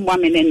me so mbo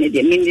me ne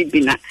de me bi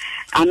na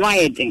anu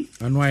ayedin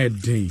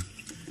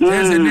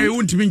yes ne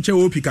wuntimi nche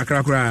opi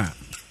kakra kra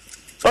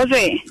o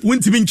say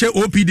wuntimi nche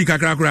opd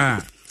kakra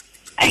kra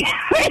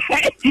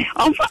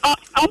on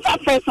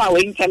first one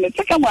we internet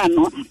second one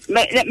no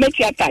me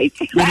tia tight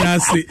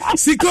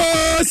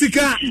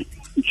sika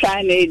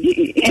China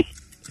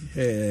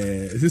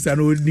sister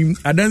no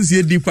I don't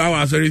see deep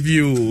power sorry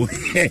view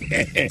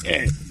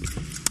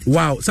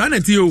wow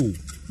sanity o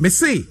me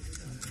say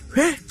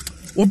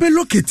obe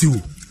locate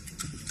you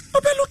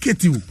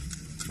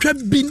twa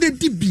binde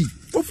dibi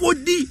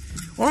ofodi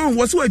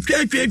wo so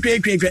twa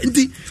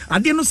nti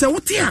ade no se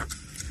wote a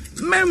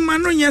memma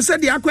no nya se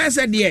de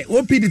akwese de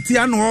opd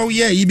tia no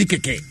ye yi bi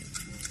keke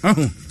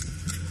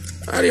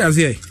ari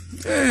azie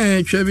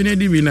twa bi ne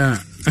dibi na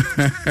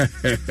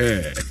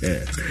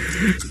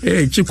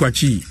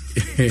chikwachi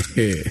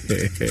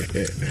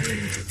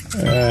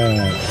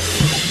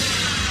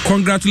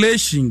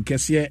congratulations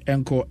kese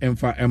enko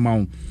emfa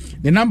emau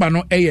the number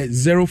no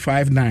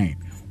 059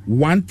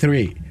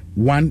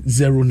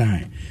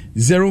 13109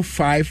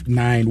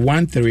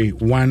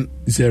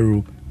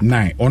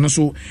 059131009 ono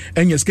so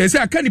enyes kese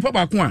aka nipa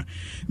ba ko a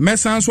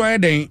mesan so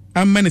ayeden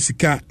amane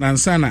sika na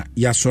nsana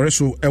ya sore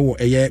so ewo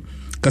eye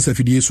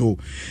kasafidie so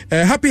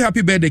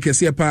happy birthday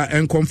kese pa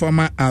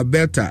enkonfama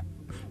Alberta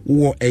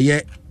wo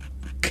eye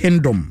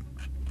Kingdom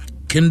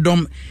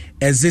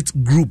Exit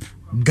Group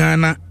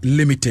Ghana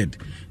Limited.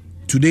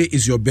 Today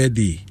is your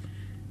birthday.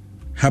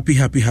 Happy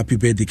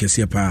birthday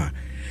kese pa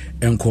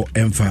enko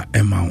emfa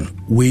emau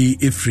we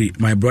ifri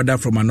my brother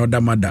from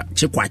another mother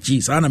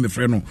chekwachi sana me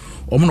frɛ no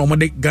omo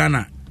de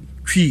Ghana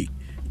twi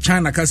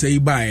China kasa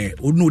ibae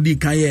onu di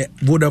kan ye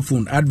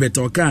Vodafone advert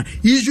o kan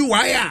issue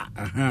wire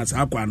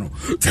sa kwa no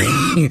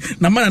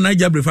na mana na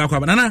jabre fa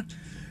kwa nana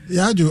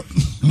yajo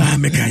na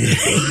me kan ye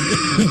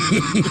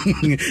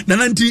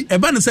nana nti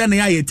eba no say na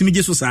ya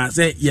timije so sa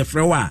say ye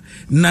frɛ wa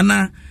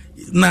nana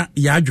na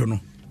yajo no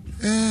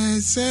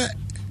say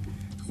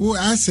wo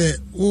ase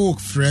wo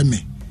frɛ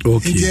me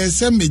okay nti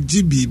ese me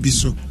GB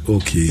so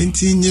okay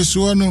nti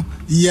nyeso no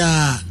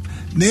ya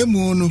na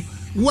emu no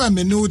wo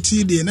ame no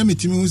ti de na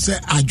metimi hu se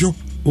adwo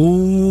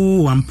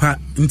ampa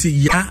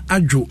nti ya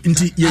adwo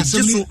nti ye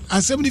giso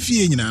asem ni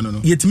fie nyina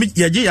no yetimi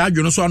ye ge ya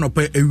adwo no so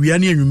anopa awia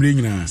ne anwumre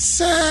nyina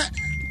se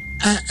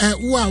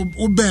wo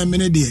ba me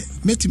ne de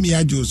metimi ya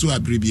adwo so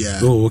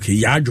abrebia okay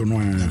ya adwo no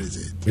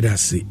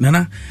that's it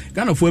nana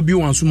Ghana for bi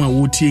wan so ma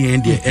wo tie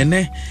en de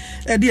ene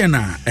e de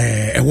na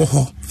ewo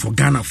ho for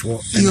Ghana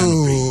for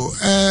yo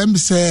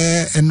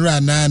say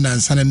enra na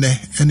nsane ne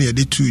ene ye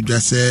de tu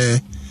dwa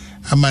se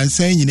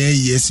amansan nyina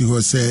yesi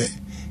ho se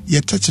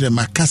ye tachere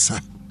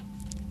makasa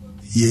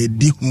ye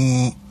di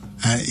hu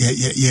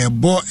ye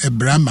bo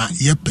ebrama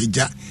ye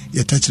pagya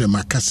ye tachere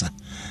makasa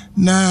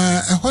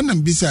na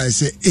ehonam bisa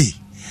se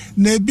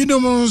na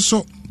binom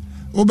so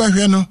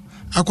obahwe no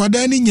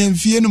akwada ni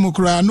nyamfie no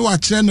mukura no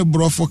akire no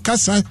brofo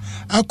kasa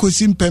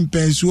akosi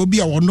mpempenso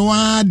obi a wono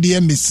ade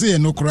mese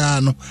no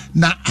kura no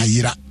na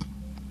ayira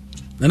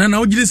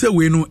na ugiri se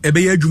we no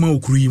ebe ya adwuma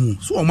okuru yi mu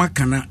so o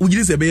maka na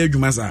ugiri se ebe ya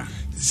adwuma sa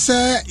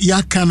se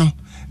yaka no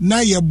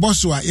na ye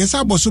boso a ye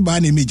sa boso ba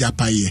na meja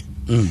paye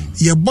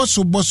ye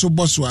boso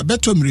a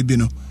betom ribi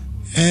no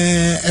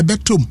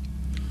ebetom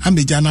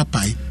ameja na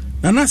pai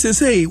na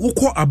se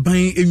wokọ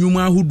aban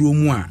enwuma ahodo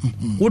mu a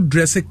wo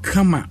dress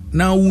kama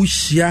na wo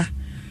hia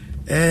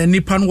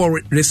nipa no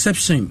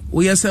reception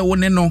wo yese wo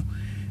ne no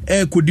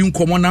kodi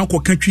nkomo na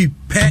akoka twi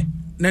pe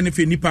na ne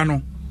fe nipa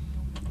no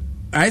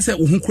I say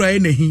wo hukura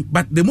na hi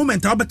but the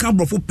moment I become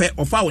brofo pe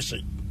of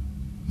awhye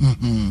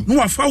no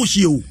wa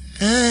fawhye o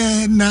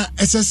na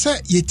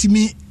esese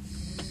yetimi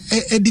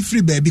edi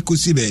free baby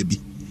kosi baby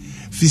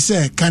fi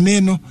sɛ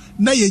kane no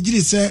na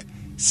yɛgyiri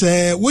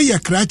sɛ woyɛ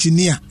krakye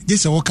a gye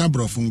sɛ wɔka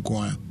borɔfo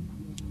nko a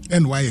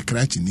ɛna woayɛ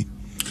krakye ni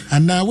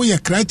anaa woyɛ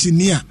krakye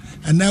ni a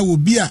anaa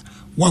obi a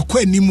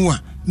wakɔ anim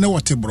a na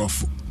wɔte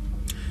borɔfo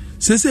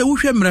sɛ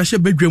wohwɛ mmarahyɛ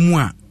badwa mu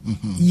a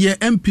yɛ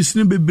MPs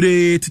no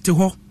bebree tete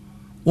hɔ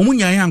wɔn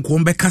nyaayɛ anko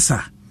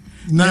bɛkasa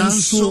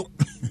nanso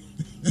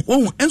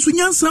enso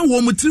nyansa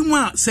wɔ mo tirim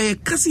a sɛ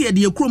kasa yɛ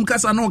de kurom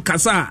kasa na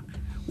ɔkasa a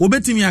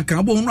wobetimi aka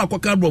abo ho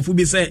akɔka brɔfo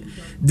bi sɛ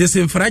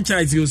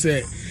disenfranchise yo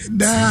sɛ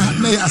da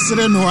na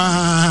asere no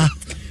a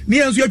ni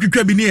enso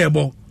atwitwa bi ni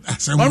ɛbɔ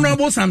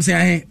honorable Samson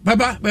ahe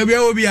papa baabi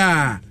a obi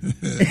a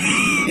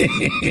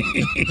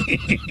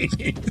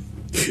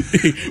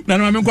na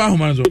no me kwa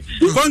homa so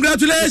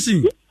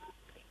congratulations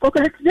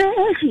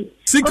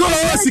sika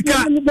oye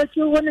sika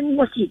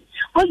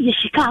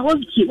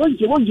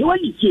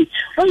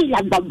oye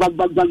la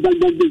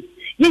gbagbagbagbagbagbe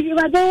ye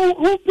ba do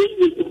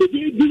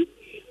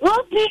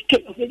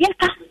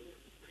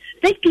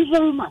thank you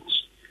very much.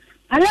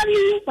 I love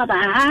you.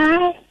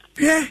 Bye-bye.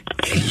 Yeah.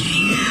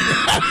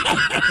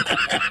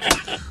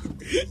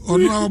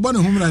 Ono abana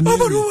humra ni.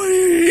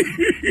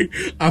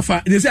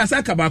 Afa, they say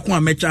asaka ba ko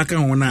amecha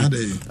kan ho na.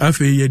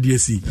 Afa ye de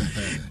asi.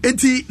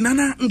 Enti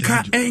nana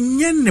nka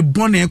enye ne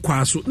bone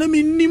kwa so. Na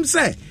menim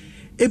se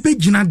ebe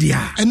gina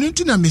dia. Eno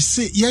nti na me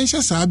se ye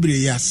nhya sa abre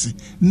ye ase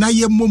na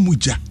ye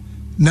momuja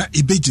na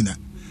ebe gina.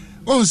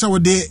 On sa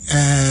wode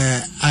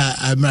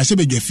amrashe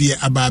bedwafie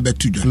aba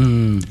betudwa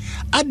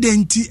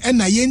adenti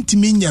na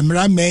yentimi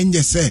nyamra ma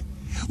enye se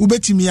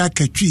ubetimi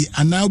akatwi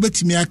ana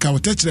ubetimi aka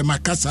wotekere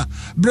makasa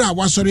bra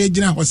wasore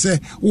agina ho se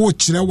wo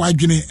kire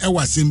wadwene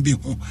ewasem bi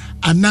ho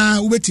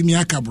ana ubetimi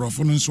aka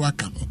brofo no nso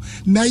aka ho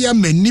na ya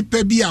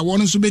manipa bi a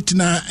won nso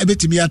betina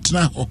ebetimi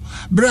atena ho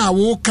bra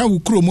wo ka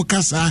wukro mu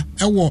kasa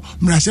ewo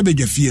mrashe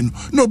bedwafie no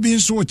no bi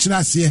nso wo kire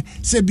ase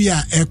se bi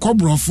a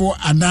ekobrofo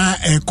ana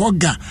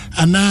ekoga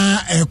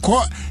ana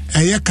eko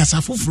eye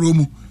kasa foforo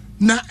mu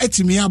na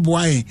etimi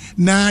aboae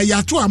na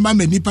yato ama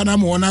manipa na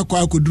mo na akwa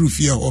akoduru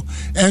fie ho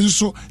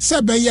enso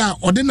sebe ya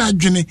ode na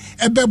adwene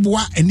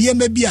ebeboa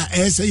eniyema bi a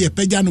ese ye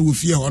pagya na wo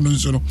fie ho no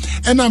nso no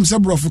enam se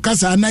brofo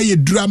kasa na ye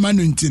duru ama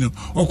no ntino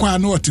okwa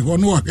na ote ho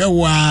no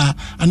hwewa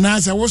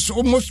ana se wo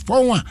almost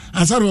pon a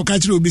ansaro wo ka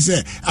kire obi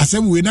se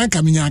asem we na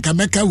kamenya aka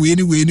meka we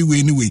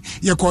ni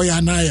ye ko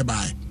ya na ye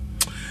bae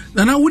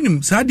na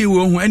wonim saade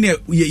wo ho ene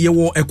ye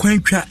wo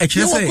ekwan twa e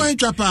kire se ye wo kwan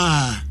twa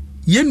pa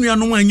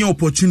yenuanom anya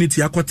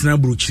opportunity akotena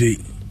buruchire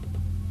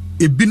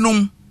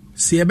ebinom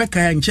se yebeka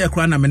ya nche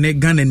kra na mene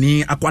Ghana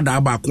ni akwada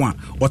abako a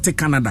ote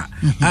Canada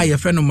a ye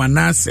fe no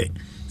Manase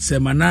se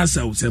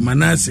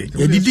Manase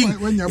edidi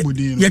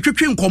ye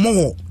twetwe nkomo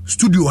ho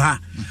studio ha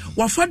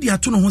wafade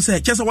ato no ho se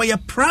chese wa ye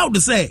proud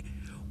se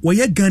wo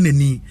ye Ghana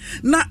ni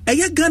na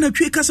eye Ghana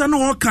twe kasa no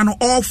ho ka no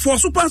for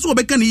super so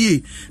obeka ni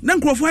ye na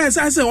nkrofo ya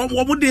se wo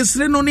mo de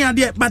sre no ne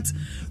ade but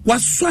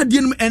waso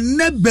ade no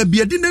enne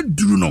babia de na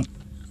duru no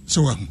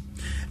so wa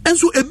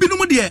enso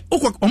ebinom de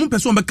omo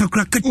person be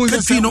kakra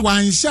kati no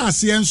wan sha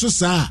ase enso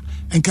saa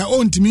enka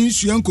ontimi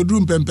nsua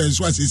nkoduru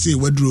mpempenso asese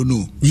waduro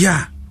no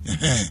ya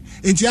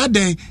enti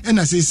aden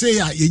na sese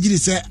ya yegiri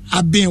se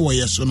aben wo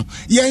yeso no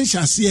ye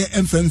nhase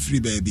emfamfiri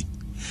baabi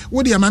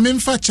wo de amame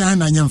mfa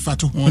China nyamfa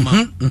to ho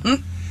ma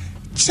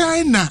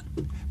China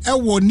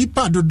ewo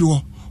nipa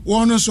dodo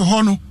wono so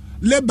ho no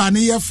leba ne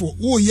yefo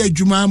wo ye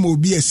adwuma ma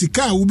obi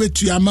asika wo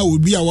betu ama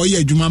obi a wo ye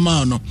adwuma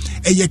ma no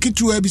eye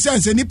kitu abi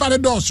sanse nipa de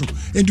doso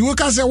enti wo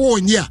ka se wo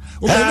onye a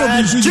wo be no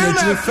bi nsu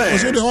yetire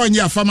so de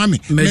onye afama me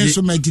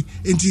so magi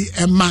enti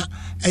ema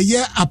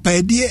eye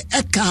apaedie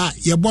eka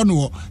ye bono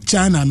wo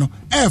China no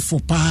efo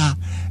pa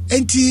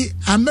enti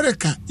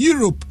America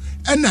Europe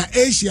na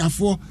Asia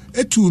fo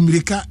etu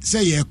America se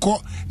ye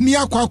ko ni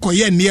akwa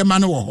ye niema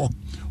no wo ho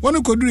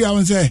wono koduru ya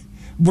won se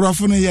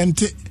brofo no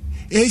yente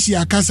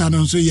Asia kasa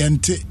no so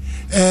yente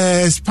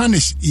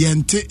Spanish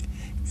yente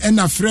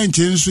ena French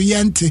nso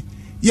yente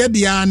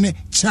yede ane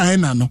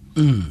China no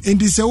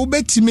enti se wo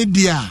betime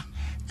dia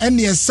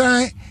ene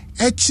esan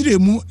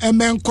ekiremu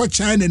emenko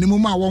China ni mu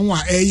ma won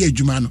a eye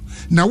adwuma no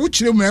na wo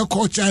kiremu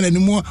ekọ China ni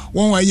mu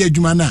won a eye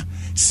adwuma na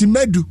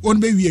simedu on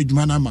be wi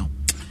adwuma na ma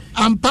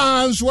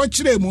ampa nso wo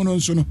kiremu no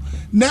nso no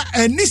na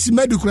eni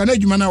simedu kura na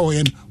adwuma na wo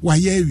ye no wa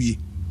ye awie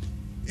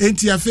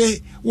enti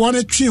afi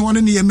wona twi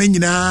wona ne yema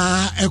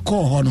nyina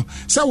ekọ ho no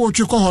sa wo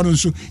twi kọ ho no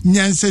nso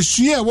nyansa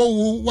sua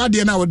wo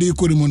wade na wode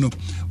ikorimu no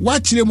wa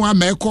kiremu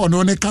ama ekọ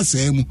no ne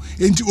kasa mu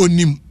enti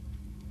onim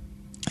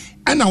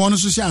ana wona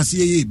so sha ase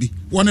ye bi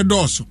wona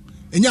dọọso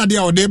enya de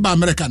a wode ba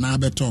America na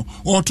abeto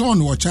oton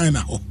no China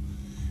ho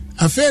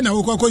afi na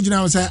wo kwakọ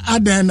gina say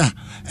adan na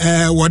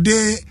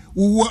wode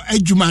wo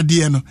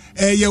adwumade no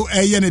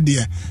eye ne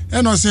de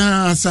eno se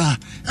asa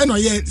eno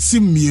ye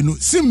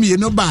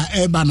simmienu ba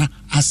eba na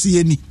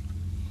ase ni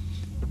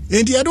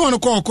enti ade won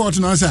call court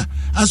no sa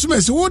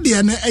asuma se wo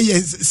de na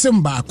eye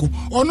simbaako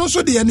ono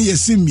so de na ye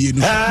simmienu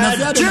na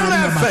fiade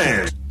na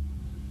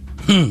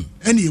ba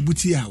eni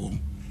ebuti a wo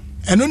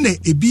eno na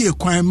ebi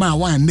ekwan ma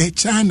wan ne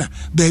China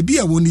ba bi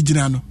a woni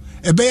gina no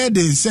ebe ye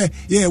de se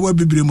ye wa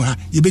bibire mu ha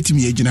ye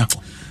betimi ye gina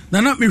ho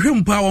Nana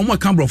mehwem pa wo mo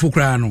ka brofo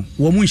kra no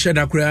wo mo nhye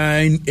da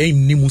kra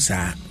enni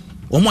musa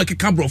wo mo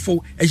ka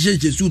brofo ehye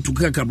Jesu tu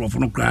ka brofo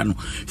no kra no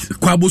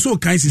kwa boso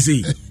kan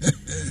sisi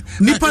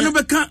nipa no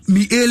beka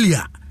mi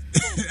elia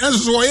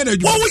eso wo ye na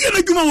dwuma wo ye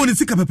na dwuma wo ne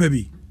sika papa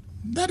bi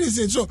that is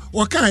it so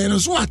wo ka ye no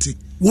so ate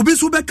wo be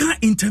so beka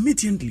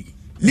intermittently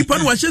nipa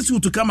no wa hye su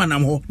tu kama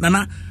nam ho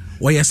nana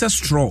wo ye se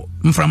straw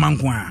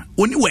mframanko a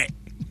oni we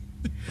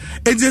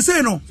enti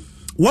say no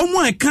wo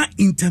mo ka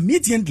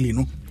intermittently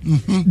no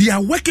they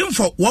are working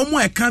for one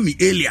more coming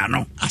earlier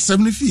no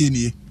asem fie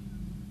nie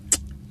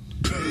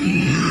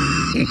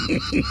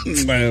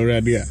my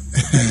radio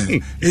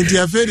enti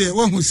afede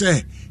wo hu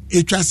se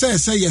etwa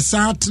se ye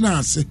satna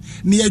ase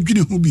ne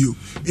adwene hu bio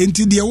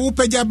enti de wo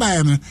pagya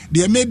bae no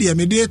de me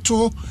de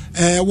to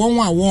won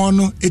a won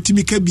no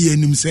etimi ka bi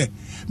anim se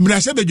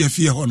mrase bedwa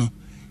fie ho no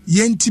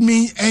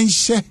yentimi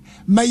enhye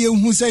ma ye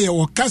hu se ye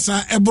wo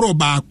kasa ebro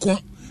baako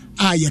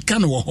a ye ka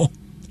no wo ho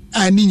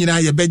a ni nyina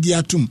ye bedi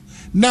atum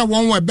na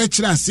won wa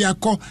bekire ase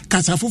akọ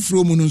kasa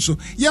foforo mu no so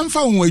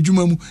yemfa won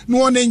adwuma mu na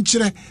won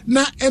enkyere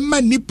na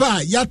emma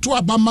nipa ya to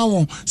abama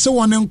won se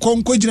won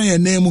enkonko gina ya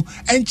na mu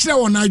enkyere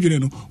won adwene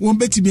no won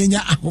betimi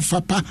enya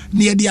ahofapa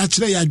na ye de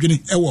akyere ya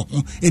adwene ewo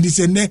ho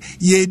edise ne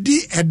ye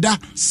di eda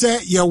se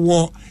ye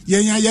wo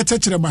yenya ye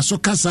tekere maso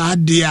kasa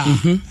ade a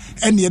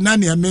ene na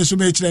ne me so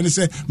me kyere ne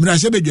se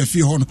mrahye bedwa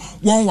fi ho no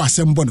won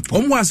wasem bo no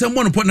won wasem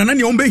bo no na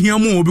ne won behia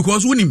mu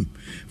because wonim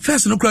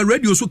first no kra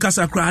radio so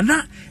kasa kra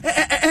na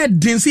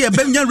den se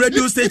benya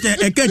radio station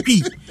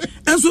ekatwi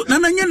enso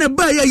nana nya ne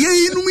ba ya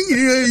yinum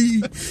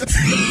nyiri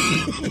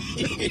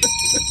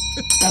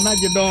ana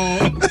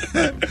jedon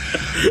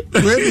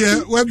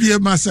we be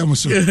masam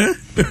so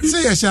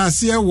say ya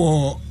shase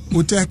wo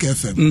Utek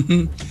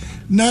FM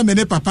na me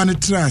ne papa ne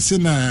trase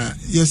na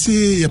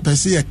yesi ye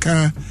pese ye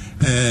ka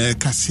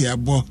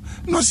kasiabo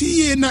no si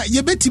ye na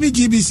ye betimi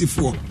GBC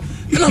fo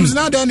enam se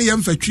na da ne ye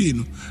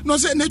mfatwi no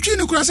se na twi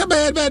ne kura se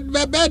be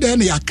da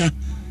ne yaka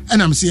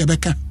enam se ye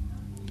beka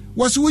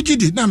was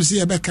wujidi nam se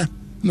ye beka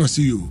no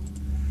se you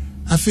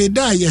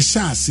afeda ye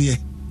shase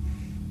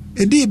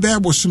edi be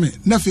bosome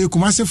na fe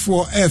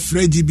kumasefo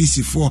free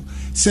GBC fo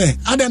se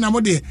ada na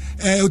mo de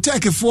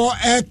Utek fo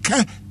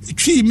ka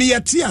twi mi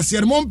yati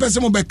ase mo mpese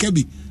mo beka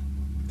bi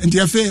enti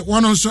afi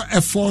wono nso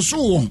eforso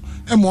won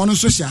emo no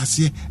nso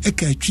hyase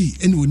eka twi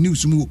ene oni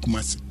usum wo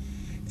kumase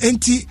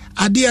enti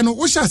ade no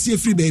wo hyase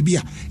free baby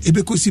a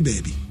ebekosi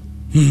baby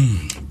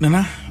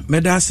nana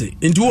medase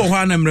enti wo ho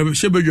ana mre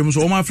hyebedwom so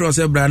wo ma frɛ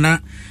se bra na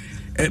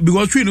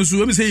because twi no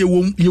so we say ye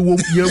wo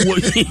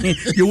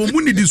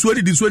muni disuo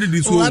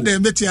o ade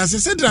beti ase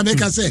se dra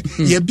make say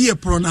ye be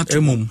pronato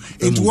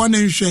enti won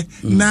nhwe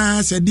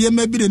na se de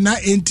ma bi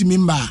na entimi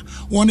mba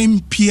won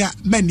mpia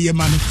manie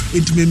ma no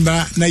entimi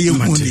mba na ye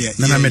hu ne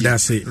na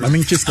medase ma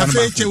men chiska na ba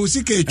afa che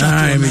usika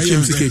etwato na ye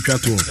usika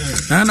etwato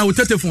na wo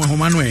tetefo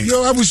ahoma no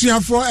yo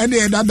abusuafo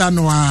ene dada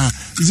no a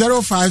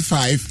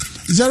 055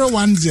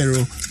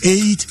 010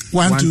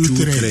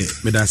 8123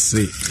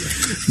 medase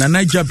na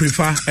naija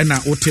prefer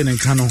na oten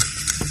nkano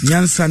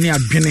nyansa ne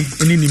adwene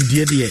ne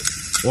nimdie de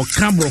o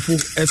ka brofo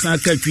esan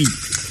ka twi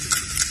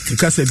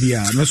kasa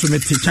bia no so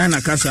meti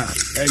China kasa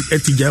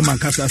eti German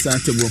kasa sa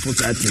te brofo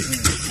sa te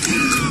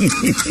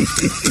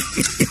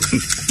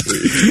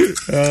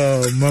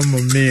oh mamma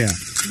mia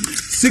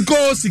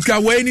sika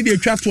we ni de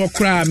twato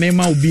okra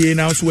mema obie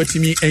na so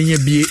watimi enye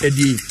bie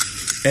edi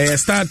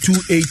star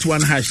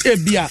 281 hash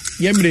bia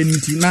yemre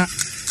nti na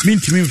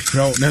mintimi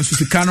mfrao na nso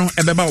sika no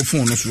ebeba wo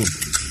phone no so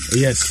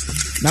yes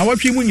na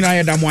watwi mu nyina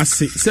yeda mo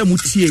ase se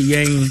mutie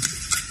yen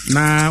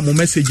na mo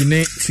message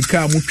ne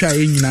sika mu twa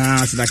yen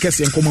nyina se da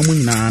kese nkoma mu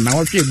nyina na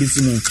watwi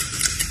ebisi mu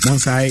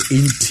monsai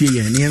entie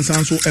yen ne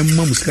ensan so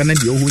emma mu sika na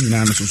de ho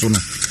nyina no so no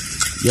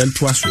yen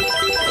to aso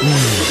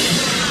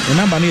the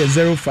number is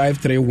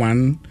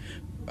 0531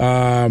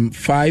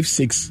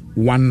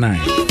 5619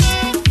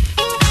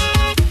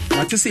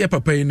 what say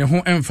papa ne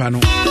ho emfa no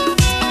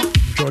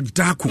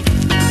Jodako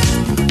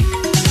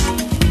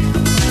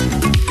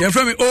you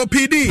from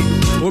OPD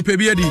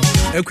edi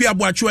eku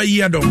aboacho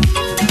yi adom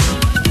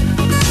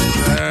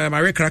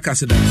my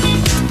crackers da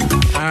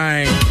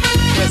ai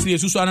yes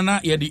yesu so na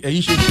ye di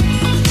eyi